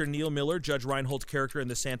did Dr. Neil Miller, Judge Reinhold's character in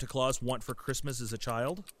the Santa Claus, want for Christmas as a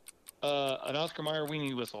child? An Oscar Mayer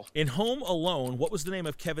weenie whistle. In Home Alone, what was the name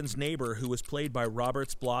of Kevin's neighbor who was played by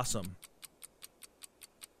Roberts Blossom?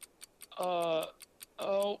 The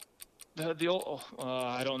old.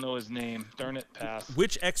 I don't know his name. Darn it. Pass.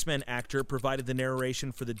 Which X-Men actor provided the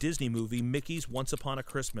narration for the Disney movie Mickey's Once Upon a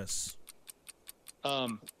Christmas? I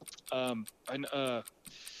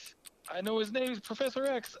know his name is Professor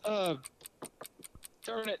X. Darn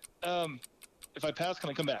it. If I pass, can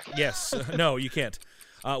I come back? Yes. No, you can't.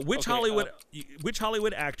 Which Okay,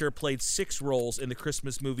 Hollywood actor played 6 roles in the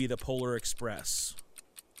Christmas movie The Polar Express?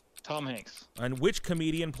 Tom Hanks. And which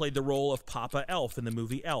comedian played the role of Papa Elf in the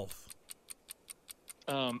movie Elf?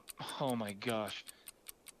 Oh my gosh.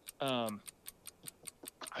 I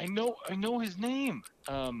know his name.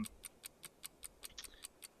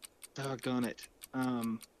 Doggone it.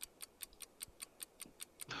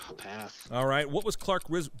 Pass. All right. What was Clark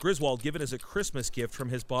Griswold given as a Christmas gift from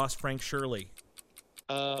his boss Frank Shirley?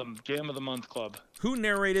 Jam of the Month Club. Who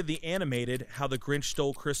narrated the animated How the Grinch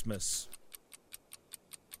Stole Christmas?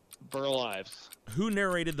 Burl Ives. Who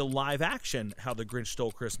narrated the live action How the Grinch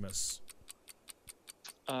Stole Christmas?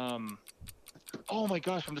 Oh my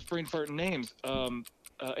gosh, I'm just brain farting names.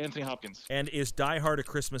 Anthony Hopkins. And is Die Hard a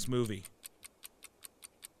Christmas movie?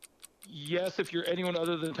 Yes, if you're anyone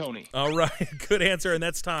other than Tony. All right. Good answer, and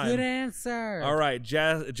that's time. Good answer. All right.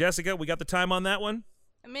 Jessica, we got the time on that one?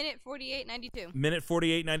 A minute 48:92. Minute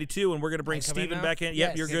 48:92, and we're going to bring Can I come in Steven now? back in. Yep,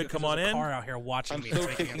 Yes. you're good. Come on There's a in. car out here watching I'm me. so It's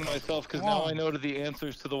making kicking it- myself because Come now on. I know the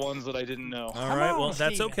answers to the ones that I didn't know. All right. Well, on,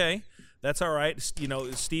 that's Steven. okay. That's all right. You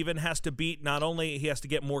know, Steven has to beat, not only he has to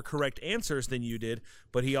get more correct answers than you did,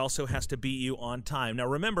 but he also has to beat you on time. Now,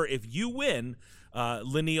 remember, if you win,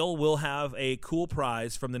 Leniel will have a cool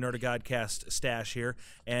prize from the Nerd of Godcast stash here,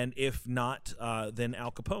 and if not, then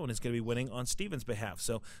Al Capone is going to be winning on Steven's behalf.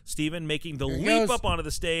 So, Steven making the Here he leap goes. up onto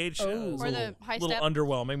the stage. Oh. It's Or a the little, high little step.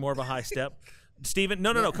 underwhelming, more of a high step. Steven,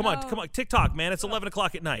 no, come on, TikTok, man. It's 11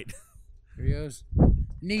 o'clock at night. Here he goes.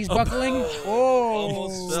 Knees buckling. Oh.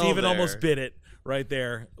 Almost fell Steven there. almost bit it right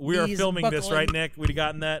there. We are Knees filming this, buckling. right, Nick? We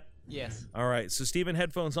gotten that? Yes. All right, so Steven,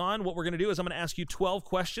 headphones on. What we're going to do is I'm going to ask you 12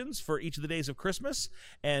 questions for each of the days of Christmas,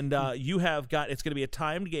 and you have got, it's going to be a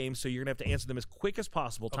timed game, so you're going to have to answer them as quick as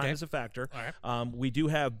possible. Time Okay. is a factor. All right. We do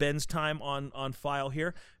have Ben's time on file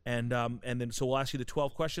here, and then so we'll ask you the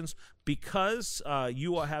 12 questions. Because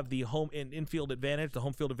you will have the home infield advantage, the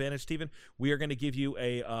home field advantage, Steven, we are going to give you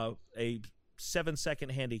a 7-second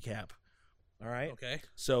handicap. All right? Okay.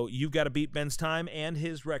 So you've got to beat Ben's time and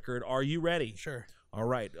his record. Are you ready? Sure. All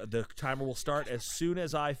right. The timer will start as soon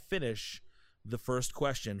as I finish the first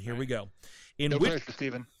question. Here we go. No pressure,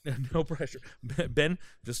 Steven. No pressure. Ben,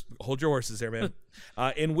 just hold your horses there, man.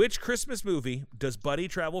 In which Christmas movie does Buddy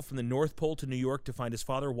travel from the North Pole to New York to find his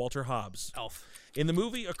father, Walter Hobbs? Elf. In the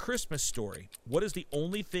movie A Christmas Story, what is the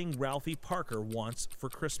only thing Ralphie Parker wants for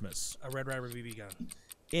Christmas? A Red Ryder BB gun.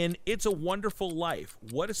 In It's a Wonderful Life,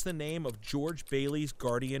 what is the name of George Bailey's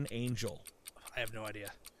guardian angel? I have no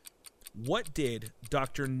idea. What did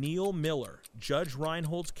Dr. Neil Miller, Judge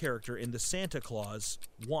Reinhold's character in The Santa Claus,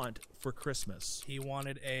 want for Christmas? He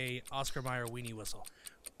wanted a Oscar Mayer weenie whistle.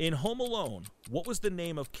 In Home Alone, what was the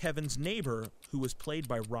name of Kevin's neighbor who was played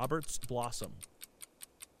by Roberts Blossom?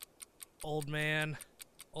 Old man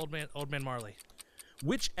Marley.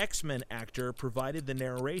 Which X-Men actor provided the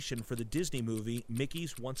narration for the Disney movie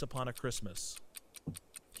Mickey's Once Upon a Christmas?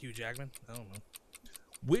 Hugh Jackman. I don't know.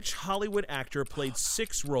 Which Hollywood actor played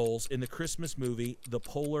 6 roles in the Christmas movie The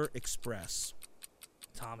Polar Express?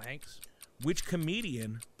 Tom Hanks. Which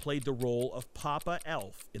comedian played the role of Papa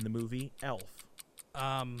Elf in the movie Elf?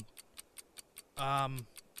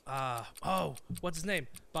 What's his name?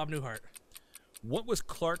 Bob Newhart. What was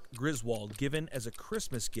Clark Griswold given as a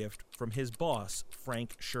Christmas gift from his boss,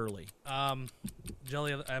 Frank Shirley?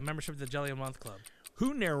 Membership of the Jelly a Month Club.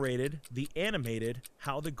 Who narrated the animated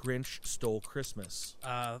How the Grinch Stole Christmas?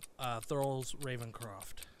 Thurles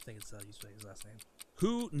Ravencroft. I think it's his last name.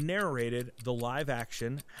 Who narrated the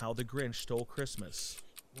live-action How the Grinch Stole Christmas?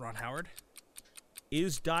 Ron Howard.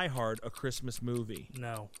 Is Die Hard a Christmas movie?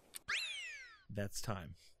 No. That's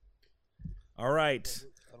time. All right.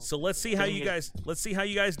 So let's see how you guys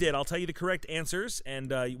did. I'll tell you the correct answers, and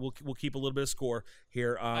we'll keep a little bit of score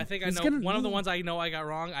here. I think I it's know gonna one of the be- ones I know I got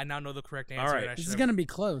wrong. I now know the correct answer. All right. and I This should is have- gonna be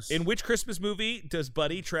close. In which Christmas movie does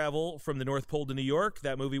Buddy travel from the North Pole to New York?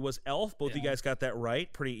 That movie was Elf. Both of you guys got that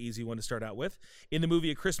right. Pretty easy one to start out with. In the movie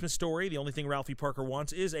A Christmas Story, the only thing Ralphie Parker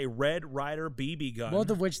wants is a Red Ryder BB gun. Both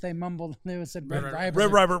of which they mumbled. They said Red Red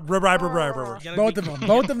Ryder. Red Ryder. You gotta Both be- of them.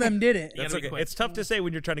 Both of them did it. You That's gotta be okay. quick. It's tough to say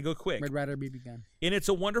when you're trying to go quick. Red Ryder BB gun. In It's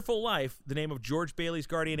a Wonderful Life the name of George Bailey's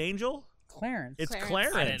guardian angel? Clarence. It's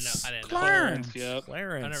Clarence. Clarence. I didn't know. Clarence. Yep.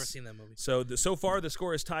 Clarence. I've never seen that movie. So so far the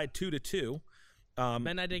score is tied 2-2.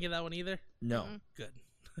 Ben, I didn't get that one either. No. Good.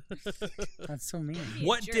 That's so mean.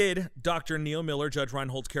 What did Dr. Neil Miller, Judge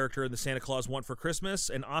Reinhold's character in The Santa Claus, want for Christmas?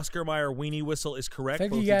 An Oscar Mayer weenie whistle is correct. The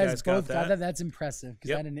fact Both you guys both got that. That's impressive. Because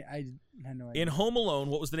Yep. I had no idea. In Home Alone,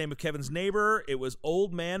 what was the name of Kevin's neighbor? It was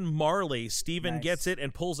Old Man Marley. Steven Nice. gets it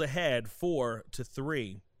and pulls ahead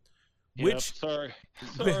 4-3. Yep, sorry,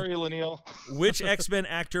 Lanil. Which X-Men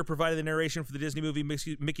actor provided the narration for the Disney movie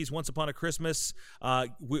Mickey's Once Upon a Christmas?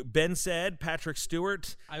 Ben said Patrick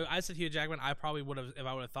Stewart. I said Hugh Jackman. I probably would have, if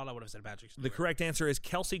I would have thought, I would have said Patrick Stewart. The correct answer is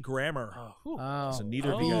Kelsey Grammer. Oh. So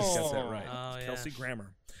neither of you guys got that Oh. right. Oh, yeah. Kelsey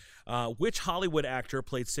Grammer. Which Hollywood actor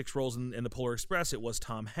played 6 roles in the Polar Express? It was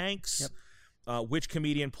Tom Hanks. Yep. Which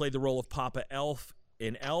comedian played the role of Papa Elf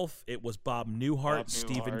in Elf? It was Bob Newhart. Bob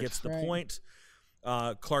Steven Newhart. gets the Right. point.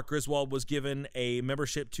 Clark Griswold was given a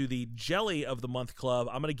membership to the Jelly of the Month Club.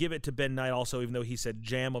 I'm going to give it to Ben Knight also, even though he said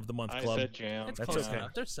Jam of the Month I Club. said Jam. It's That's close okay.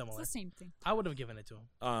 enough. They're It's similar. the same thing. I would have given it to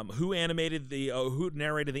him. Who narrated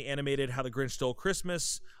the animated How the Grinch Stole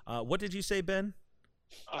Christmas? What did you say, Ben?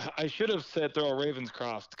 I should have said Thurl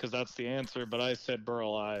Ravenscroft because that's the answer, but I said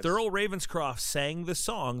Burl Ives. Thurl Ravenscroft sang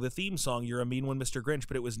the theme song, You're a Mean One, Mr. Grinch,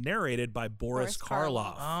 but it was narrated by Boris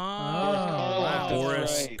Karloff. wow.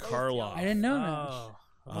 Boris right. Karloff. I didn't know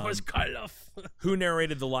that. Boris Karloff. Who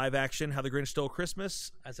narrated the live action How the Grinch Stole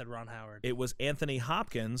Christmas? I said Ron Howard. It was Anthony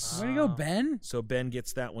Hopkins. Way to go, Ben. So Ben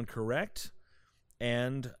gets that one correct.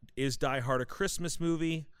 And is Die Hard a Christmas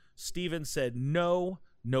movie? Steven said no.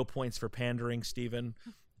 No points for pandering, Steven.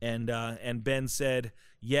 And Ben said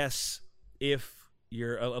yes if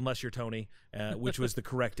you're unless you're Tony, which was the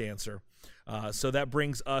correct answer. So that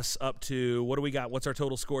brings us up to what do we got? What's our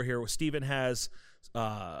total score here? Steven has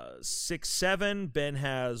 6-7. Ben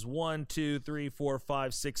has 1, 2, 3, 4,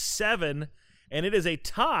 5, 6, 7. And it is a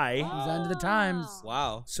tie. He's on to the times.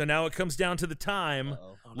 Wow. So now it comes down to the time.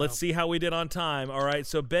 Uh-oh. Let's see how we did on time. All right.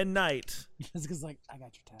 So Ben Knight. Jessica's like, I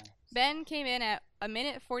got your time. Ben came in at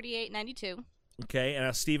 1:48.92. Okay.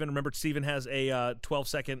 And Steven, remember Steven has a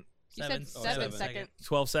 12-second. You said 7 seconds.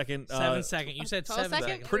 12-second. 7 second. You said 12 7 seconds?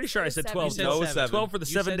 seconds. Pretty sure I said 12. You said No, 7. 12 for the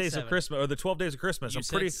You 7 said days 7. of Christmas, or the 12 days of Christmas. You I'm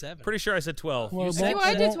said 7. pretty sure I said 12. Well, You it said- You won't-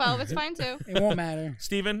 want to it do won't- 12. It's fine too. It won't matter.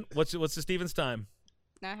 Steven, what's the Steven's time?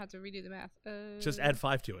 Now I have to redo the math. Just add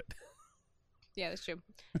 5 to it. Yeah, that's true.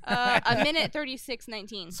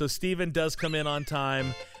 1:36.19. So Steven does come in on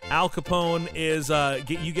time. Al Capone is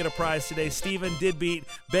you get a prize today. Steven did beat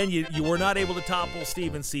Ben. You were not able to topple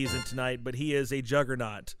Steven's season tonight, but he is a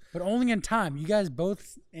juggernaut. But only in time. You guys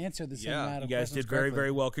both answered the same Yeah, amount You of guys questions did very, correctly.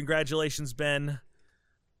 very well. Congratulations, Ben.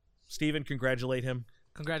 Steven, congratulate him.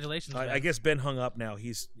 Congratulations. I Ben. guess Ben hung up now.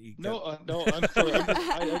 He No, I'm sorry.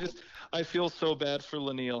 I feel so bad for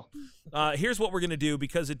Lanil. Here's what we're gonna do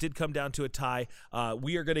because it did come down to a tie.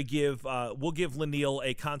 We are gonna give we'll give Lanil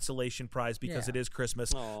a consolation prize because Yeah. it is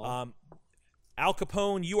Christmas. Aw. Al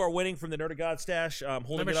Capone, you are winning from the Nerd of God stash. Holding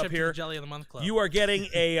it Membership up to here. the Jelly of the Month Club. You are getting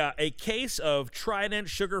a case of Trident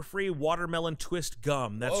sugar-free watermelon twist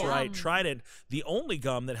gum. That's Whoa. right, Trident, the only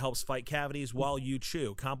gum that helps fight cavities while you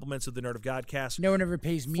chew. Compliments of the Nerd of Godcast. No one ever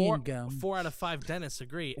pays me in gum. 4 out of 5 dentists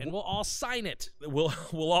agree, and we'll all sign it. We'll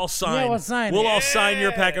all sign. Yeah, we'll sign We'll it. all sign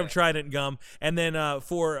your pack of Trident gum, and then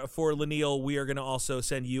for Lanil, we are going to also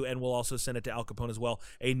send you, and we'll also send it to Al Capone as well,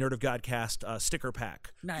 a Nerd of Godcast sticker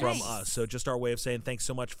pack Nice. from us. So just our way of saying thanks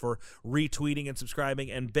so much for retweeting and subscribing.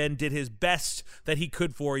 And Ben did his best that he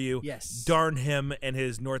could for you. Yes. Darn him and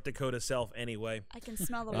his North Dakota self. Anyway, I can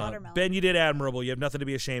smell the watermelon. Ben, you did admirable. You have nothing to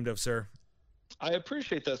be ashamed of, sir. I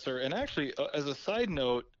appreciate that, sir. And actually, as a side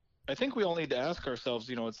note, I think we all need to ask ourselves,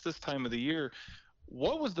 it's this time of the year,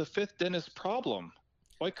 what was the 5th dentist's problem?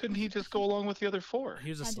 Why couldn't he just go along with the other 4? He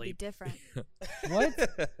was Had to be asleep. different.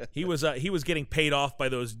 What? He was getting paid off by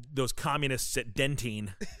those communists at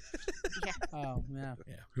Dentine. Oh, yeah.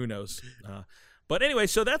 Yeah, who knows? But anyway,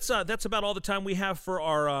 so that's about all the time we have for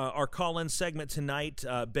our call-in segment tonight.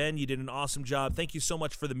 Ben, you did an awesome job. Thank you so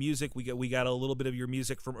much for the music. We got a little bit of your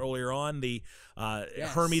music from earlier on, the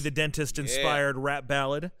Hermie the Dentist inspired rap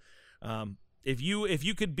ballad. If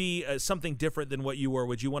you could be something different than what you were,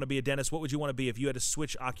 would you want to be a dentist? What would you want to be if you had to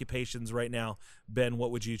switch occupations right now? Ben,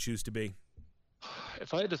 what would you choose to be?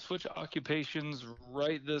 If I had to switch occupations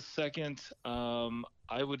right this second,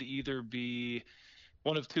 I would either be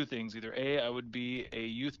one of 2 things. Either A, I would be a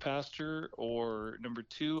youth pastor, or number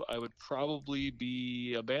 2, I would probably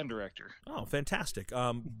be a band director. Oh, fantastic!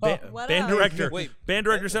 What Band else? director. Wait, band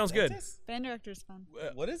director sounds good. Band director's fun.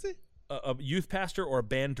 What is it? A youth pastor or a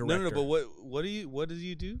band director? No, but what do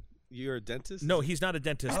you do? You're a dentist? No, he's not a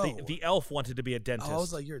dentist. Oh. The elf wanted to be a dentist. Oh, I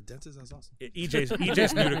was like, you're a dentist? That's awesome.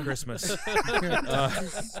 EJ's new to Christmas.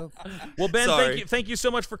 Well, Ben, Sorry. thank you so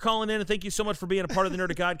much for calling in, and thank you so much for being a part of the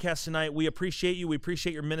Nerd of Godcast tonight. We appreciate you. We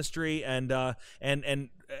appreciate your ministry, and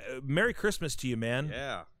Merry Christmas to you, man.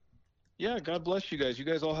 Yeah. Yeah, God bless you guys. You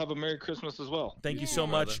guys all have a Merry Christmas as well. Thank you so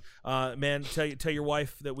much, man. Tell your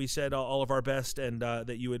wife that we said all of our best, and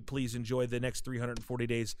that you would please enjoy the next 340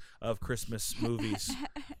 days of Christmas movies,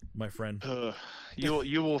 my friend. You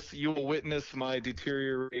will witness my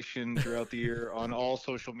deterioration throughout the year on all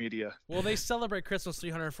social media. Well, they celebrate Christmas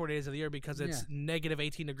 340 days of the year because it's negative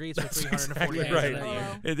 18 degrees for That's 340 exactly days right. of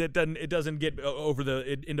the year. It doesn't get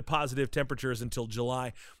into positive temperatures until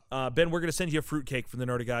July. Ben, we're going to send you a fruitcake from the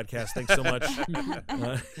Nerd of Godcast. Thanks so much.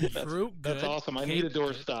 Fruit, That's good. awesome. I need a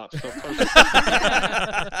doorstop.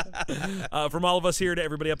 So from all of us here to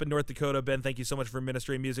everybody up in North Dakota, Ben, thank you so much for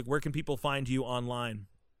ministry and music. Where can people find you online?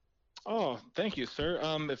 Oh, thank you, sir.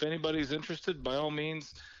 If anybody's interested, by all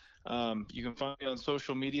means, you can find me on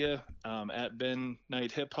social media at Ben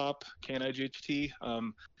Knight Hip Hop, KNIGHT,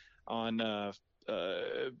 on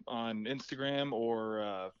Instagram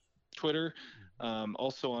or Twitter,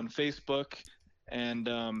 also on Facebook. And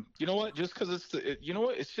you know what? Just because it's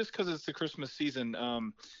just because it's the Christmas season.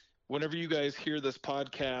 Whenever you guys hear this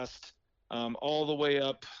podcast, all the way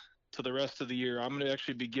up to the rest of the year, I'm going to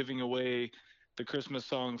actually be giving away the Christmas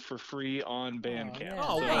song for free on Bandcamp.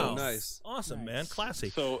 Oh, wow. Nice. Awesome, man. Classy.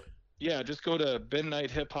 So, yeah, just go to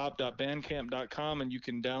benknighthip-hop.bandcamp.com and you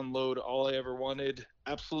can download All I Ever Wanted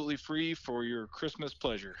absolutely free for your Christmas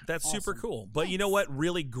pleasure. That's super cool. But you know what?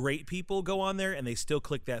 Really great people go on there and they still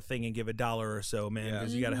click that thing and give $1 or so, man,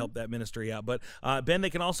 because you got to help that ministry out. But Ben, they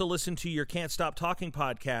can also listen to your Can't Stop Talking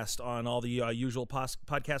podcast on all the usual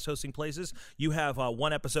podcast hosting places. You have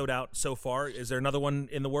one episode out so far. Is there another one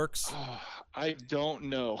in the works? I don't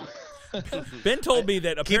know. Ben told me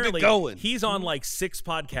that apparently going. he's on like 6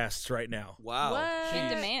 podcasts right now. Wow. Big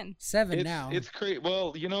demand. 7 now. It's great.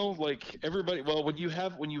 Well, like everybody. Well, when you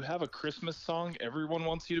have a Christmas song, everyone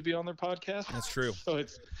wants you to be on their podcast. That's true. So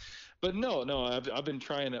but no. I've been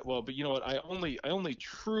trying it. Well, but you know what? I only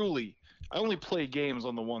play games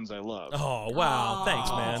on the ones I love. Oh wow!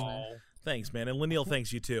 Thanks, man. Thanks, man. And Lanil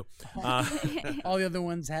thanks you too. All the other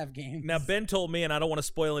ones have games. Now, Ben told me, and I don't want to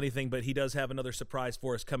spoil anything, but he does have another surprise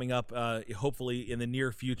for us coming up, hopefully in the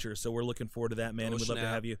near future. So we're looking forward to that, man. And we'd love to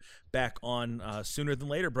have you back on sooner than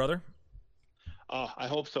later, brother. I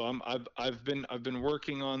hope so. I've been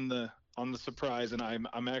working on the surprise, and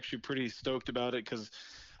I'm actually pretty stoked about it because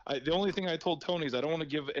the only thing I told Tony is I don't want to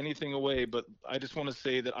give anything away, but I just want to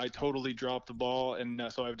say that I totally dropped the ball, and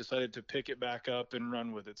so I've decided to pick it back up and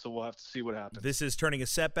run with it. So we'll have to see what happens. This is turning a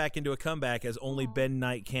setback into a comeback as only Ben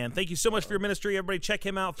Knight can. Thank you so much for your ministry. Everybody check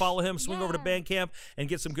him out, follow him, swing over to Bandcamp, and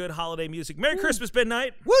get some good holiday music. Merry Christmas, Ben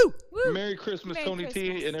Knight. Woo! Merry Christmas, Merry Tony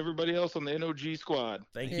Christmas. T, and everybody else on the NOG squad.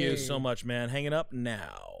 Thank you so much, man. Hanging up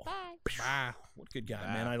now. Bye. What a good guy,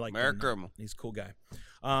 man. I like Merry Ben. Christmas. He's a cool guy.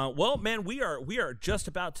 Well, man, we are just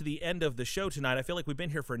about to the end of the show tonight. I feel like we've been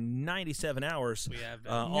here for 97 hours. We have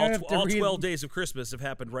been. All 12 days of Christmas have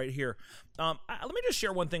happened right here. Let me just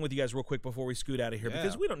share one thing with you guys real quick before we scoot out of here,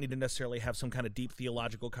 because we don't need to necessarily have some kind of deep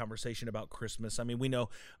theological conversation about Christmas. I mean, we know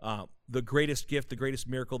the greatest gift, the greatest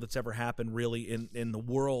miracle that's ever happened really in the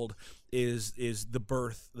world is the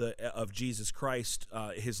birth of Jesus Christ,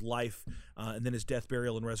 his life, and then his death,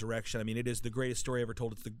 burial, and resurrection. I mean, it is the greatest story ever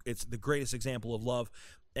told. It's the greatest example of love.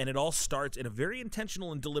 And it all starts in a very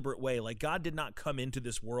intentional and deliberate way. Like, God did not come into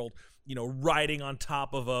this world, riding on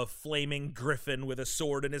top of a flaming griffin with a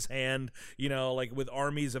sword in his hand, like with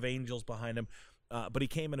armies of angels behind him. But he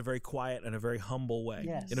came in a very quiet and a very humble way,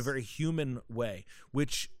 in a very human way,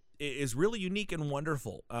 which is really unique and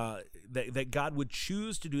wonderful, that God would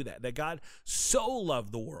choose to do that God so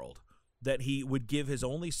loved the world that he would give his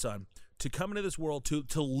only son to come into this world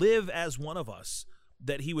to live as one of us,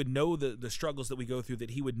 that he would know the struggles that we go through, that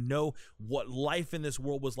he would know what life in this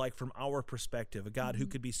world was like from our perspective, a God who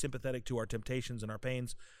could be sympathetic to our temptations and our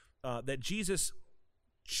pains, that Jesus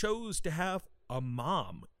chose to have a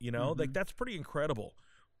mom, like that's pretty incredible.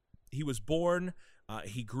 He was born,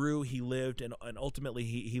 he grew, he lived, and ultimately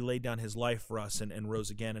he laid down his life for us and rose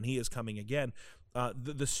again, and he is coming again.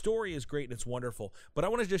 The story is great and it's wonderful, but I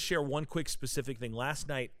want to just share one quick specific thing. Last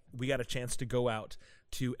night, we got a chance to go out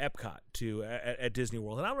to Epcot at Disney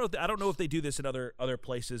World, and I don't know if they do this in other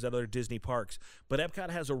places, other Disney parks, but Epcot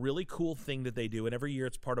has a really cool thing that they do, and every year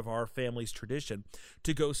it's part of our family's tradition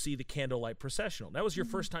to go see the candlelight processional. That was your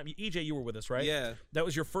first time, EJ. You were with us, right? Yeah. That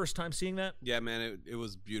was your first time seeing that. Yeah, man, it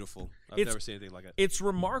was beautiful. I've never seen anything like it. It's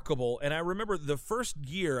remarkable, and I remember the first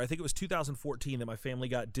year, I think it was 2014, that my family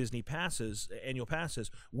got Disney passes, annual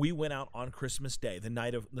passes. We went out on Christmas Day, the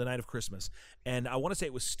night of Christmas, and I want to say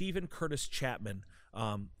it was Stephen Curtis Chapman.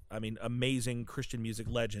 Amazing Christian music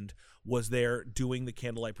legend, was there doing the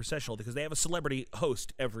candlelight processional, because they have a celebrity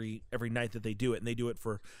host every night that they do it, and they do it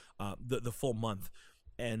for the full month.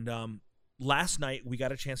 And last night we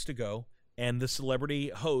got a chance to go, and the celebrity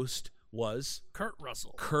host was Kurt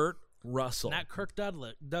Russell. Kurt Russell. Not Kirk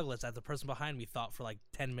Douglas, as the person behind me thought for like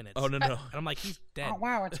 10 minutes. Oh, no. And I'm like, he's dead. Oh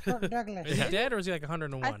wow, it's Kirk Douglas. Is he dead, or is he like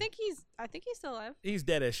 101? I think he's still alive. He's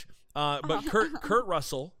deadish. But Kurt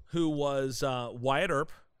Russell, who was Wyatt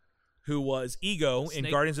Earp, who was Ego in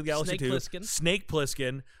Guardians of the Galaxy 2, Snake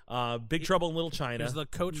Plissken, Big Trouble in Little China. He was the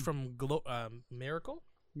coach from Miracle.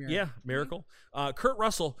 Yeah, Miracle. Kurt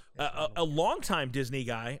Russell, a longtime Disney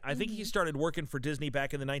guy. I think he started working for Disney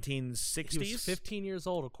back in the 1960s. He was 15 years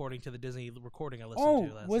old, according to the Disney recording I listened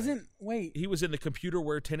to last night. Wait. He was in the computer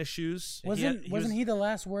wear tennis shoes. Wasn't he the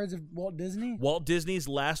last words of Walt Disney? Walt Disney's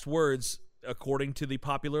last words, according to the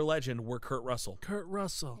popular legend, were Kurt Russell. Kurt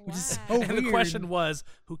Russell. Wow. And the question was,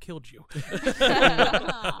 who killed you?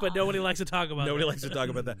 But nobody likes to talk about Nobody likes to talk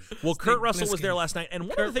about that. Well, Kurt Russell was there last night, and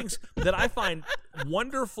one of the things that I find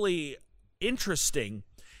wonderfully interesting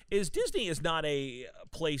is Disney is not a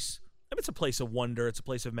place. I mean, it's a place of wonder. It's a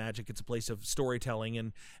place of magic. It's a place of storytelling,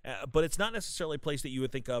 and but it's not necessarily a place that you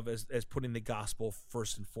would think of as putting the gospel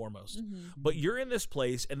first and foremost. But you're in this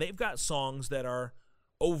place, and they've got songs that are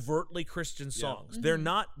overtly Christian songs. They're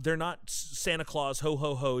not Santa Claus, ho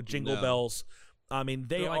ho ho, jingle bells. I mean,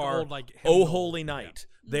 they like are old, like, Oh Holy Night.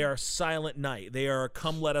 They are Silent Night. They are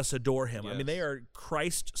Come Let Us Adore Him. I mean, they are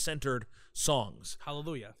Christ-centered songs.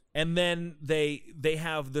 Hallelujah. And then they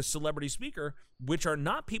have the celebrity speaker, which are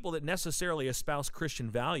not people that necessarily espouse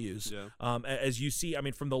Christian values. As you see, I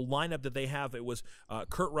mean, from the lineup that they have, it was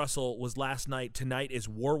Kurt Russell was last night. Tonight is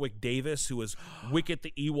Warwick Davis, who was Wicket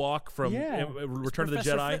the Ewok from Return of the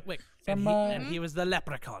Jedi. Flitwick. And he was the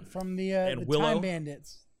leprechaun. From the Willow. Time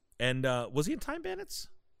Bandits. And was he in Time Bandits?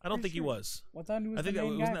 I don't think he was. Well, I thought he was I think the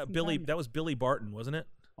main guy from Time that was Billy Barton, wasn't it?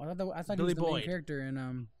 I thought Billy he was the main Boyd. character in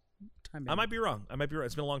Time Bandits. I might be wrong.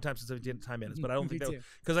 It's been a long time since I've done Time Bandits, but I don't think that,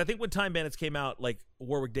 because I think when Time Bandits came out, like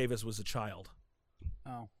Warwick Davis was a child.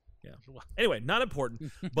 Oh. Yeah. Anyway, not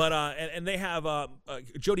important. But and they have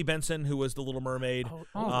Jodie Benson, who was the Little Mermaid.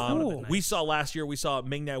 Cool. We saw last year. We saw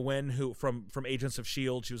Ming-Na Wen, who from Agents of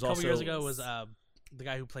S.H.I.E.L.D. She was A couple also years ago was the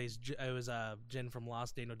guy who plays Jin from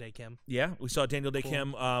Lost, Daniel Day Kim. Yeah, we saw Daniel Day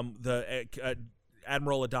Kim, the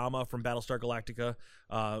Admiral Adama from Battlestar Galactica.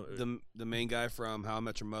 The main guy from How I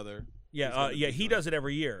Met Your Mother. He does it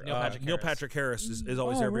every year. Neil Patrick Harris is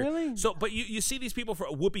always there. Really? So, but you see these people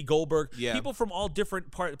from Whoopi Goldberg, people from all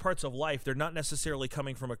different parts of life. They're not necessarily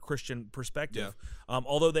coming from a Christian perspective.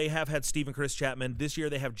 Although they have had Stephen Curtis Chapman. This year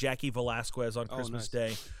they have Jackie Velasquez on Christmas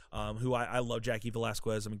Day, who I love Jackie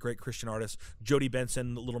Velasquez. I mean, great Christian artist. Jodie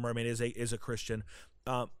Benson, The Little Mermaid, is a Christian.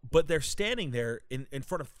 But they're standing there in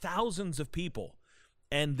front of thousands of people,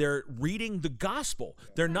 and they're reading the gospel.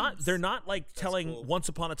 They're not like telling cool. Once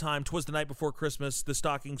upon a time, 'twas the night before Christmas, the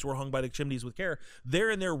stockings were hung by the chimneys with care.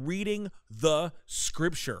 They're in there reading the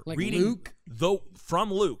scripture, like reading Luke?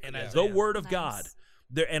 From Luke, the word of Nice. God.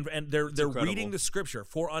 They're reading the scripture.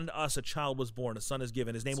 For unto us a child was born, a son is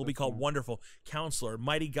given. His name will be called Wonderful, Counselor,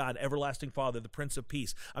 Mighty God, Everlasting Father, the Prince of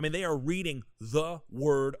Peace. I mean, they are reading the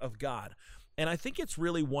word of God. And I think it's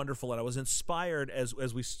really wonderful, and I was inspired as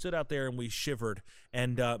we stood out there and we shivered.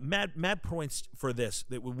 And Matt points for this,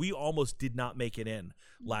 that we almost did not make it in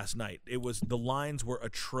last night. The lines were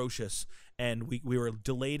atrocious, and we were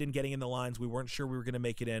delayed in getting in the lines. We weren't sure we were going to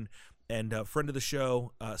make it in. And a friend of the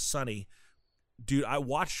show, Sunny, dude, I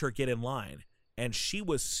watched her get in line, and she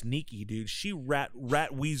was sneaky, dude. She rat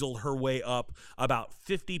weaseled her way up about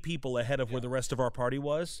 50 people ahead of where the rest of our party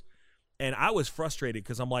was. And I was frustrated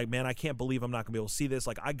because I'm like, man, I can't believe I'm not gonna be able to see this.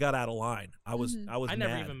 Like, I got out of line. I was I mad.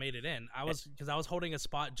 never even made it in. I was holding a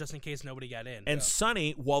spot just in case nobody got in. And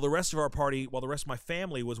Sonny, while the rest of my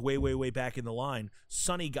family was way back in the line,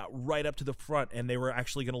 Sonny got right up to the front, and they were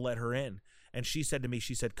actually gonna let her in. and she said to me,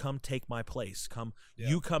 she said, "Come take my place. Come,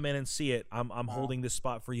 you come in and see it. I'm holding this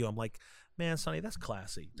spot for you." I'm like, man, Sonny, that's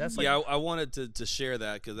classy. That's like, I wanted to share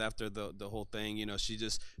that because after the whole thing, you know,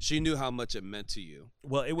 she knew how much it meant to you.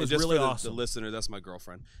 well, it was And just really for the, awesome. The listener, that's my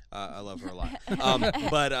girlfriend. I love her a lot.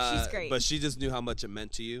 But She's great. But she just knew how much it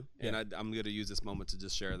meant to you, and I'm going to use this moment to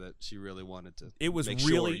just share that she really wanted to. It was make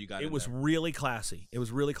really, sure you got it in was there. really classy. It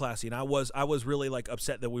was really classy, and I was really like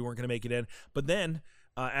upset that we weren't going to make it in. But then,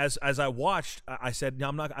 as I watched, I said, "No,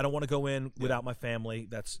 I'm not. I don't want to go in without my family.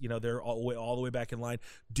 That's they're all the way back in line,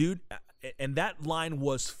 dude." And that line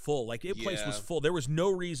was full. Like place was full. There was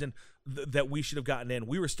no reason that we should have gotten in.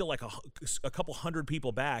 We were still like a couple hundred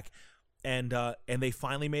people back. And they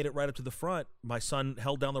finally made it right up to the front. My son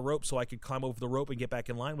held down the rope so I could climb over the rope and get back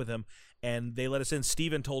in line with him. And they let us in.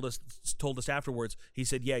 Steven told us afterwards. He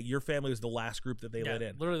said, "Yeah, your family was the last group that they let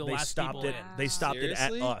in. Literally the they last stopped people it. in. They stopped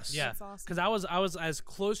Seriously? it at us." Yeah, That's awesome. because I was as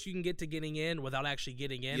close you can get to getting in without actually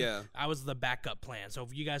getting in. Yeah. I was the backup plan. So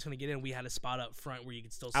if you guys couldn't get in, we had a spot up front where you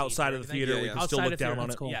could still see Outside of the theater, Yeah, we yeah. could still Outside look of down theater. on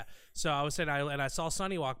That's it. cool. Yeah. So I was saying, I saw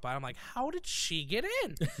Sunny walk by. I'm like, how did she get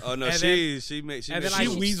in? Oh no, And she then- made and then She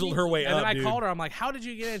weaseled her way and up, then I dude. called her. I'm like, how did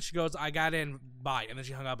you get in? She goes, I got in. Bye. And then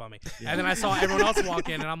she hung up on me. And then I saw everyone else walk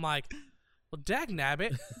in, and I'm like, well, dag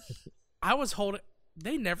nabbit. I was holding.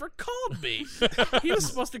 They never called me. He was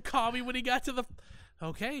supposed to call me when he got to the.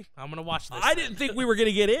 Okay, I'm gonna watch this. I then. didn't think we were going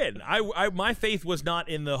to get in. My faith was not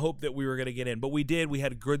in the hope that we were going to get in, but we did. We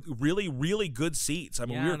had good, really, really good seats. I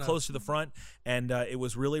mean, Yeah, we I were know. close to the front, and it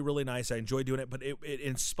was really, really nice. I enjoyed doing it, but it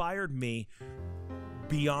inspired me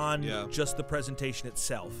beyond just the presentation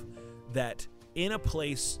itself. That in a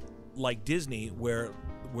place like Disney, where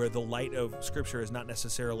the light of Scripture is not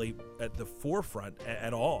necessarily at the forefront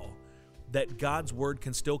at all, that God's word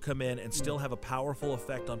can still come in and still have a powerful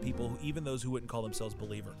effect on people, even those who wouldn't call themselves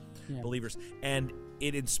believers. And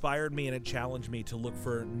it inspired me and it challenged me to look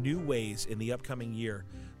for new ways in the upcoming year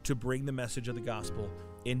to bring the message of the gospel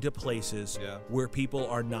into places where people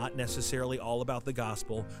are not necessarily all about the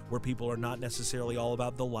gospel, where people are not necessarily all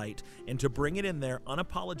about the light, and to bring it in there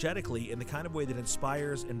unapologetically in the kind of way that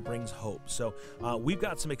inspires and brings hope. So we've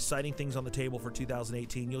got some exciting things on the table for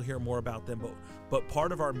 2018. You'll hear more about them, but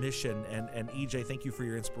part of our mission, and EJ, thank you for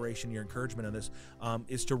your inspiration, your encouragement on this,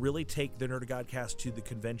 is to really take the Nerd of Godcast to the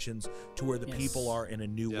conventions, to where the people are in a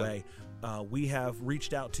new way. We have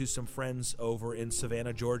reached out to some friends over in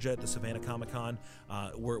Savannah, Georgia at the Savannah Comic-Con.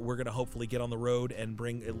 We're going to hopefully get on the road and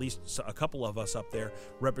bring at least a couple of us up there,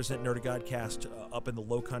 represent Nerd of Godcast up in the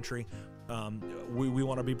Low Country. We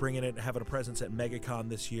want to be bringing it, having a presence at MegaCon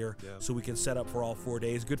this year, so we can set up for all 4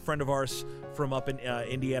 days. Good friend of ours from up in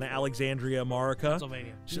Indiana, Alexandria Marica.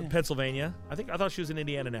 Pennsylvania. I thought she was in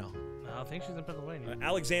Indiana now. No, I think she's in Pennsylvania.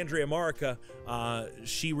 Alexandria Marica,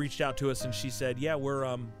 she reached out to us and she said, "Yeah,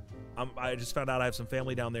 I just found out I have some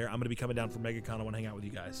family down there. I'm going to be coming down for MegaCon. I want to hang out with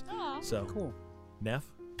you guys." Aw. So Cool. Neff?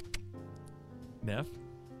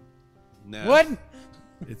 Nah. What?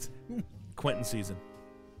 It's Quentin season.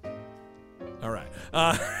 All right.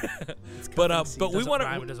 But we want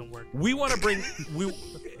It doesn't work. we want to bring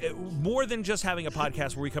more than just having a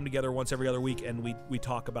podcast where we come together once every other week and we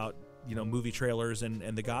talk about movie trailers and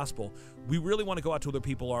the gospel. We really want to go out to where the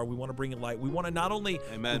people are. We want to bring it light. We want to not only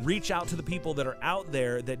reach out to the people that are out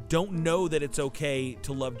there that don't know that it's okay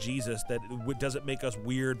to love Jesus, that it doesn't make us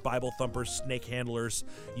weird Bible thumpers, snake handlers,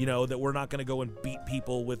 that we're not going to go and beat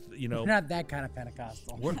people with, We're not that kind of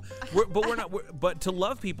Pentecostal. but to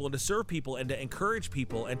love people and to serve people and to encourage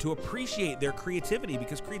people and to appreciate their creativity,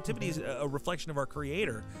 because creativity is a reflection of our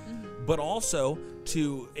Creator, but also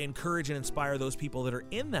to encourage and inspire those people that are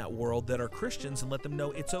in that world that are Christians and let them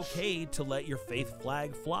know it's okay to let your faith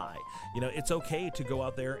flag fly. It's okay to go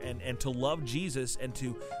out there and to love Jesus and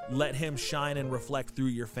to let him shine and reflect through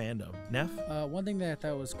your fandom. Neff? One thing that I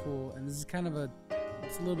thought was cool, and this is kind of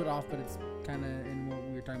it's a little bit off, but it's kind of in what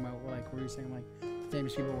we were talking about, like where you were saying like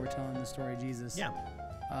famous people were telling the story of Jesus. Yeah.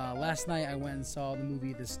 Last night I went and saw the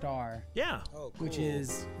movie The Star. Yeah. Oh, Which cool.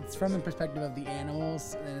 it's from the perspective of the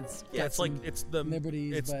animals, and it's it's the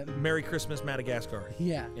liberties, it's but Merry Christmas Madagascar.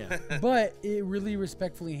 yeah. But it really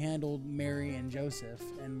respectfully handled Mary and Joseph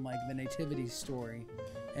and like the nativity story,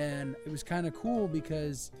 and it was kind of cool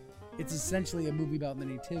because it's essentially a movie about the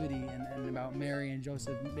nativity and about Mary and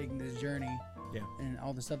Joseph making this journey, and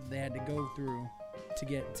all the stuff that they had to go through to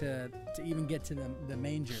get to even get to the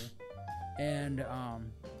manger. And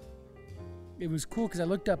it was cool because I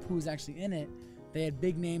looked up who was actually in it. They had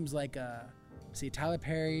big names like Tyler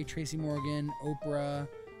Perry, Tracy Morgan, Oprah,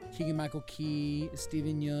 Keegan-Michael Key,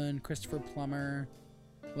 Stephen Yeun, Christopher Plummer,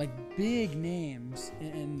 like big names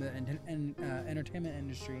in the entertainment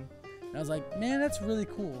industry. And I was like, man, that's really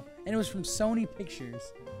cool. And it was from Sony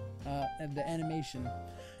Pictures, and the animation.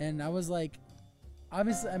 And I was like,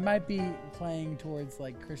 obviously, I might be playing towards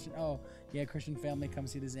like Christian. Oh, yeah, Christian family, come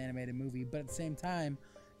see this animated movie. But at the same time,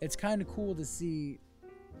 it's kind of cool to see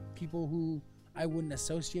people who I wouldn't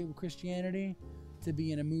associate with Christianity to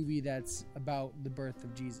be in a movie that's about the birth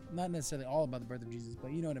of Jesus. Not necessarily all about the birth of Jesus,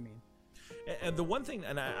 but you know what I mean. And the one thing,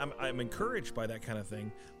 and I'm encouraged by that kind of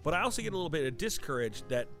thing, but I also get a little bit discouraged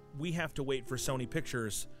that we have to wait for Sony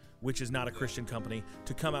Pictures, which is not a Christian company,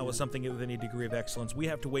 to come out with something with any degree of excellence. We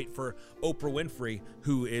have to wait for Oprah Winfrey,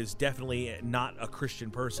 who is definitely not a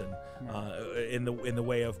Christian person, in the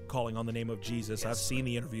way of calling on the name of Jesus. I've seen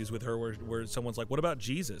the interviews with her where someone's like, "What about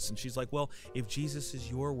Jesus?" And she's like, "Well, if Jesus is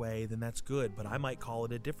your way, then that's good, but I might call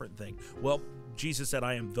it a different thing." Well, Jesus said,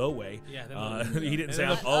 "I am the way." Yeah, he didn't say,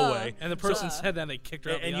 "I'm a way." And the person said that, and they kicked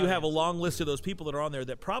her out. And you have a long list of those people that are on there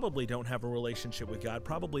that probably don't have a relationship with God,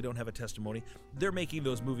 probably don't have a testimony. They're making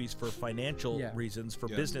those movies for financial reasons, for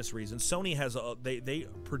business reasons. Sony has they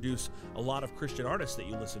produce a lot of Christian artists that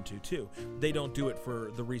you listen to too. They don't do it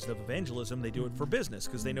for the reason of evangelism. They do it for business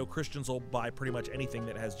because they know Christians will buy pretty much anything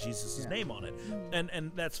that has Jesus' name on it,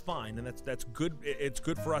 and that's fine, and that's good. It's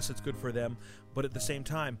good for us. It's good for them. But at the same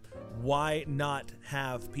time, why not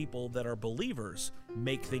have people that are believers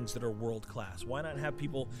make things that are world class? Why not have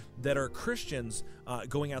people that are Christians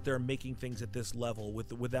going out there and making things at this level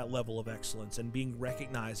with that level of excellence and being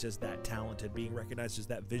recognized as that talented, being recognized as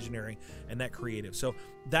that visionary and that creative? So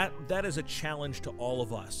that is a challenge to all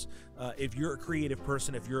of us. If you're a creative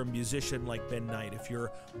person, if you're a musician like Ben Knight, if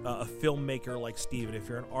you're a filmmaker like Steven, if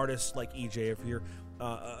you're an artist like EJ, if you're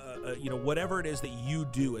whatever it is that you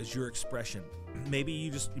do as your expression. Maybe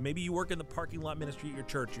you work in the parking lot ministry at your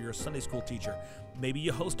church, or you're a Sunday school teacher. Maybe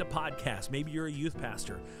you host a podcast. Maybe you're a youth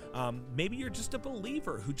pastor. Maybe you're just a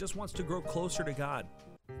believer who just wants to grow closer to God.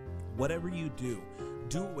 Whatever you do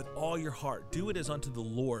it with all your heart. Do it as unto the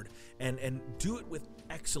Lord, and do it with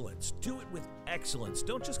excellence. Do it with excellence.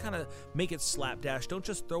 Don't just kind of make it slapdash. Don't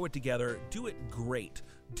just throw it together. Do it great.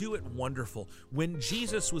 Do it wonderful. When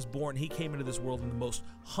Jesus was born, he came into this world in the most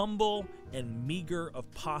humble and meager of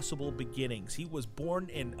possible beginnings. He was born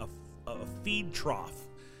in a feed trough.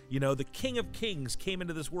 You know, the King of Kings came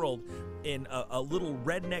into this world in a little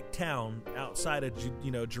redneck town outside of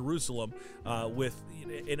Jerusalem,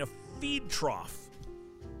 in a feed trough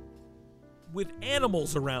with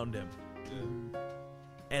animals around him.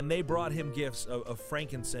 And they brought him gifts of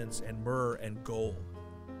frankincense and myrrh and gold,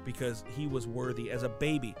 because he was worthy as a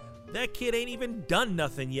baby. That kid ain't even done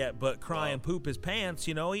nothing yet but cry and poop his pants,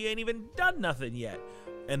 he ain't even done nothing yet.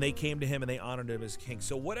 And they came to him and they honored him as king.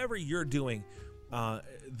 So whatever you're doing,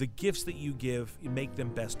 the gifts that you give, you make them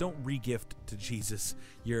best. Don't re-gift to Jesus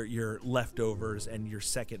your leftovers and your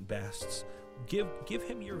second bests. Give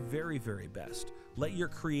him your very, very best. Let your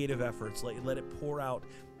creative efforts, let it pour out,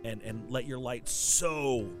 and let your light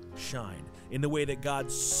so shine in the way that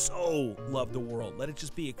God so loved the world. Let it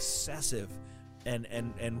just be excessive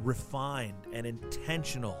and refined and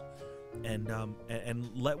intentional, and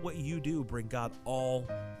let what you do bring God all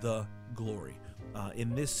the glory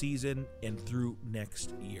in this season and through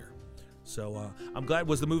next year. So I'm glad.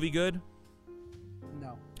 Was the movie good?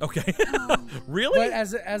 No. Okay. Really? But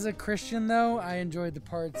as a Christian, though, I enjoyed the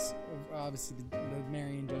parts of obviously the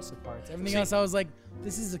Mary and Joseph parts. Everything else, I was like,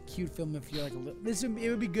 this is a cute film. If you're like it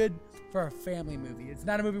would be good for a family movie. It's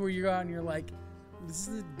not a movie where you go out and you're like, this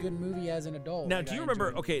is a good movie as an adult. Now, do you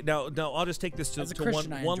remember? Okay, now I'll just take this to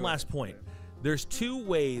one last point. There's two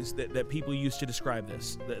ways that people used to describe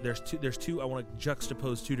this. There's two. I want to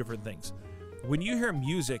juxtapose two different things. When you hear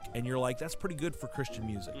music and you're like, that's pretty good for Christian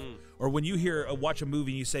music, or when you watch a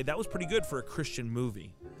movie and you say that was pretty good for a Christian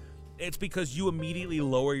movie, it's because you immediately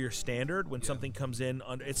lower your standard when something comes in.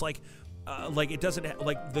 It's like it doesn't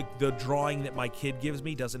the drawing that my kid gives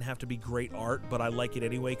me doesn't have to be great art, but I like it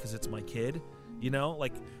anyway because it's my kid.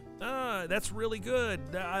 That's really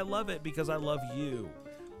good. I love it because I love you.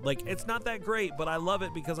 Like, it's not that great, but I love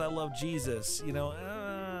it because I love Jesus.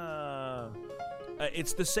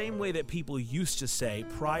 It's the same way that people used to say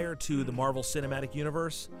prior to the Marvel Cinematic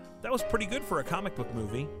Universe, that was pretty good for a comic book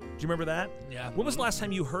movie. Do you remember that? Yeah. When was the last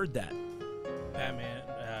time you heard that? Batman,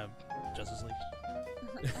 Justice League.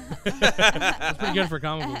 It's pretty good for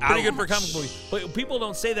comic movies. Pretty good for comic movies. But people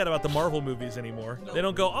don't say that about the Marvel movies anymore. No. They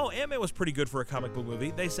don't go, "Oh, Ant-Man was pretty good for a comic book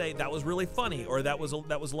movie." They say that was really funny, or that was a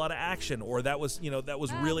lot of action, or that was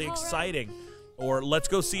really exciting, or let's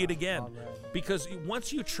go see it again. Because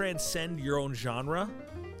once you transcend your own genre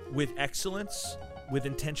with excellence, with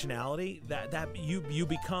intentionality, that you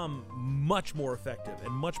become much more effective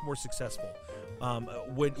and much more successful.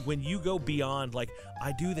 When you go beyond, like,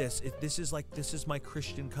 I do this, this is my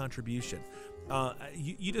Christian contribution.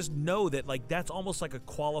 You just know that, like, that's almost like a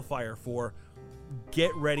qualifier for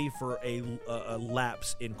get ready for a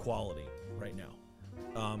lapse in quality right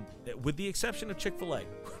now. With the exception of Chick-fil-A,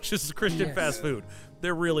 which is Christian fast food.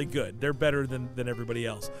 They're really good. They're better than everybody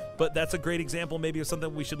else. But that's a great example maybe of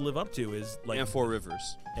something we should live up to, is like, And Four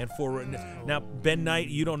Rivers. Now, Ben Knight,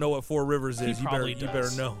 you don't know what Four Rivers is. You better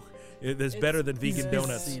know. It's better than vegan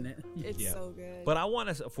donuts. Seen it. It's so good. But I want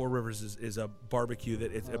to. Four Rivers is a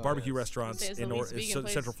barbecue a barbecue restaurant in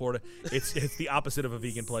Central Florida. It's the opposite of a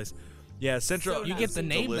vegan place. Yeah, Central. You get to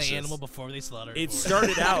name Delicious. the animal before they slaughter It for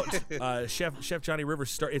started out. Chef Johnny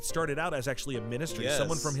Rivers. It started out as actually a ministry. Yes.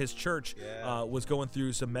 Someone from his church was going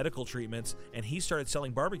through some medical treatments, and he started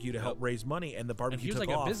selling barbecue to help raise money. And the And barbecue he was took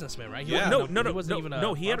like off. a businessman, right? He Yeah. wasn't even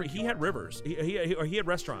a He had Rivers. He had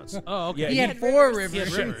restaurants. Oh, okay. Yeah, He had Four 4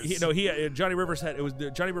 Rivers. rivers. Johnny Rivers was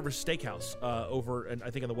the Johnny Rivers Steakhouse over, and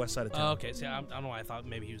I think on the west side of town. Oh, okay. See, I don't know why I thought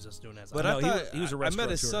maybe he was just doing it as a But No, I he thought was- he was a I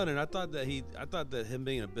met his restaurateur. son, and I thought that him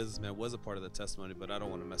being a businessman was a part of the testimony, but I don't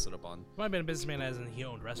want to mess it up on. might have been a businessman as in he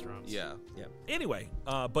owned restaurants. Yeah. Yeah. Anyway,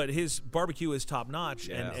 but his barbecue is top notch,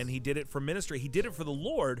 Yeah. and he did it for ministry. He did it for the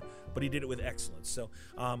Lord, but he did it with excellence. So,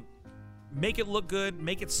 make it look good,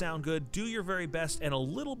 make it sound good, do your very best, and a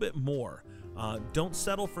little bit more. Don't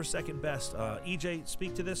settle for second best. EJ,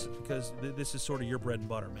 speak to this, because this is sort of your bread and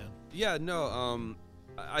butter, man. Yeah, no,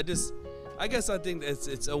 I guess I think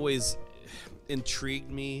it's always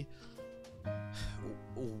intrigued me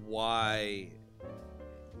why,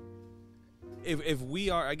 if we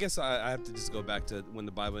are, I guess I have to just go back to when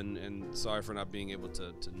the Bible, and sorry for not being able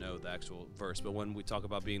to know the actual verse, but when we talk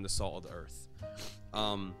about being the salt of the earth,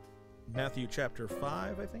 Matthew chapter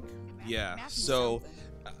 5, I think. yeah, Matthew so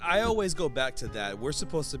something. I always go back to that. We're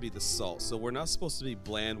supposed to be the salt, so we're not supposed to be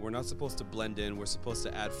bland. We're not supposed to blend in. We're supposed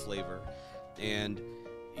to add flavor. And,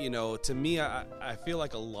 you know, to me, I feel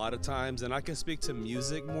like a lot of times, and I can speak to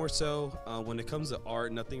music more so, when it comes to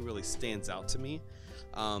art, nothing really stands out to me.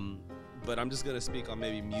 But I'm just going to speak on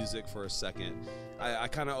maybe music for a second. I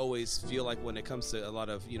kind of always feel like when it comes to a lot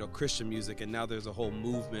of, you know, Christian music, and now there's a whole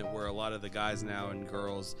movement where a lot of the guys now and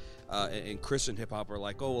girls in Christian hip hop are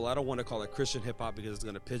like, oh, well, I don't want to call it Christian hip hop because it's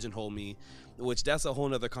going to pigeonhole me, which that's a whole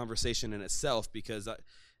nother conversation in itself, because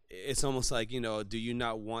it's almost like, you know, do you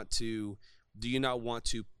not want to,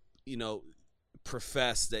 you know,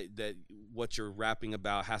 profess that what you're rapping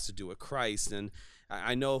about has to do with Christ? And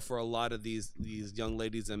I know for a lot of these young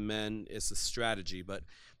ladies and men, it's a strategy, but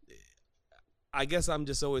I guess I'm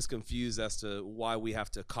just always confused as to why we have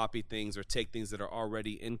to copy things or take things that are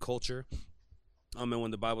already in culture. And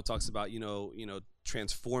when the Bible talks about, you know,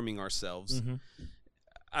 transforming ourselves,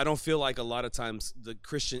 I don't feel like a lot of times the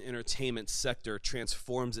Christian entertainment sector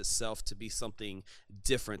transforms itself to be something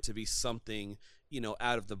different, to be something, you know,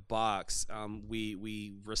 out of the box.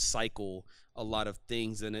 We recycle a lot of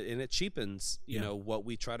things, and it cheapens, you know, what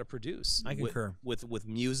we try to produce. I concur. With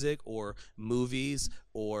music or movies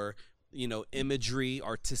or, you know, imagery,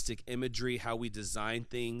 artistic imagery, how we design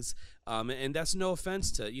things. And that's no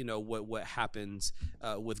offense to, you know, what happens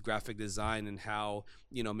with graphic design and how,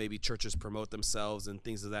 you know, maybe churches promote themselves and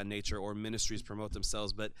things of that nature, or ministries promote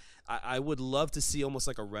themselves. But I would love to see almost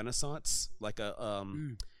like a renaissance, like a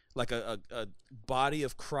body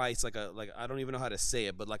of Christ, like I don't even know how to say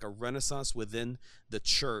it, but like a renaissance within the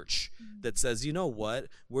church that says, you know what,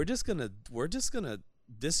 we're just gonna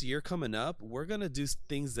this year coming up, we're gonna do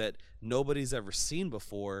things that nobody's ever seen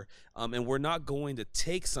before, and we're not going to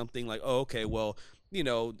take something like, oh, okay, well, you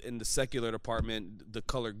know, in the secular department, the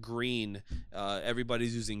color green,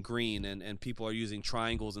 everybody's using green, and people are using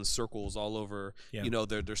triangles and circles all over, you know,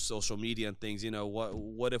 their social media and things. You know,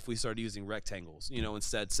 what if we started using rectangles, you know,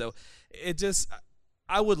 instead? So it just,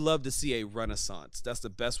 I would love to see a renaissance. That's the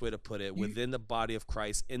best way to put it, within the body of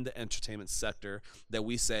Christ in the entertainment sector, that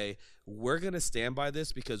we say, we're going to stand by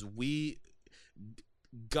this because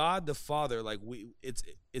God the Father, like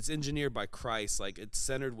it's engineered by Christ, like it's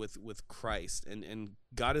centered with Christ, and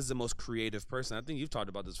God is the most creative person. I think you've talked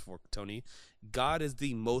about this before, Tony. God is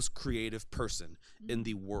the most creative person in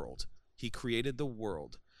the world. He created the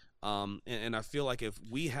world. And I feel like if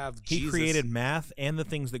we have Jesus, He created math and the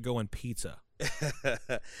things that go in pizza.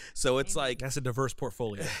 So it's like, that's a diverse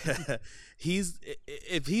portfolio.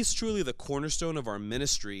 if he's truly the cornerstone of our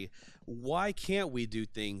ministry, why can't we do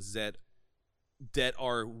things that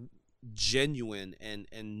are genuine and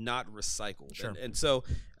not recycled. Sure. And so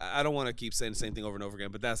I don't want to keep saying the same thing over and over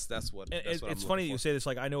again, but that's what it's I'm funny looking you for. say this.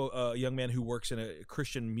 Like, I know a young man who works in a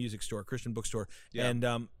Christian music store, Christian bookstore, Yeah.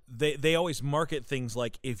 and they always market things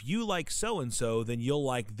like, if you like so and so, then you'll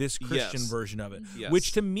like this Christian Yes. version of it. Yes.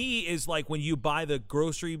 Which to me is like when you buy the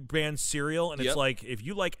grocery brand cereal, and it's Yep. like, if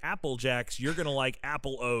you like Apple Jacks, you're gonna like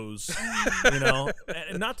Apple O's. You know,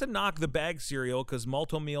 and not to knock the bag cereal, because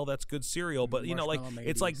Malto Meal, that's good cereal, but you know, like, Marshmallow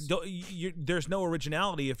it's like Maybes. there's no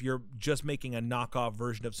originality if you're just making a knockoff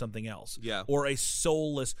version of something else. Yeah. Or a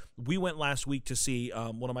soulless. We went last week to see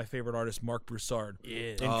one of my favorite artists, Mark Broussard,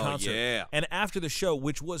 in concert. yeah. And after the show,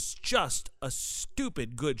 which was just a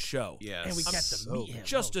stupid good show. Yes. And we got to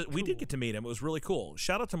meet him. We did get to meet him. It was really cool.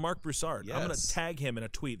 Shout out to Mark Broussard. I'm going to Yes. tag him in a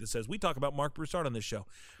tweet that says, we talk about Mark Broussard on this show.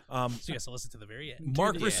 So you have to listen to the very end.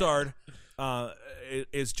 Mark Broussard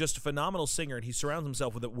is just a phenomenal singer, and he surrounds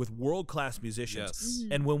himself with world-class musicians.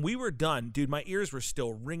 Yes. And when we were done, dude, my ears were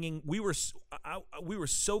still ringing. We were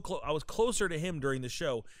so close. I was closer to him during the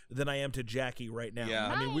show than I am to Jackie right now. Yeah.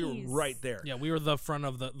 I mean, we Nice. were right there. Yeah, we were the front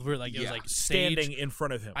of the. We were like, it was Yeah. like Standing stage. in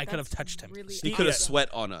front of him. I could have That's touched him. really He could have awesome.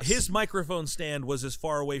 sweat on us. His microphone stand was as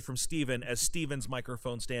far away from Steven as Steven's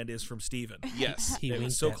microphone stand is from Steven. yes. He It was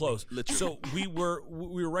winked so at me. close. Literally. So we were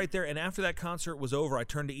right there, and after that concert was over, I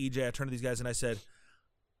turned to EJ, I turned to these guys, and I said,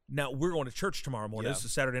 "Now we're going to church tomorrow morning. Yeah. This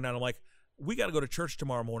is Saturday night." I'm like, "We got to go to church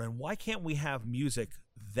tomorrow morning. Why can't we have music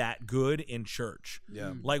that good in church?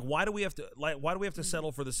 Yeah. Like, why do we have to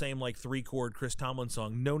settle for the same like 3-chord Chris Tomlin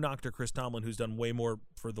song? No knock to Chris Tomlin, who's done way more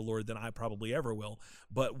for the Lord than I probably ever will.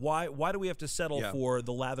 But why do we have to settle Yeah. for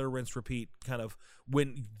the lather, rinse, repeat kind of,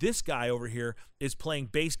 when this guy over here is playing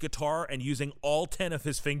bass guitar and using all 10 of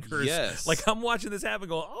his fingers? Yes. Like, I'm watching this happen,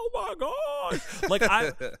 going, oh my gosh! Like,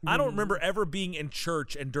 I don't remember ever being in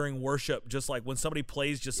church and during worship, just like when somebody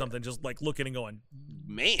plays just something, just like looking and going,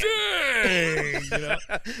 Man. dang, you know?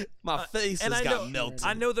 My face And has I got know, melted.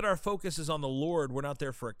 I know that our focus is on the Lord. We're not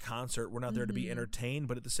there for a concert. We're not there to be entertained.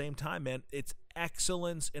 But at the same time, man, it's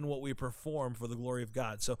excellence in what we perform for the glory of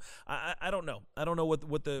God. So I don't know. I don't know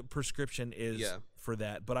what the prescription is Yeah. for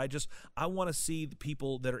that. But I want to see the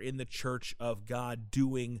people that are in the church of God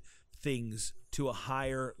doing things to a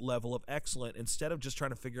higher level of excellence, instead of just trying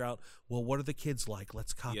to figure out, well, what are the kids like?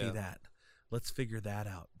 Let's copy Yeah. that. Let's figure that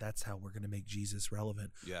out. That's how we're going to make Jesus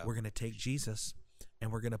relevant. Yeah. We're going to take Jesus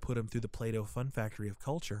and we're going to put him through the Play-Doh Fun Factory of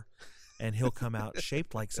culture, and he'll come out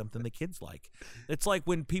shaped like something the kids like. It's like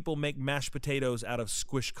when people make mashed potatoes out of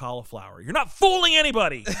squished cauliflower. You're not fooling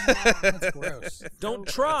anybody. That's gross. Don't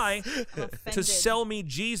try I'm to offended. sell me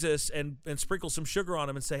Jesus and sprinkle some sugar on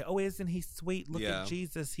him and say, "Oh, isn't he sweet? Look Yeah. at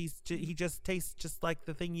Jesus. He just tastes just like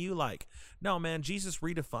the thing you like." No, man. Jesus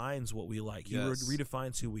redefines what we like. He Yes.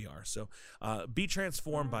 redefines who we are. So be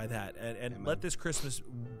transformed by that, and let this Christmas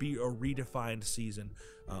be a redefined season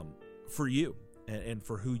for you and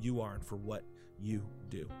for who you are and for what you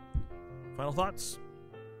do. Final thoughts?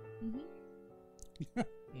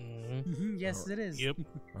 Mhm. Yes, it is. Yep.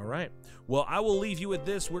 All right. Well, I will leave you with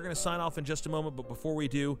this. We're going to sign off in just a moment, but before we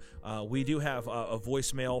do have a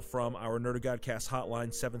voicemail from our Nerd of Godcast hotline,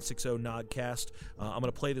 760-NODcast. I'm going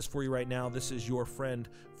to play this for you right now. This is your friend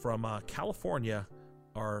from California,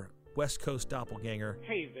 our West Coast doppelganger.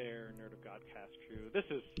 Hey there, Nerd of Godcast crew. This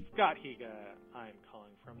is Scott Higa. I'm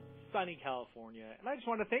calling from sunny California, and I just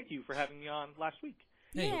want to thank you for having me on last week.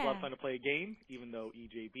 Hey. It was a lot of fun to play a game, even though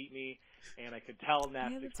EJ beat me, and I could tell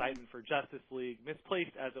Nat's excitement for Justice League,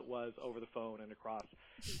 misplaced as it was over the phone and across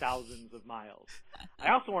thousands of miles.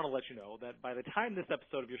 I also want to let you know that by the time this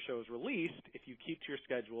episode of your show is released, if you keep to your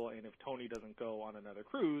schedule and if Tony doesn't go on another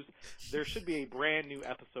cruise, there should be a brand new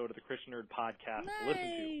episode of the Christian Nerd podcast to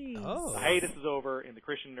listen to. Oh. The hiatus is over, and the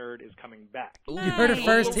Christian Nerd is coming back. You heard it It's a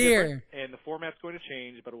first little here. different, and the format's going to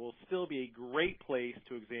change, but it will still be a great place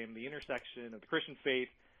to examine the intersection of the Christian faith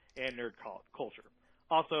and nerd culture.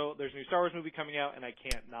 Also, there's a new Star Wars movie coming out, and I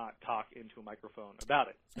can't not talk into a microphone about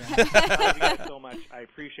it. I love you guys so much. I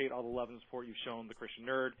appreciate all the love and support you've shown the Christian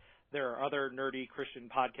Nerd. There are other nerdy Christian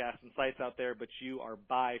podcasts and sites out there, but you are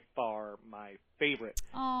by far my favorite.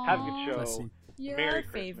 Have a good Bless show. you. You're Merry our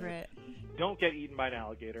Christmas. favorite. Don't get eaten by an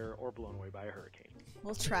alligator or blown away by a hurricane.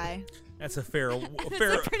 We'll try. That's a fair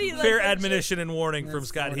pretty, like, fair admonition and warning from That's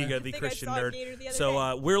Scott Florida. Higa, the I think I Christian saw a nerd. gator the other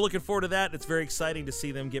So day. we're looking forward to that. It's very exciting to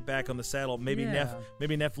see them get back on the saddle. Maybe Yeah.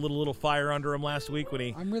 Neff lit a little fire under him last week when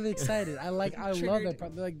he. I'm really excited. I love Triggered. it.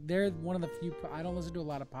 Probably, like, they're one of the few. I don't listen to a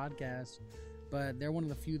lot of podcasts, but they're one of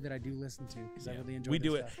the few that I do listen to because I really enjoy. We their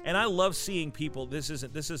do it, stuff. and I love seeing people. This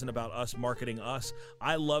isn't about us marketing us.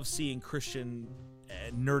 I love seeing Christian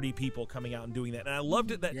nerdy people coming out and doing that. And I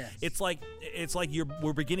loved it that it's like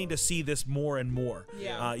we're beginning to see this more and more.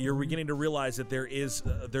 Yeah. You're beginning to realize that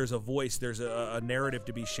there's a voice, there's a narrative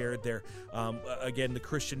to be shared there. Again, the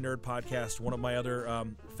Christian Nerd Podcast, one of my other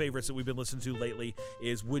favorites that we've been listening to lately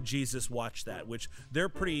is Would Jesus Watch That? Which they're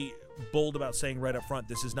pretty bold about saying right up front,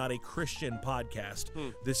 this is not a Christian podcast.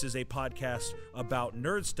 This is a podcast about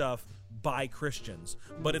nerd stuff by Christians.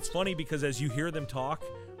 But it's funny because as you hear them talk,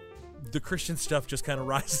 the Christian stuff just kind of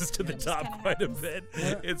rises to the top quite a bit.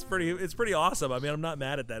 It's pretty awesome. I mean, I'm not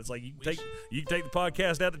mad at that. It's like you can take the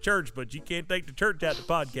podcast out to church, but you can't take the church out to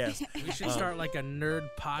podcast. We should start like a nerd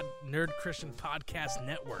Christian podcast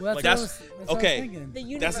network. Well, Like that's okay. The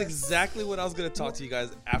universe. That's exactly what I was going to talk to you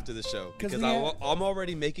guys after the show, because I'm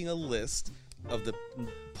already making a list of the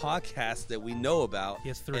podcasts that we know about. He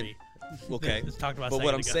has 3. Okay. Just talked about but a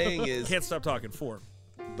what I'm second saying is, Can't stop talking. 4.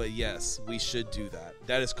 but yes, we should do that.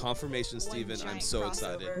 That is confirmation, Steven. I'm giant so crossover.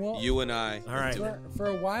 excited. Well, You and I. All right. For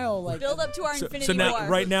a while, like Build up to our So Infinity now, War.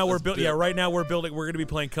 right now we're Let's building. do Yeah, it. right now we're building. We're going to be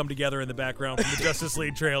playing "Come Together" in the background from the Justice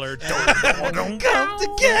League trailer. Come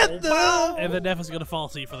together. And then Neff is gonna fall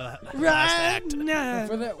asleep for the last act.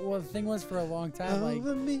 the thing was for a long time, like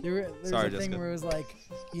there was Sorry, a thing Jessica. where it was like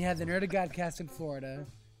you had the Nerd of Godcast in Florida,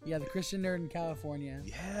 you had the Christian Nerd in California,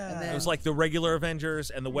 Yeah. and then It was like the regular Avengers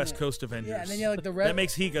and the West Coast Avengers. yeah, and then you had like the red. that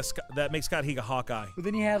makes Scott Higa Hawkeye, But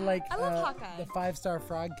then you had like I love Hawkeye. the 5-Star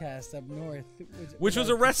Frogcast up north, which was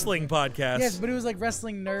a wrestling podcast. Yes, but it was like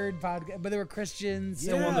wrestling nerd podcast. But they were Christians.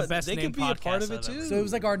 Still one of the best they named could be a part podcasts of it I've ever too. So it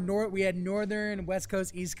was like we had Northern, West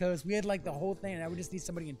Coast, East Coast. We had like the whole thing. And I would just need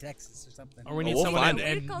somebody in Texas or something. Or we need we'll someone find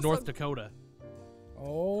in it. North Dakota.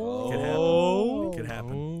 Oh, Could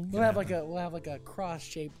happen. We'll have like a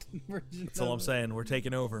cross-shaped version. That's all I'm saying. We're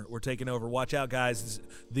taking over. Watch out, guys.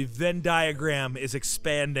 The Venn diagram is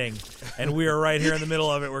expanding, and we are right here in the middle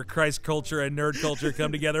of it, where Christ culture and nerd culture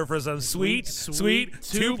come together for some sweet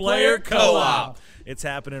two-player co-op. It's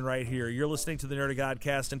happening right here. You're listening to the Nerd of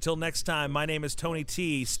Godcast. Until next time, my name is Tony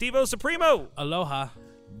T. Steve-O Supremo. Aloha.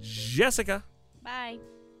 Jessica. Bye.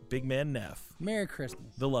 Big Man Neff. Merry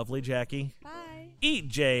Christmas. The lovely Jackie. Bye. Eat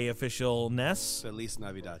J official Ness. Feliz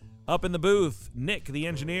Navidad. Up in the booth, Nick the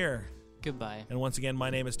engineer. Goodbye. And once again,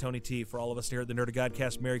 my name is Tony T. For all of us here at the Nerd of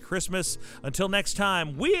Godcast, Merry Christmas. Until next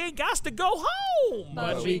time, we ain't got to go home.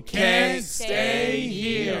 But we can't stay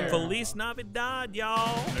here. Feliz Navidad,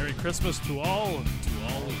 y'all. Merry Christmas to all, and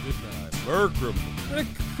to all a good night. Merry Christmas.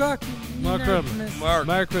 Merry Christmas.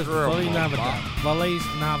 Merry Christmas. Feliz Navidad. Feliz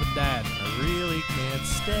Navidad. I really can't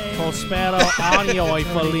stay. Prospero año y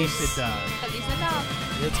felicidad. Feliz Natal.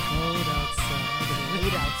 It's cold outside.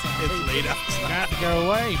 It's late outside. Got to go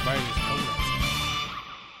away, baby. It's cold outside.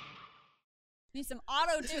 Need some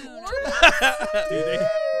auto tune.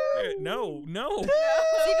 No.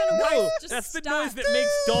 It's even worse. No, Just that's the stop. noise that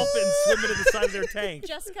makes dolphins swim into the side of their tank.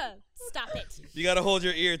 Jessica, stop it. You gotta hold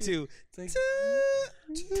your ear too.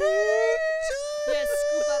 Yes,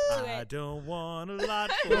 scoop up to I it. don't want a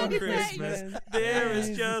lot for Christmas. There is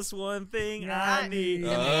just one thing I need. To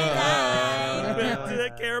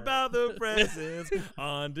care about the presents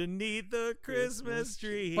underneath the Christmas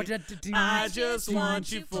tree. I just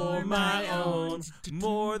want you for my own,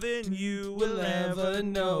 more than you will ever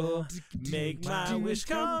know. Make my wish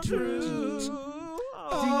come true.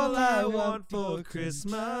 All I want for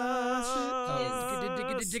Christmas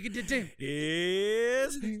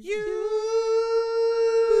is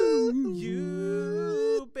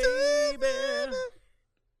you, baby.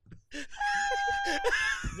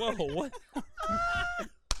 Whoa, what?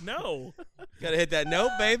 No. Gotta hit that note,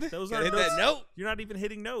 baby. Those Gotta aren't hit that notes. note. You're not even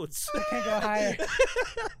hitting notes. I can't go higher.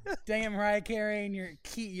 Dang it, Mariah Carey, and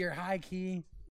your high key.